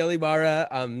or Miguel Ibarra,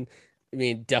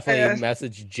 definitely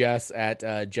message Jess at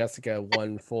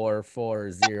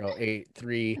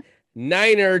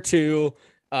Jessica1440839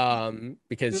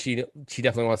 because she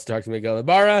definitely wants to talk to Miguel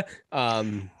Ibarra.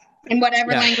 In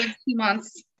whatever language he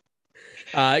wants.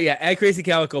 At Crazy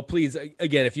Calico, please,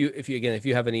 again, if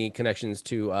you have any connections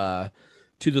to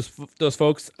those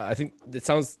folks, I think it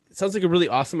sounds like a really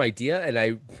awesome idea,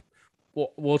 and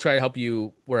we'll try to help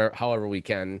you however we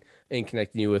can in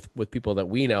connecting you with people that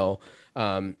we know.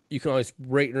 You can always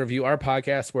rate and review our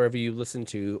podcast wherever you listen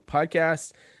to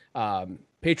podcasts.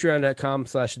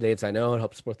 Patreon.com/Daves I Know and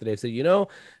help support the Daves that you know.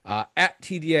 At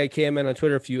TDIKMN on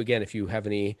Twitter. If you have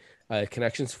any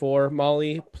connections for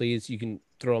Molly, please, you can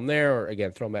throw them there, or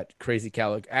again, throw them at Crazy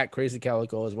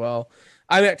Calico as well.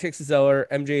 I'm at Texas Zeller.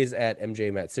 MJ is at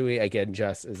MJ Matsui. Again,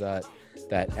 Jess is at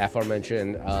that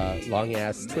aforementioned long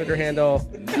ass Twitter handle.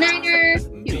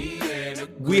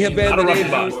 We have been the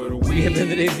Daves. We have been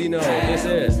the Daves you know. This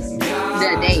is the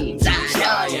Daves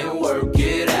I know. Work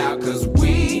it out, 'cause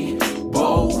we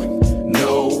both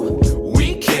know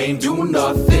we can't do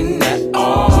nothing at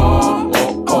all.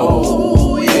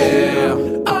 Oh yeah.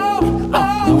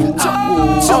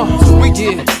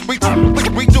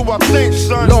 We do our thing,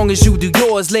 son. Long as you do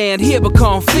yours, land here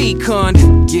become fecund.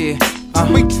 Yeah.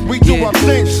 We do our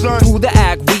thing, son. Through the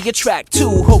act, we attract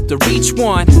two, hope to reach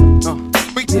one.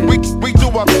 We do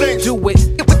our thing. Do it.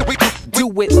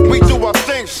 We do our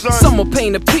thing, son. Some will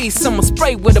paint a piece, some will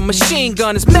spray with a machine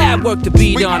gun. It's mad work to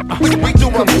be done. We do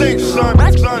our thing, son.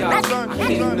 I can't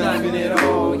do nothing at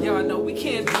all. Y'all know we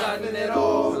can't do nothing at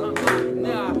all.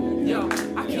 Nah, yo,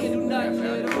 I can't do nothing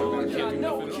at all. Y'all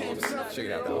know we can't do nothing. Check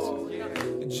it out, guys.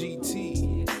 GT.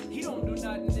 He don't do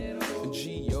nothing at all.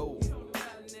 G.O.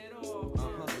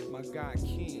 My guy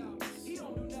King. He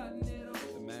don't do nothing at all.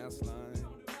 The mass line.